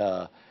threat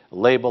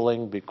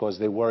labeling because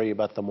they worry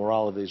about the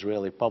morale of the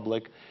Israeli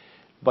public.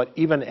 But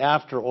even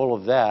after all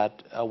of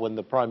that, when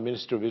the Prime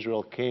Minister of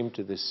Israel came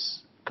to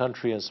this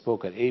country and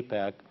spoke at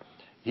AIPAC,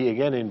 he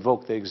again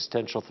invoked the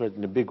existential threat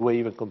in a big way,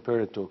 even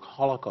compared it to a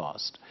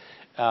Holocaust.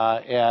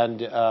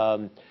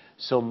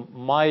 So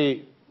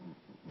my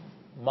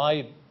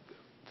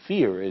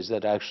fear is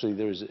that actually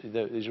the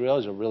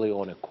Israelis are really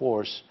on a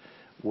course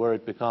where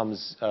it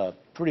becomes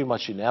pretty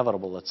much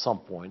inevitable at some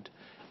point.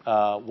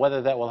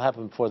 Whether that will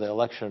happen before the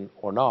election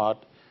or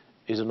not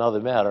is another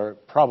matter,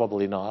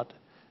 probably not.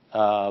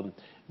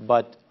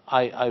 But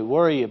I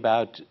worry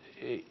about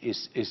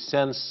a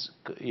sense,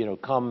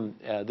 come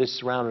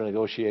this round of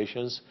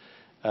negotiations,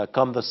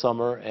 come the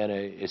summer, and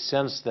a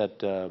sense that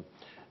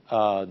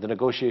the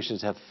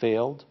negotiations have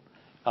failed,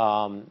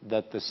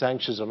 that the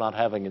sanctions are not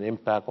having an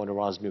impact on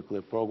Iran's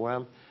nuclear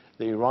program.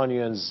 The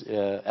Iranians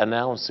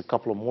announced a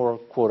couple of more,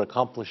 quote,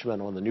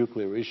 accomplishments on the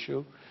nuclear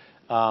issue.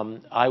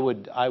 I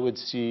would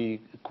see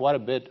quite a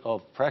bit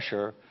of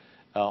pressure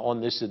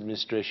on this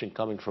administration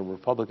coming from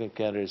Republican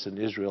candidates in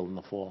Israel in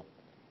the fall.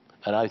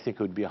 And I think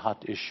it would be a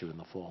hot issue in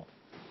the fall.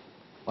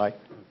 Mike?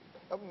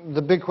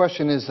 The big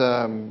question is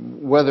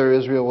whether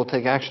Israel will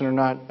take action or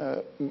not.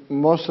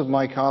 Most of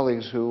my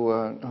colleagues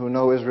who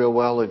know Israel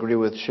well agree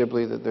with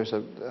Shibli that there's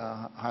a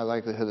high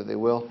likelihood that they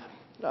will.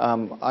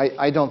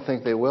 I don't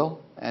think they will,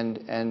 and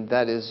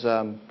that is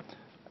a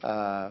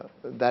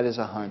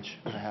hunch,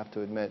 I have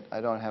to admit. I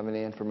don't have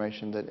any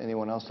information that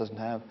anyone else doesn't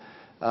have.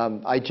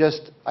 I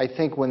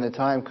think when the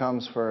time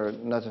comes for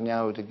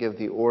Netanyahu to give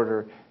the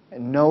order,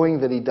 knowing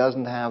that he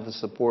doesn't have the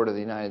support of the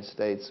United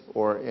States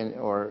or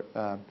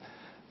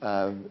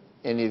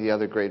any of the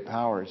other great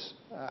powers,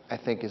 I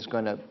think is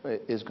going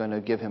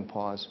to give him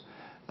pause.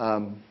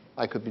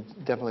 I could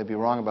definitely be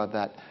wrong about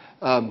that.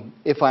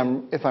 If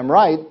I'm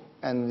right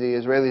and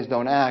the Israelis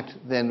don't act,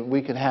 then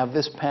we could have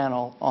this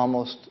panel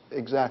almost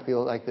exactly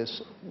like this,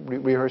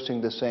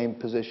 rehearsing the same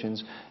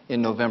positions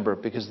in November,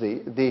 because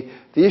the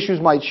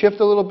issues might shift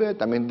a little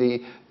bit. I mean,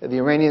 the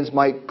Iranians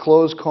might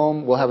close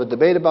Qom. We'll have a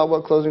debate about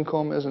what closing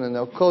Qom is, and then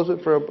they'll close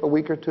it for a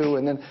week or two,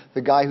 and then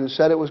the guy who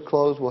said it was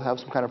closed will have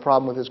some kind of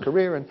problem with his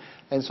career,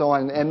 and so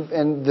on.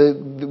 And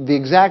the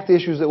exact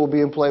issues that will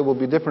be in play will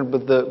be different,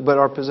 but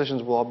our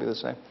positions will all be the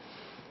same.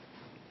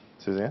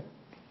 Suzanne?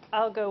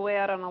 I'll go way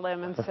out on a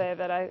limb and say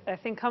that I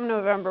think come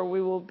November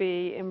we will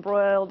be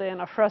embroiled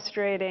in a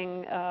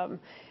frustrating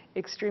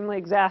extremely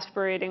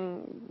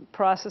exasperating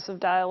process of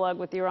dialogue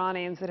with the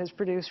Iranians that has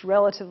produced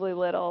relatively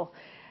little.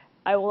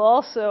 I will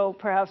also,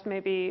 perhaps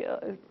maybe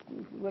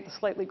with a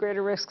slightly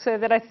greater risk, say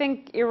that I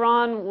think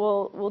Iran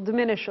will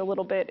diminish a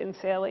little bit in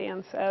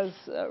salience as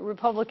a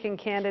Republican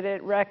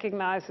candidate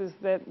recognizes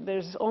that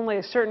there's only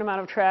a certain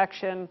amount of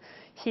traction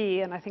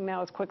he, and I think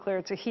now it's quite clear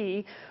it's a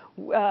he,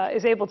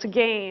 is able to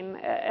gain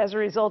as a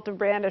result of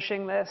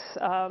brandishing this,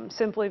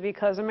 simply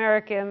because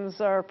Americans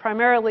are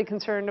primarily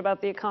concerned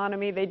about the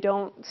economy. They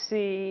don't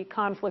see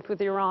conflict with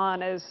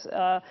Iran as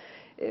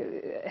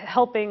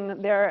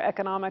helping their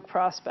economic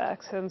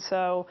prospects. And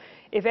so,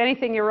 if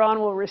anything, Iran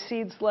will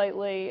recede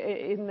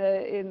slightly in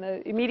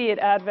the immediate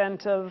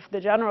advent of the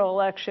general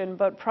election,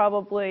 but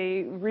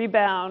probably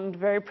rebound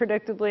very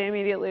predictably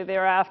immediately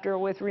thereafter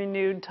with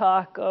renewed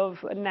talk of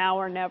a now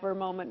or never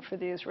moment for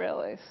the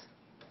Israelis.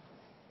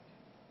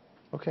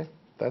 Okay,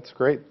 that's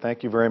great.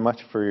 Thank you very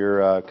much for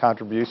your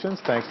contributions.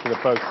 Thanks to the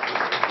folks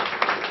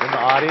in the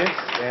audience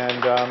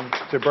and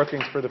to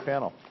Brookings for the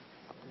panel.